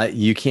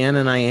 You can,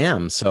 and I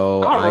am.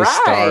 So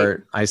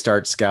I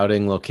start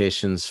scouting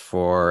locations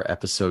for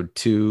episode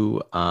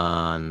 2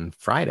 on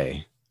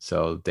Friday.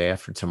 So day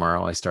after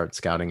tomorrow, I start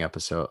scouting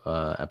episode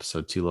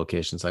 2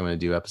 locations. I'm going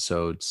to do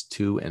episodes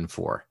 2 and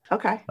 4.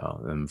 Okay.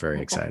 So I'm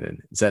very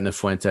excited. Zetna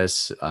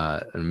Fuentes,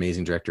 an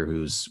amazing director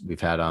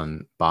we've had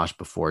on Bosch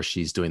before.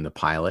 She's doing the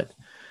pilot,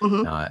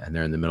 and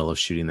they're in the middle of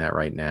shooting that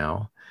right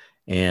now.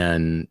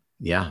 And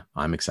yeah,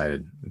 I'm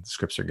excited. The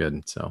scripts are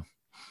good. So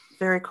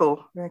very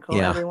cool. Very cool.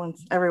 Yeah.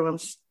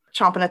 Everyone's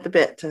chomping at the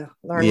bit to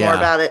learn more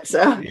about it.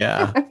 So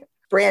yeah,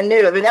 brand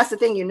new. I mean, that's the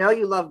thing. You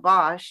love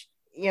Bosch.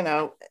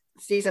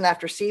 Season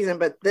after season,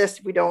 but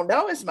this we don't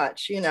know as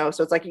much, so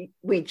it's like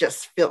we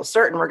just feel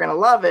certain we're going to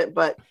love it,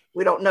 but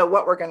we don't know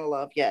what we're going to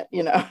love yet.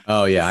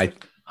 Oh yeah,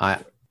 I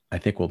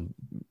think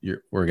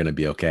we're going to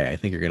be okay. I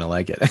think you're going to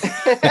like it.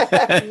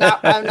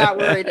 I'm not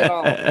worried at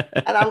all,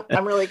 and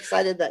I'm really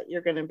excited that you're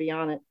going to be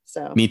on it.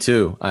 So me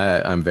too.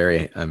 I'm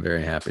very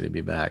happy to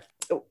be back.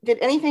 Did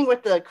anything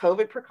with the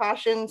COVID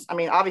precautions? I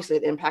mean, obviously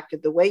it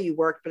impacted the way you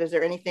worked, but is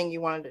there anything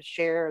you wanted to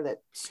share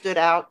that stood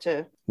out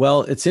to?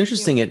 Well, it's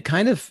interesting. It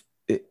kind of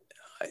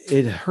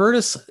it hurt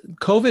us.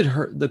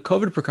 The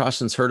COVID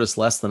precautions hurt us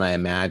less than I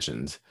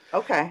imagined.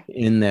 Okay.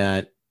 In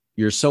that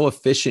you're so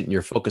efficient and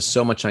you're focused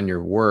so much on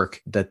your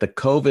work that the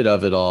COVID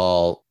of it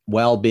all,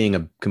 while being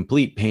a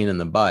complete pain in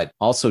the butt,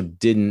 also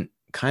didn't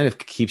kind of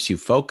keeps you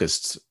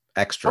focused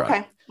extra.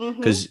 Okay.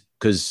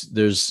 Because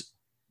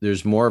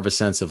there's more of a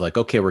sense of like,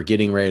 okay, we're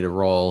getting ready to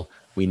roll.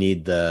 We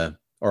need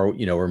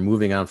we're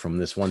moving on from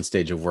this one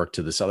stage of work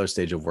to this other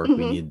stage of work.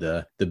 We need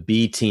the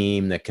B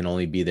team that can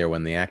only be there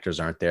when the actors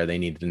aren't there. They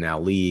need to now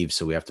leave.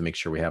 So we have to make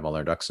sure we have all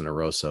our ducks in a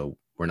row. So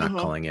we're not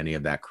calling any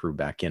of that crew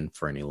back in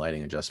for any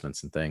lighting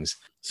adjustments and things.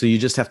 So you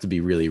just have to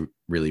be really,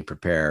 really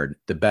prepared.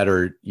 The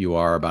better you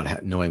are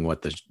about knowing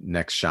what the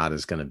next shot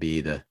is going to be,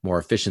 the more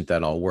efficient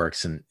that all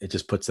works. And it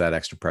just puts that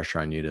extra pressure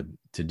on you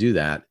to do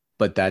that.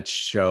 But that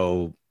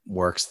show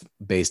works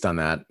based on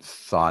that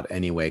thought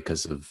anyway,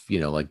 because of,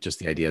 like just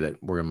the idea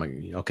that we're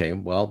going to, okay,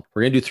 well,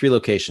 we're going to do 3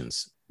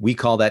 locations. We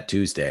call that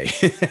Tuesday,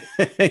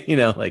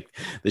 like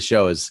the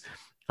show is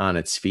on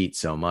its feet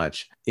so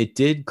much. It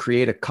did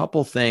create a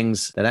couple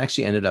things that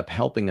actually ended up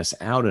helping us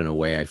out in a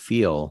way, I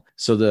feel.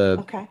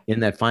 So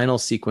in that final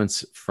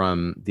sequence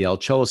from the El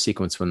Cholo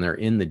sequence, when they're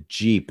in the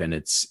Jeep and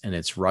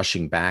it's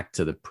rushing back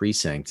to the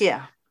precinct.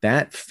 Yeah.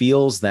 That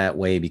feels that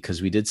way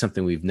because we did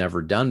something we've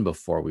never done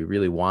before. We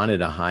really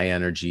wanted a high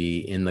energy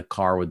in the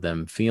car with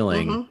them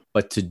feeling,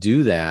 but to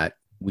do that,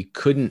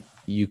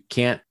 you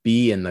can't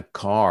be in the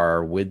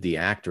car with the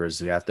actors.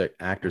 The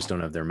actors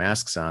don't have their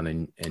masks on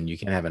and you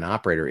can't have an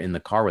operator in the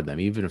car with them,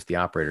 even if the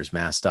operator's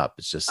masked up.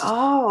 It's just,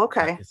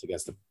 it's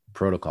against the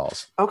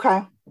protocols.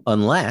 Okay.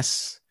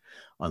 Unless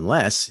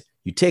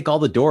you take all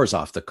the doors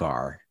off the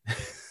car.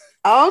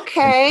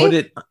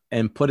 Okay.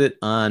 and put it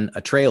on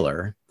a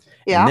trailer.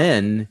 Yeah.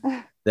 And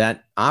then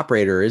that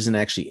operator isn't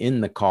actually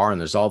in the car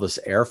and there's all this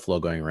airflow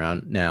going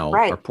around. Now,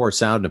 our poor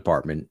sound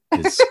department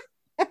is,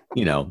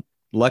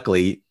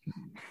 luckily,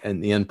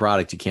 and the end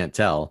product, you can't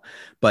tell.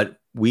 But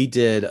we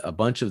did a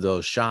bunch of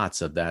those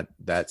shots of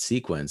that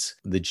sequence,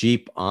 the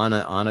Jeep on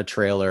a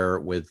trailer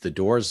with the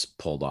doors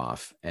pulled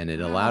off. And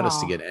it allowed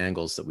us to get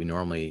angles that we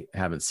normally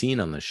haven't seen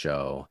on the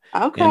show.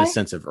 Okay. And a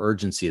sense of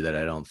urgency that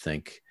I don't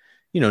think...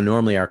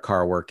 normally our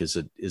car work is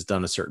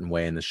done a certain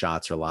way and the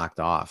shots are locked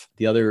off.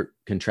 The other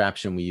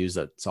contraption we use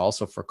that's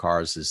also for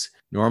cars is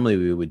normally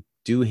we would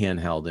do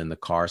handheld in the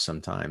car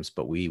sometimes,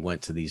 but we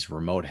went to these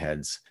remote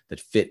heads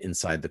that fit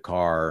inside the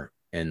car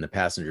and the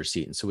passenger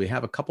seat. And so we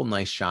have a couple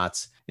nice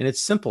shots, and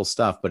it's simple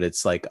stuff, but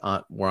it's like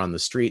we're on the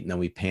street and then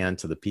we pan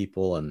to the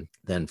people, and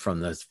then from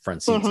the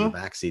front seat to the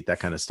back seat, that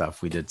kind of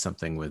stuff. We did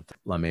something with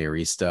La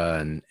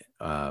Mayorista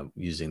and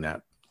using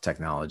that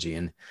technology.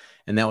 And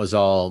that was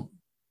all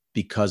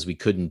because we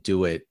couldn't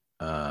do it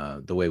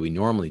the way we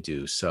normally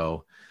do.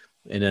 So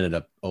it ended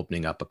up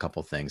opening up a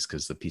couple things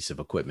because the piece of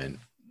equipment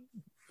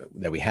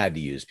that we had to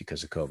use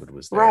because of COVID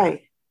was there.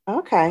 Right.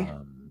 Okay.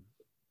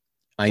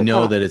 I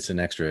know that it's an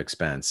extra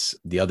expense.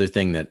 The other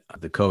thing that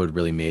the COVID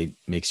really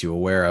makes you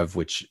aware of,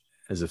 which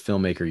as a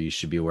filmmaker, you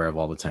should be aware of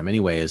all the time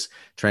anyway, is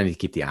trying to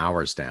keep the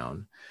hours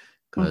down,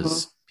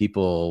 because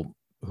people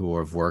who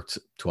have worked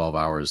 12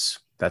 hours,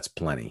 that's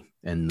plenty.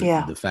 And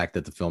the fact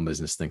that the film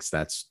business thinks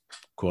that's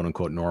quote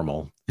unquote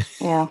normal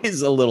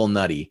is a little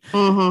nutty.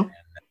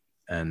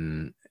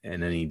 And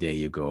any day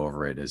you go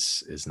over it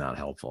is not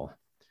helpful.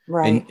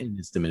 Right. And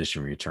it's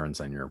diminishing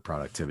returns on your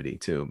productivity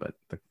too. But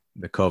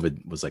the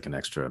COVID was like an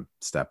extra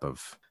step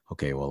of,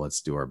 okay, well,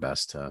 let's do our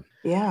best to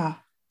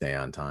stay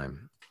on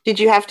time. Did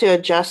you have to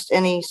adjust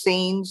any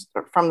scenes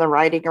from the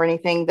writing or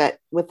anything that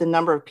with the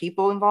number of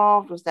people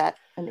involved? Was that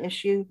an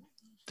issue?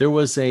 There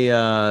was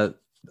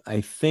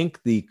I think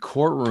the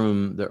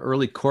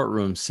early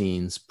courtroom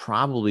scenes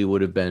probably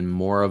would have been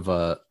more of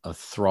a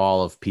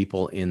thrall of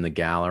people in the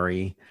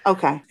gallery.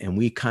 Okay. And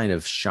we kind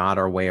of shot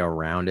our way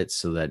around it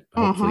so that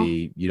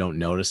hopefully you don't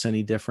notice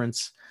any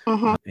difference.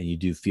 And you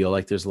do feel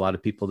like there's a lot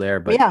of people there,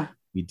 but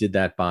we did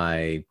that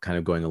by kind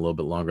of going a little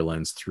bit longer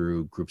lens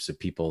through groups of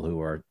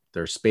people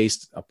they're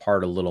spaced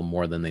apart a little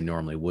more than they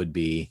normally would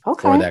be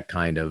for that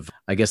kind of,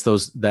 I guess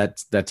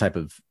that type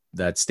of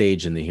that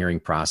stage in the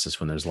hearing process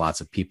when there's lots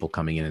of people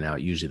coming in and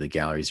out. Usually the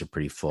galleries are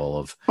pretty full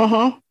of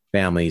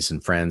families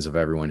and friends of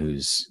everyone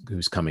who's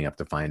coming up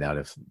to find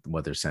out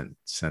what they're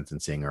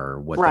sentencing or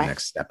what the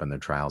next step in their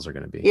trials are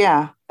going to be.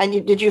 Yeah.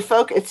 And did you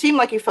focus? It seemed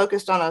like you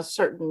focused on a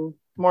certain,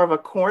 more of a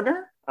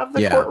corner of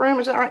the courtroom.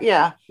 Is that right?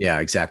 Yeah. Yeah,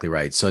 exactly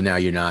right. So now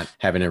you're not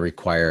having to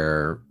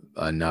require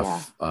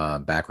enough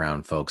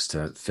background folks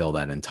to fill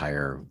that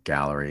entire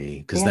gallery.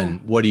 Because then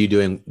what are you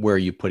doing? Where are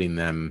you putting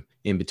them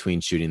in between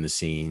shooting the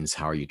scenes?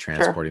 How are you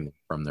transporting them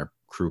from their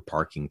crew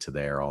parking to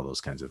there? All those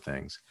kinds of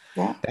things.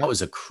 Yeah. That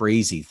was a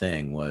crazy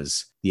thing,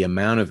 was the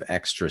amount of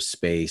extra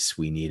space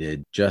we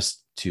needed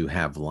just to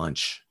have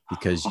lunch,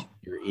 because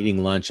you're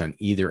eating lunch on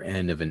either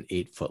end of an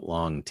 8-foot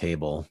long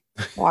table.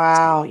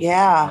 Wow.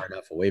 Yeah. Far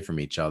enough away from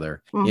each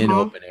other in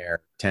open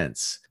air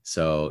tents.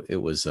 So that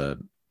was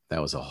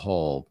a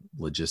whole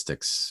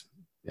logistics.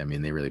 I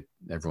mean,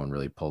 everyone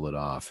really pulled it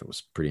off. It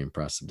was pretty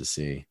impressive to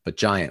see, but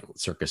giant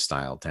circus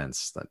style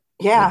tents that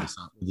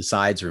with the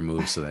sides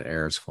removed so that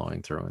air is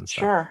flowing through and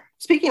stuff. Sure.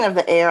 Speaking of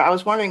the air, I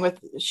was wondering, with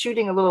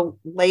shooting a little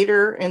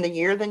later in the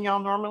year than y'all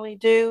normally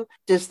do,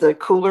 does the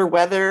cooler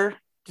weather,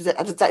 does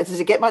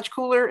it get much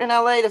cooler in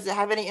LA? Does it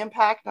have any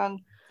impact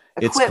on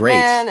equipment? It's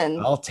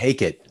great. I'll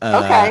take it.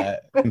 Okay.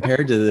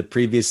 Compared to the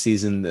previous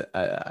season,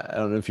 I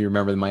don't know if you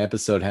remember, my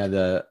episode had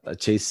a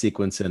chase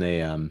sequence in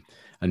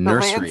a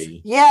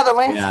nursery. The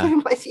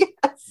landscape place. Yes.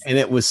 And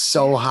it was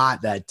so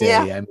hot that day.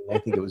 I mean, I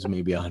think it was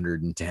maybe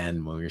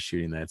 110 when we were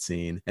shooting that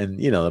scene. And,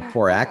 the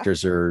poor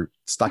actors are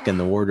stuck in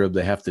the wardrobe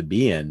they have to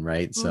be in,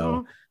 right?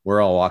 So we're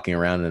all walking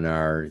around in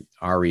our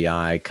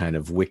REI kind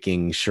of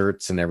wicking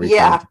shirts and everything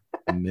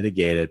to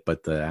mitigate it,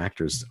 but the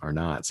actors are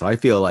not. So I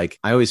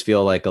always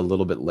feel like a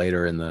little bit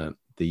later in the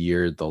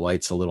year, the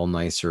light's a little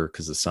nicer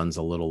because the sun's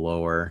a little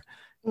lower.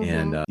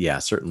 And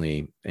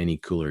certainly any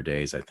cooler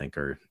days I think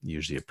are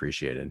usually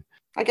appreciated.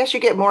 I guess you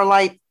get more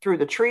light through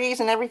the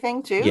trees and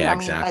everything too. Yeah,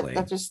 exactly.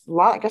 That's just a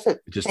lot. I guess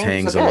it just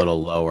hangs a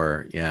little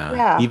lower.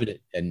 Yeah. Even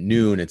at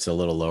noon, it's a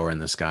little lower in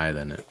the sky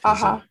than it is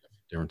at a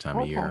different time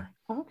of year.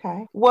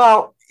 Okay.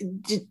 Well,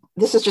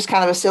 this is just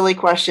kind of a silly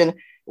question.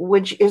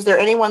 Is there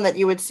anyone that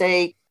you would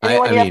say,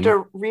 you have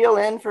to reel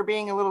in for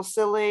being a little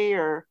silly,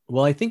 or?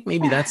 Well, I think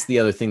maybe that's the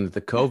other thing that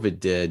the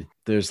COVID did.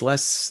 There's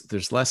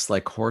less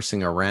like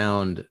horsing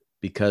around,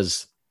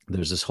 because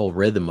there's this whole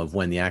rhythm of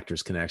when the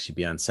actors can actually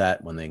be on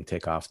set, when they can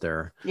take off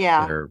their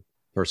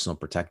personal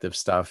protective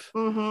stuff.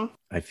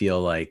 I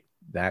feel like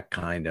that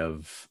kind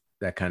of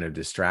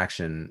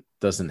distraction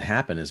doesn't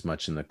happen as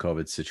much in the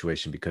COVID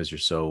situation because you're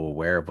so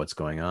aware of what's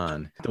going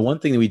on. The one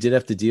thing that we did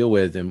have to deal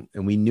with, and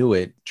we knew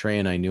it, Trey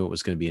and I knew it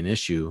was going to be an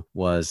issue,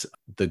 was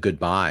the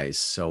goodbyes.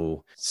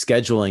 So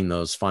scheduling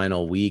those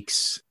final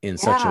weeks in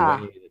such a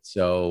way that,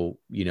 so,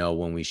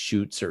 when we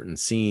shoot certain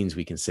scenes,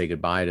 we can say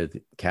goodbye to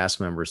the cast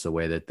members the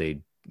way that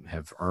they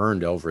have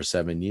earned over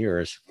 7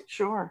 years.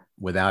 Sure.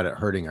 Without it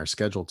hurting our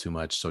schedule too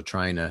much. So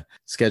trying to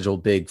schedule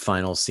big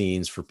final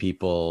scenes for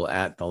people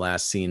at the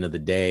last scene of the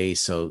day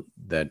so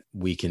that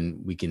we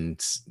can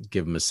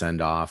give them a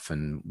send off,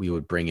 and we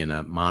would bring in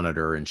a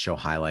monitor and show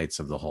highlights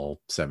of the whole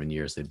 7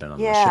 years they'd been on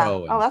the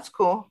show. Oh, that's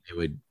cool.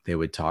 They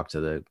would talk to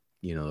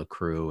the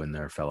crew and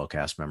their fellow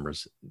cast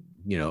members,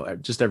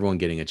 just everyone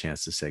getting a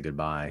chance to say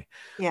goodbye.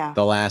 Yeah.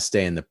 The last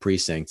day in the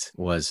precinct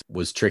was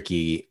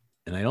tricky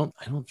I don't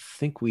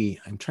think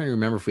I'm trying to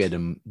remember if we had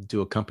to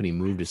do a company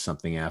move to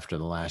something after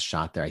the last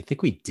shot there. I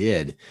think we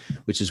did,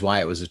 which is why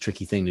it was a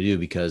tricky thing to do,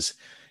 because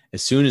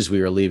as soon as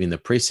we were leaving the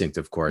precinct,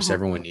 of course,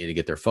 everyone needed to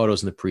get their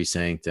photos in the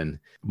precinct. And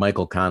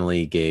Michael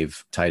Connelly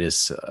gave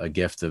Titus a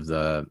gift of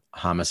the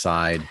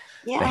homicide,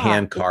 the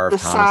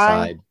hand-carved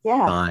homicide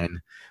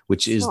sign,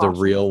 which is the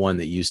real one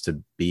that used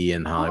to be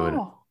in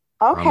Hollywood.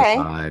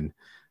 Homicide.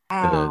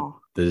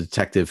 Wow. The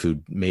detective who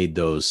made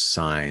those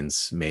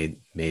signs made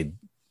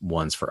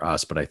ones for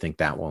us, but I think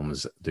that one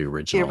was the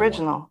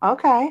original.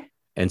 Okay.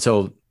 And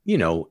so,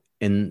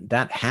 and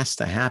that has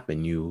to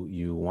happen.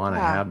 You want to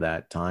have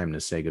that time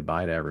to say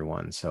goodbye to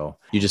everyone. So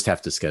you just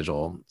have to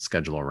schedule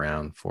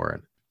around for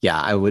it.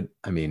 Yeah,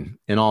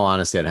 in all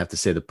honesty, I'd have to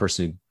say the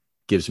person who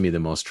gives me the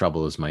most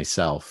trouble is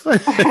myself.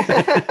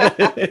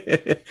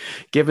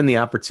 Given the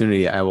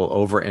opportunity, I will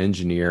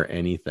over-engineer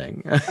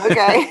anything.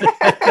 Okay.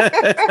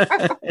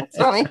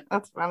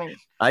 That's funny.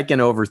 I can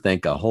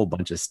overthink a whole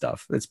bunch of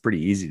stuff. It's pretty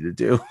easy to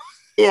do.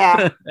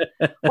 Yeah.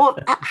 Well,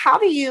 how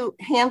do you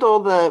handle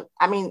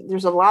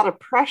there's a lot of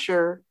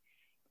pressure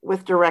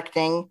with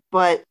directing,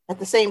 but at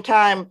the same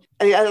time,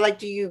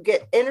 do you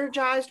get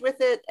energized with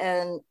it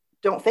and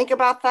don't think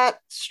about that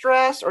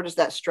stress, or does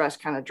that stress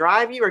kind of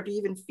drive you, or do you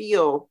even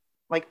feel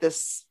like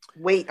this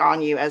weight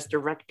on you as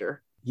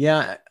director?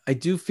 Yeah, I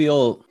do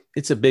feel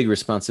it's a big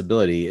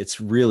responsibility. It's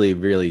really,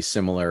 really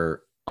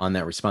similar on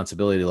that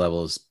responsibility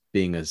level as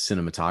being a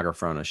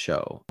cinematographer on a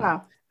show.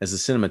 Wow. As a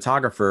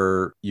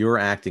cinematographer, you're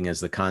acting as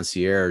the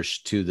concierge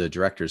to the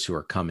directors who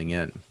are coming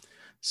in.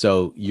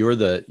 So you're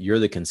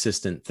the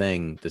consistent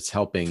thing that's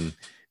helping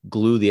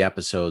glue the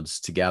episodes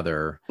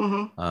together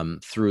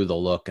through the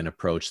look and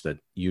approach that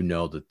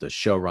that the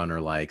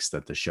showrunner likes,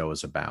 that the show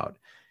is about.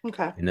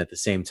 Okay. And at the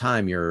same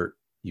time,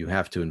 you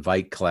have to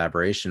invite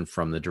collaboration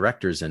from the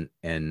directors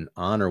and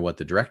honor what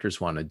the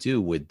directors want to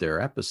do with their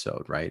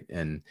episode, right?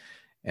 And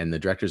the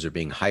directors are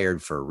being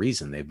hired for a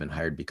reason. They've been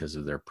hired because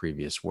of their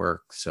previous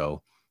work.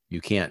 So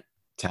you can't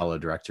tell a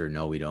director,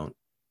 no, we don't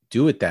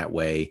do it that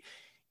way,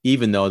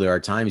 even though there are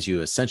times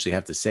you essentially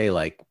have to say,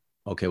 like,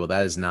 okay, well,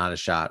 that is not a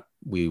shot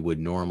we would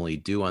normally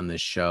do on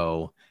this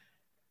show.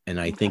 And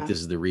I think this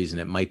is the reason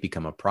it might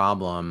become a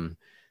problem.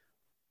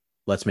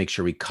 Let's make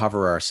sure we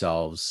cover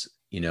ourselves,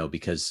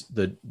 because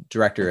the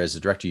director, as a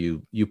director,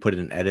 you put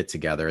an edit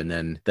together and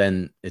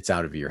then it's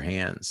out of your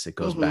hands. It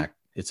goes back.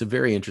 It's a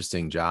very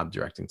interesting job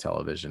directing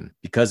television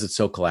because it's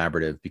so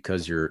collaborative,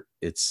 because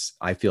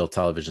I feel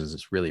television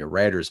is really a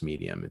writer's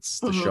medium. It's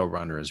the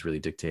showrunner is really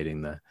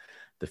dictating the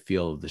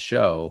feel of the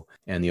show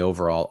and the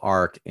overall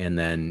arc. And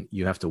then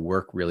you have to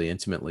work really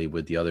intimately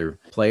with the other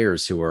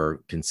players who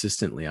are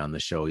consistently on the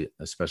show,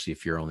 especially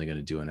if you're only going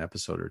to do an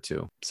episode or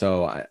two.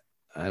 So I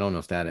don't know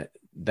if that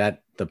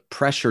the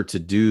pressure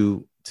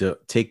to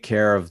take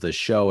care of the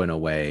show in a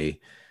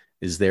way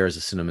is there as a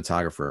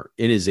cinematographer.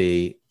 It is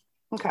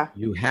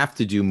you have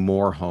to do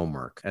more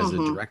homework as a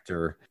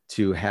director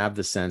to have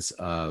the sense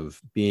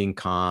of being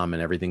calm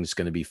and everything's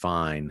going to be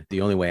fine.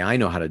 The only way I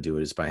know how to do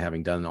it is by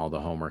having done all the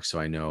homework.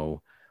 So I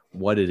know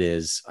what it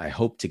is I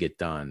hope to get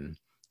done.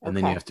 And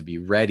then you have to be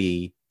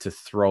ready to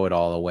throw it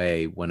all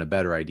away when a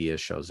better idea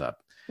shows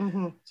up.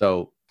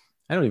 So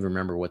I don't even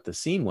remember what the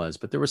scene was,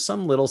 but there was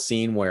some little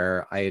scene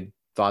where I had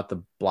thought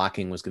the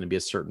blocking was going to be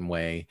a certain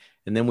way.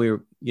 And then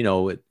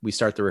we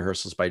start the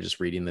rehearsals by just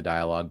reading the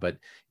dialogue, but it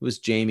was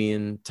Jamie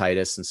and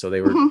Titus. And so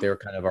they were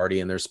kind of already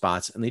in their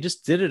spots and they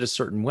just did it a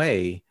certain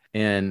way.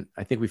 And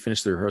I think we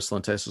finished the rehearsal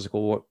and Titus was like,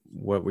 well,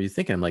 what were you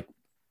thinking? I'm like,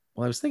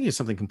 well, I was thinking of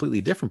something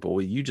completely different, but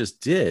what you just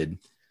did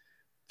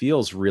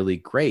feels really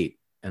great.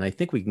 And I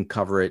think we can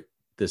cover it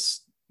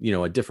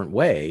a different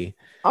way.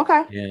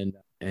 Okay.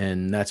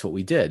 And that's what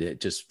we did.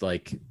 It just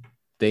like,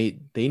 they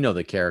know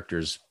the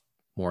characters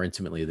more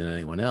intimately than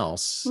anyone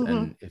else.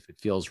 And if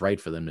it feels right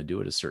for them to do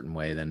it a certain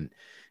way, then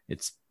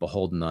it's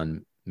beholden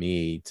on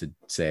me to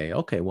say,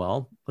 okay,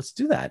 well, let's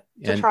do that.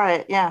 Try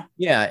it. Yeah.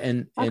 Yeah.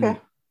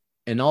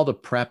 And all the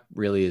prep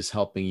really is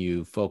helping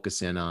you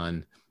focus in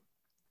on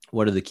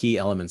what are the key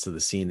elements of the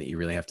scene that you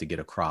really have to get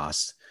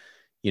across.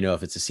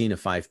 If it's a scene of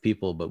 5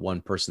 people, but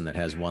one person that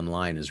has one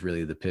line is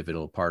really the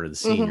pivotal part of the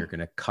scene, you're going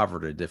to cover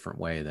it a different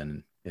way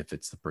than if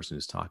it's the person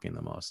who's talking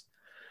the most.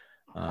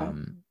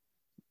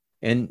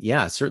 And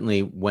yeah,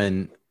 certainly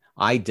when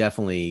I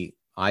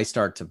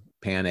start to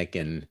panic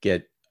and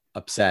get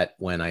upset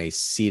when I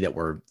see that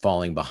we're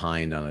falling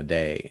behind on a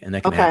day, and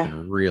that can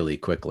happen really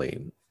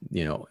quickly.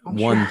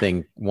 One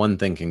thing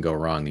can go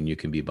wrong and you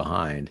can be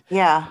behind.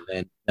 Yeah.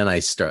 And then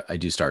I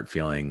do start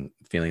feeling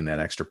that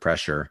extra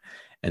pressure.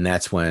 And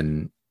that's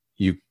when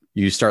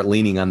you start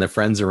leaning on the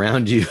friends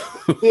around you.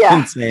 Yeah.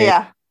 And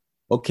say,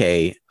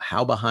 okay,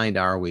 how behind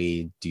are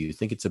we? Do you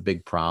think it's a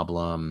big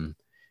problem?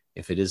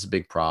 If it is a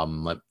big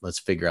problem, let's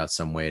figure out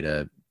some way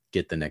to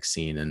get the next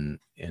scene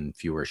in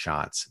fewer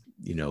shots,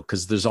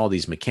 because there's all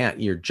these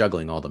you're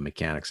juggling all the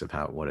mechanics of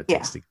what it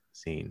takes to get the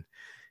scene.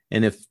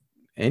 And if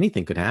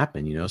anything could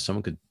happen,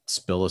 someone could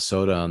spill a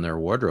soda on their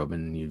wardrobe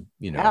and you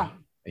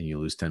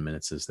lose 10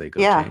 minutes as they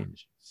go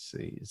change.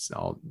 See, it's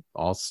all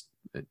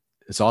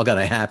It's all got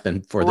to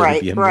happen for there to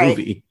be a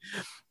movie.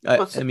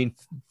 I mean,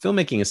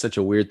 filmmaking is such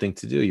a weird thing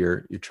to do.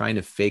 You're trying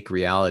to fake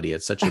reality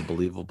at such a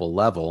believable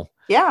level.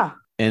 Yeah.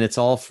 And it's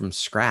all from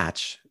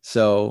scratch.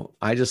 So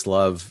I just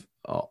love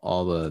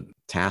all the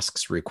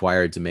tasks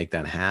required to make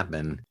that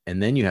happen.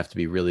 And then you have to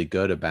be really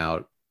good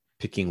about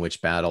picking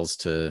which battles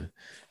to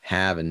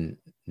have and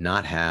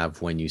not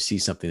have when you see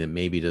something that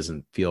maybe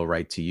doesn't feel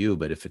right to you,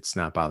 but if it's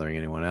not bothering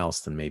anyone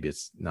else, then maybe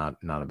it's not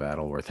a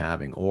battle worth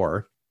having.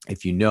 Or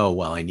if you know,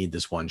 well, I need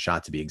this one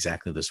shot to be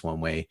exactly this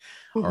one way,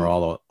 or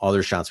all the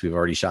other shots we've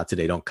already shot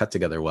today don't cut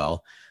together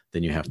well,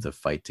 then you have to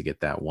fight to get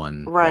that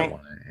one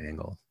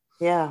angle.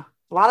 Yeah.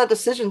 A lot of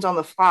decisions on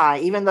the fly,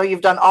 even though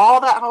you've done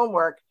all that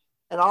homework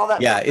and all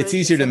that. Yeah, it's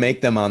easier to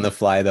make them on the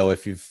fly though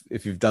if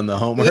you've done the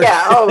homework.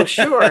 Yeah, oh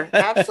sure.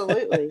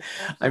 Absolutely.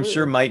 I'm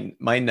sure my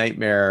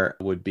nightmare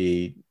would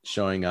be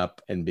showing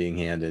up and being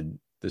handed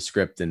the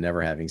script and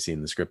never having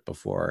seen the script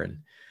before. And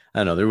I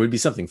don't know, there would be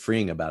something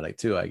freeing about it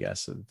too, I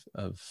guess,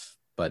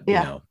 but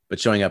but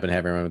showing up and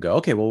having everyone go,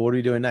 okay, well, what are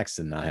we doing next?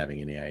 And not having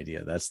any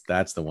idea.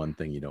 That's the one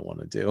thing you don't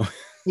want to do.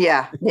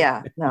 Yeah.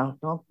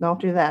 No,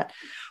 don't do that.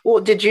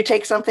 Well, did you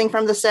take something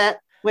from the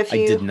set with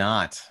you? I did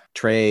not.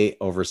 Trey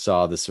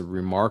oversaw this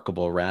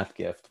remarkable wrap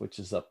gift, which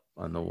is up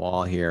on the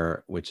wall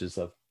here, which is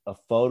a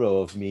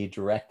photo of me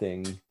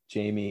directing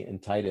Jamie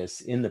and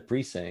Titus in the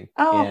precinct.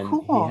 Oh, and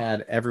cool. He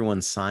had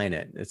everyone sign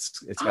it. It's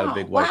got a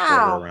big white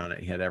border around it.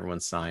 He had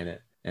everyone sign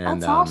it.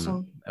 And that's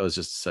awesome. It was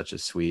just such a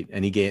sweet,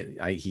 and he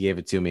gave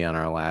it to me on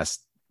our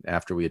last,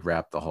 after we had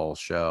wrapped the whole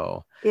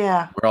show.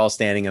 Yeah. We're all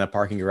standing in a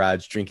parking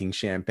garage drinking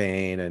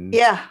champagne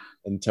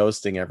and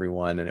toasting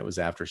everyone. And it was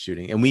after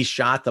shooting. And we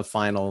shot the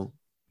final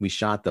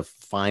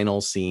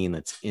scene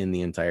that's in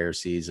the entire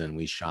season.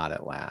 We shot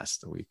it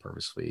last. We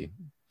purposely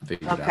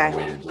figured out a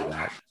way to do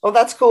that. Well,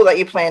 that's cool that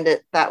you planned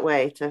it that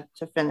way to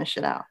finish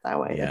it out that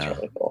way. Yeah. That's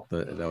really cool.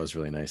 That was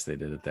really nice. They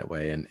did it that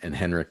way. And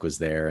Henrik was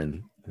there,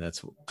 and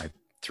I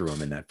threw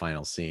him in that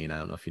final scene. I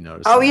don't know if you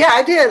noticed. Oh that. Yeah,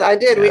 I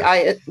did. Yeah.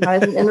 I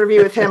had an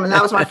interview with him, and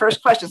that was my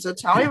first question. So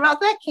tell me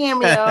about that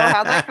cameo,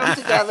 how that comes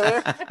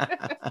together.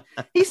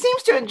 He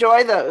seems to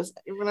enjoy those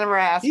whenever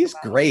I ask. He's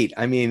great.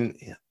 I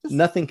mean,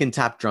 nothing can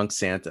top Drunk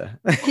Santa.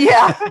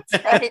 Yeah, that's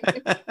right.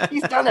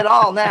 He's done it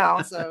all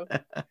now. So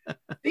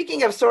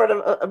speaking of sort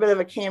of a bit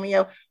of a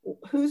cameo,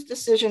 whose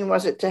decision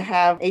was it to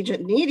have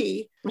Agent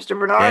Needy, Mr.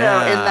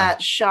 Bernardo, in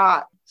that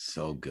shot?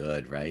 So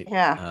good, right?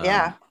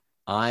 Yeah.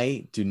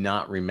 I do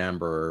not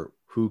remember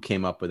who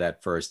came up with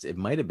that first. It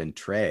might have been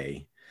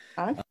Trey,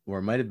 or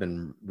it might have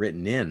been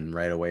written in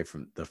right away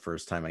from the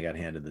first time I got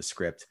handed the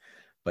script.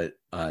 But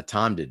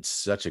Tom did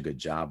such a good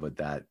job with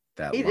that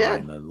line.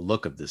 Did. The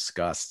look of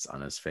disgust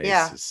on his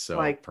face is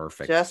so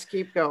perfect. Just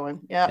keep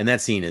going. Yeah. And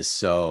that scene is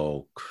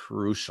so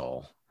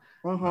crucial.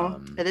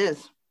 Mm-hmm. It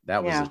is.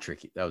 That was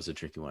a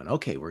tricky one.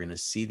 Okay, we're going to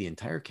see the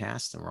entire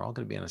cast, and we're all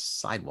going to be on a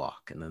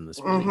sidewalk, and then this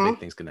really big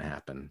thing's going to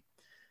happen.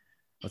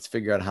 Let's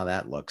figure out how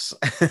that looks.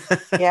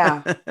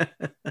 Yeah.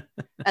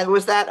 And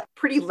was that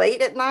pretty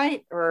late at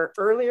night or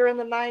earlier in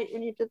the night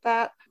when you did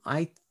that?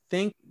 I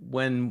think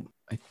I'm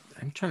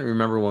trying to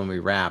remember when we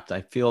wrapped. I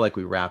feel like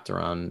we wrapped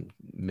around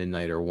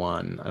midnight or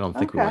 1. I don't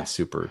think we went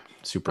super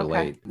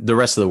late. The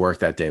rest of the work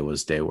that day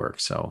was day work.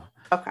 So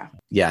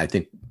yeah, I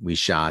think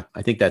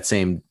that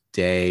same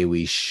day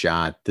we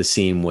shot the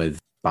scene with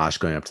Bosch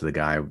going up to the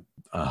guy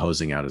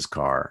hosing out his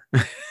car.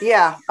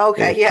 Yeah.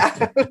 Okay.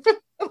 Yeah.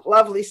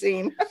 Lovely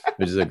scene.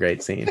 Which is a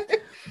great scene.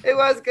 It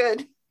was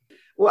good.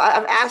 Well,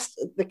 I've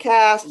asked the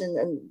cast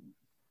and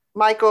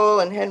Michael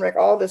and Henrik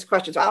all this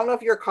questions. I don't know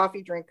if you're a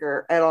coffee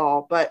drinker at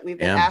all, but we've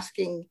been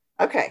asking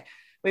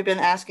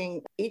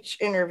each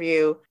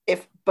interview,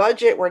 if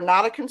budget were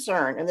not a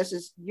concern, and this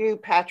is you,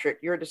 Patrick,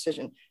 your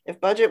decision.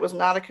 If budget was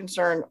not a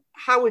concern,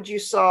 how would you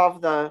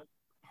solve the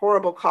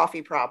horrible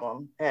coffee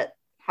problem at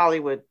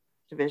Hollywood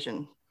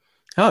Division?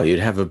 Oh, you'd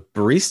have a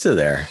barista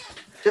there.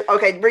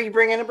 Okay, you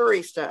bring in a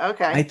barista.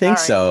 Okay. I think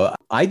so.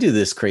 I do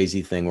this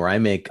crazy thing where I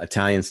make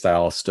Italian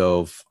style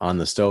stove on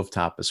the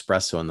stovetop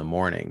espresso in the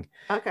morning.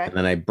 Okay. And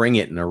then I bring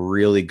it in a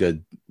really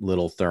good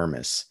little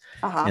thermos.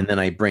 And then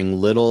I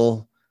bring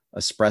little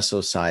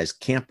espresso size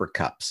camper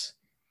cups.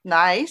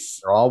 Nice.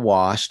 They're all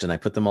washed, and I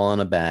put them all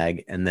in a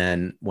bag. And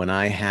then when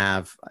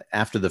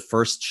after the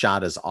first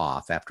shot is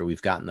off, after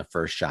we've gotten the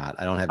first shot,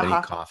 I don't have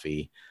any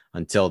coffee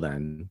until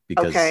then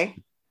because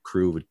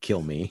crew would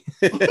kill me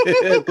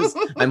because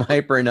I'm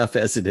hyper enough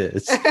as it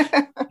is.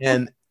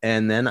 And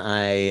then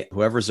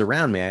whoever's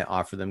around me, I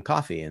offer them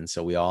coffee. And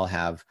so we all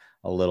have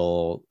a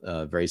little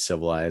very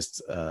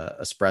civilized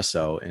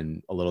espresso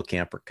in a little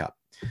camper cup.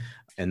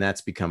 And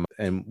that's become,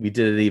 and we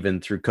did it even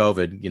through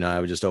COVID. I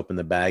would just open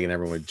the bag and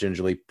everyone would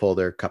gingerly pull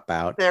their cup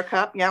out. Their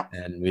cup, yeah.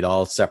 And we'd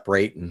all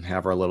separate and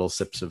have our little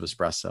sips of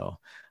espresso.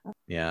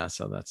 Yeah,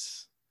 so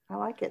that's... I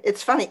like it.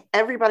 It's funny.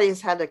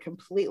 Everybody's had a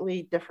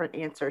completely different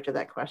answer to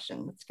that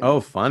question.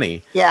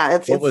 Funny. Yeah.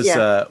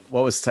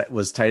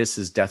 Was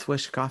Titus's Death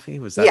Wish coffee?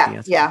 Was that the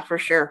answer? Yeah, for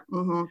sure.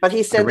 Mm-hmm. But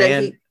he said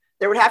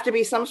there would have to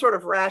be some sort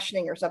of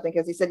rationing or something,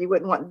 because he said you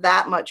wouldn't want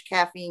that much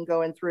caffeine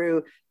going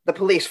through the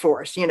police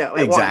force,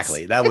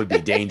 Exactly. That would be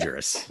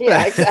dangerous.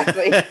 Yeah,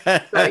 exactly.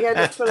 So he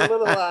had to put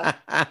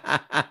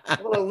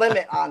a little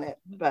limit on it.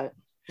 But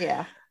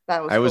yeah,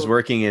 that was. I was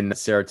working in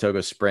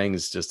Saratoga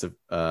Springs just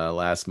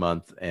last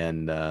month,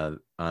 and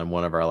on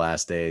one of our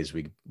last days,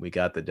 we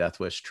got the Death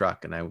Wish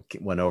truck, and I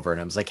went over and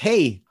I was like,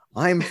 "Hey,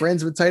 I'm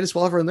friends with Titus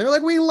Welliver," and they're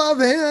like, "We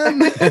love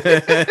him."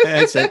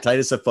 I sent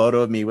Titus a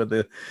photo of me with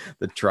the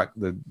truck,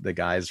 the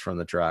guys from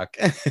the truck.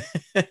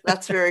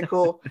 That's very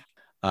cool.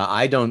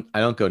 I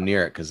don't go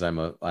near it because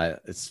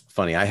it's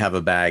funny. I have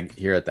a bag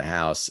here at the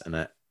house,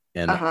 and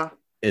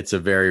it's a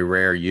very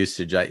rare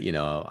usage.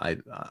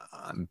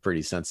 I'm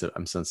pretty sensitive.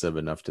 I'm sensitive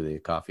enough to the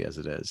coffee as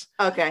it is.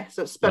 Okay,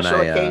 so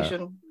special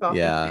occasion.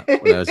 Yeah,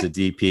 when I was a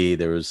DP,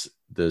 there was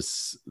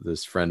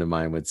this friend of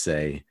mine would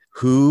say,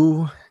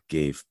 "Who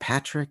gave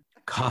Patrick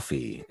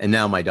coffee?" And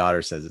now my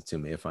daughter says it to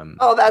me if I'm.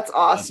 Oh, that's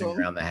awesome.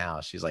 Around the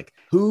house, she's like,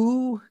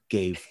 "Who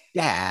gave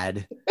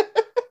Dad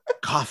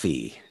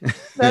coffee?"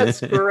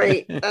 That's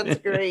great. That's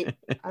great.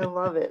 I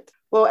love it.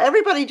 Well,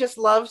 everybody just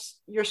loves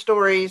your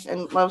stories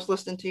and loves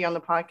listening to you on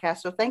the podcast.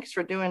 So thanks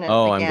for doing it.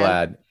 Oh, again. I'm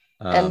glad.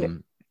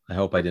 And I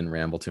hope I didn't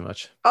ramble too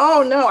much.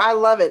 Oh no, I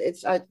love it.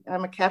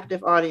 I'm a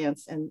captive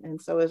audience, and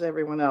so is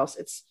everyone else.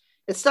 It's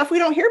stuff we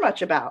don't hear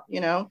much about,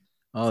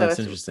 Oh, so that's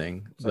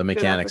interesting. The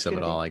mechanics of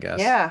it all, I guess.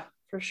 Yeah,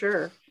 for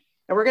sure.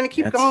 And we're going to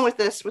keep going with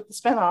the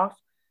spinoff.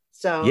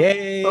 So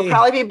yay. We'll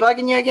probably be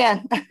bugging you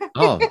again.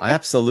 Oh,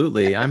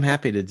 absolutely. I'm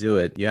happy to do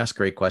it. You ask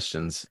great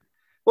questions.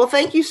 Well,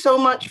 thank you so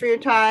much for your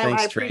time.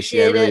 Thanks, I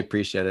Tracy. I really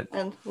appreciate it.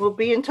 And we'll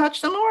be in touch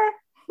some more.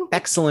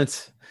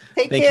 Excellent.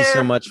 Thank you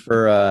so much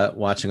for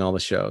watching all the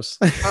shows.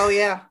 Oh,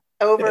 yeah.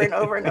 Over and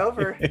over and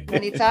over.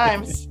 Many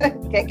times.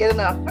 Can't get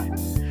enough.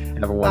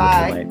 Have a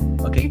wonderful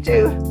night. Okay. You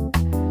too.